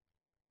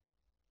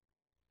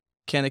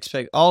can't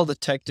expect all the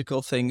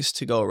technical things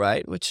to go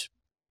right, which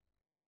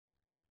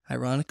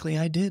ironically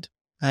I did.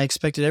 I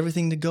expected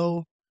everything to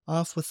go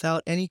off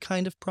without any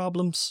kind of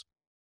problems,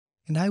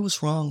 and I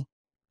was wrong.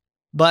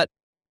 But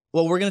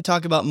what we're going to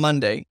talk about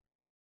Monday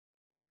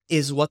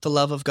is what the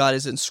love of God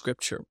is in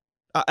Scripture.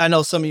 I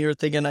know some of you are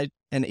thinking,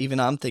 and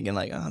even I'm thinking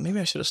like, maybe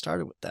I should have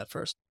started with that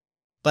first.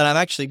 But I'm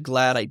actually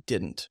glad I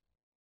didn't,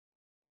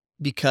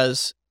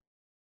 because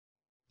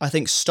I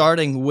think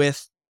starting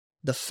with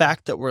the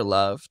fact that we're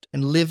loved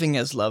and living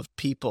as loved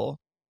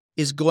people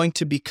is going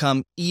to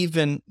become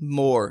even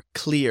more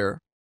clear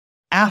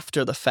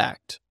after the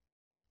fact,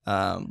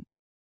 when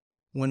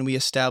we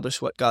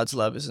establish what God's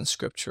love is in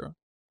Scripture.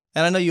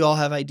 And I know you all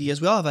have ideas.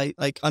 We all have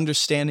like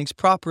understandings,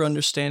 proper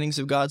understandings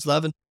of God's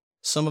love, and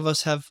some of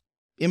us have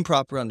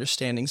improper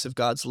understandings of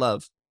God's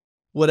love.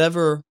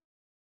 Whatever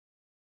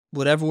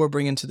we're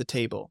bringing to the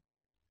table,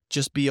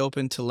 just be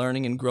open to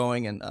learning and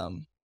growing and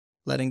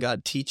letting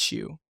God teach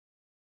you.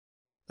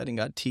 Letting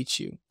God teach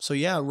you. So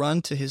yeah,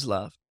 run to his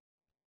love.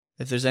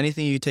 If there's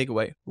anything you take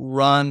away,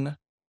 run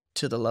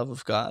to the love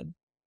of God.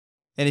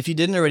 And if you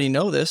didn't already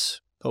know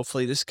this,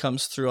 hopefully this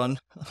comes through on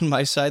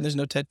my side. There's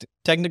no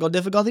technical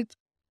difficulty.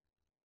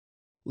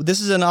 This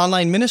is an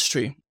online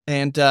ministry,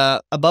 and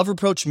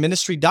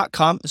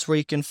abovereproachministry.com is where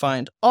you can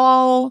find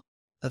all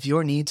of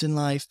your needs in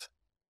life,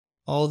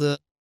 all the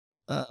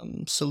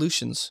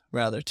solutions,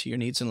 rather, to your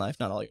needs in life,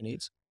 not all your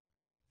needs.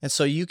 And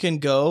so you can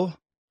go,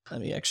 let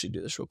me actually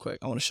do this real quick.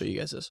 I want to show you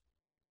guys this.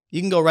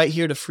 You can go right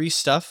here to free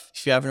stuff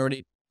if you haven't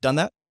already done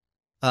that,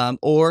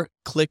 or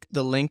click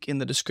the link in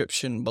the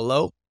description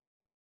below.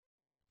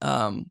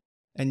 And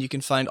you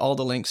can find all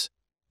the links,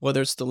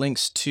 whether it's the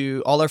links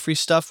to all our free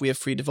stuff. We have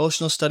free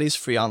devotional studies,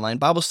 free online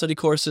Bible study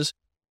courses,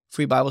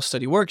 free Bible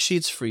study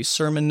worksheets, free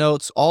sermon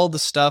notes, all the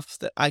stuff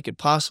that I could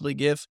possibly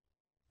give.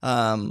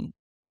 You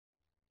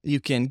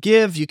can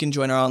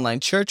join our online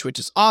church, which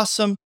is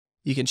awesome.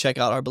 You can check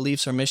out our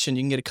beliefs, our mission.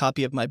 You can get a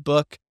copy of my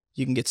book.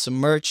 You can get some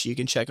merch. You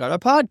can check out our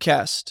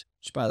podcast,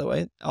 which, by the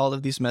way, all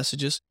of these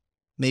messages,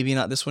 maybe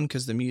not this one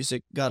because the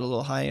music got a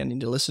little high. I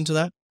need to listen to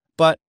that.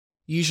 But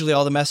usually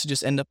all the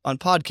messages end up on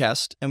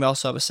podcast. And we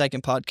also have a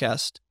second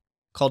podcast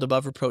called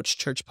Above Reproach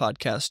Church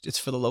Podcast. It's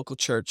for the local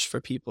church, for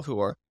people who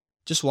are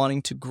just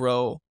wanting to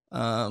grow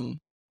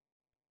and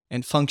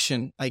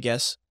function, I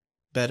guess,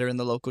 better in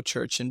the local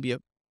church and be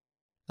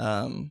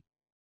an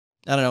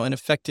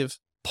effective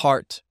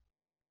part,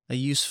 a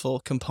useful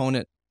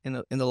component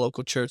in the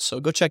local church. So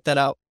go check that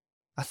out.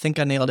 I think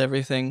I nailed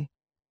everything.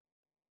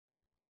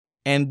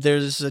 And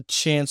there's a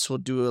chance we'll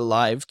do a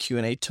live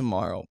Q&A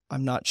tomorrow.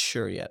 I'm not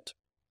sure yet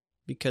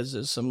because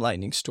there's some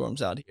lightning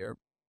storms out here.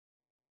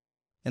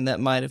 And that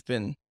might have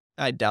been,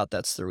 I doubt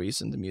that's the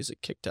reason the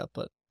music kicked up,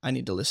 but I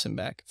need to listen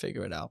back and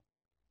figure it out.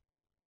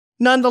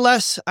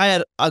 Nonetheless, I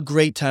had a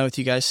great time with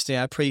you guys today.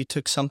 I pray you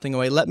took something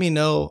away. Let me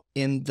know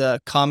in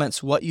the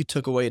comments what you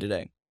took away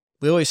today.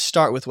 We always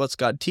start with what's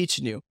God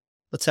teaching you.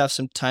 Let's have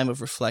some time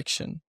of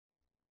reflection.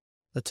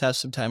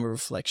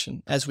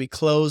 As we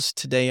close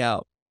today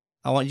out,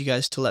 I want you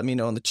guys to let me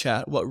know in the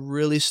chat what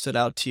really stood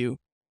out to you,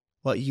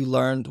 what you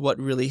learned, what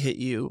really hit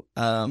you.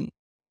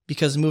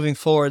 Because moving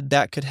forward,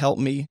 that could help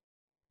me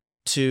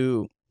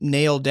to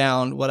nail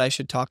down what I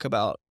should talk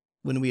about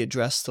when we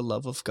address the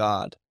love of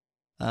God.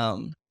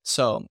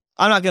 So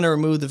I'm not going to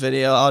remove the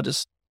video.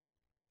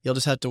 You'll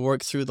just have to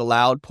work through the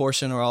loud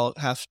portion, or I'll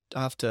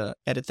have to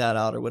edit that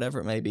out or whatever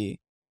it may be.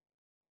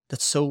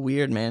 That's so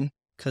weird, man.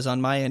 because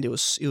on my end, it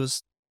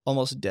was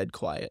almost dead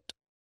quiet.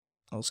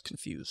 I was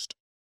confused.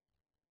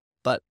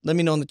 But let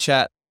me know in the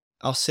chat.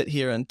 I'll sit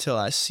here until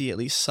I see at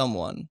least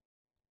someone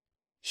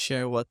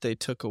share what they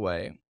took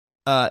away.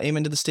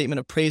 Amen to the statement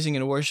of praising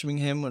and worshiping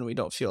him when we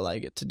don't feel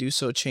like it. To do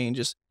so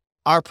changes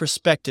our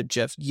perspective,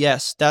 Jeff.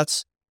 Yes,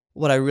 that's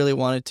what I really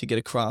wanted to get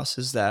across,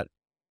 is that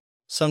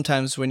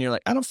sometimes when you're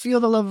like, I don't feel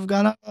the love of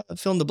God,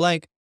 fill in the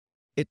blank,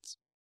 it's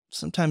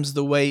sometimes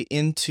the way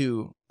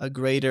into a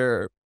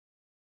greater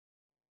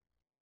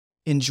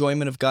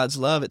enjoyment of God's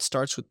love. It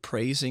starts with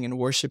praising and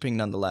worshiping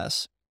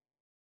nonetheless.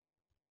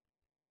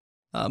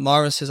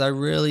 Mara says, I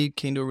really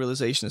came to a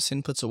realization that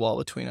sin puts a wall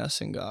between us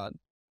and God.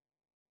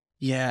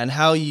 Yeah, and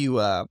how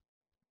you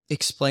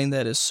explain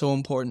that is so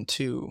important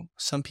too.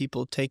 Some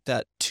people take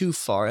that too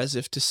far, as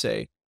if to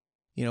say,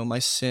 my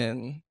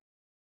sin,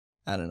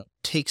 I don't know,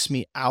 takes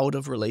me out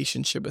of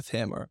relationship with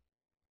him, or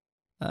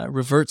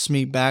reverts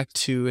me back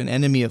to an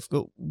enemy of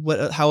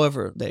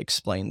however they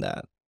explain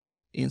that.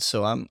 And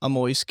so I'm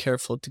always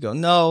careful to go,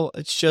 no,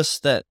 it's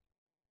just that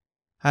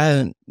I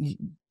haven't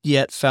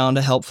yet found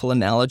a helpful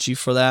analogy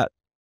for that.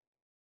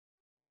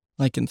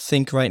 I can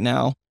think right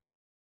now,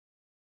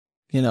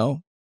 I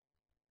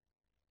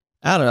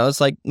don't know.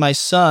 It's like my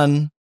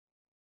son,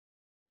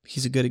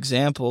 he's a good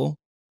example,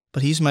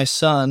 but he's my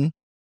son.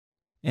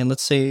 And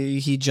let's say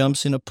he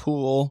jumps in a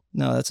pool.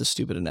 No, that's a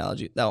stupid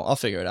analogy. No, I'll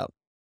figure it out.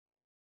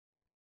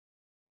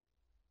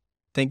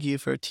 Thank you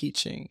for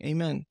teaching.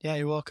 Amen. Yeah,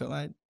 you're welcome.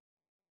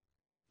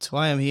 That's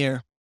why I'm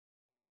here.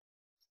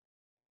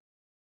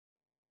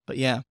 But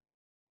yeah,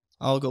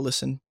 I'll go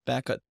listen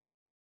back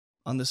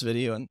on this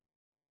video and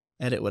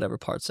edit whatever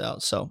parts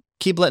out. So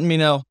keep letting me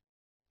know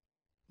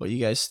what you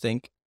guys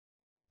think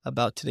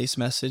about today's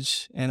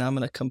message, and I'm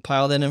going to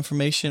compile that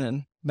information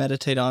and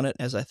meditate on it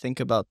as I think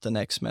about the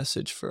next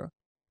message for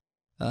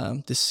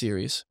this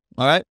series.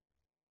 All right,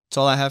 that's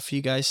all I have for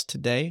you guys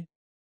today,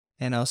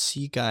 and I'll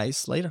see you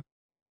guys later.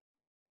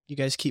 You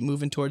guys keep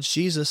moving towards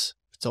Jesus.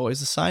 It's always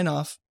the sign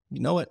off.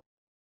 You know it.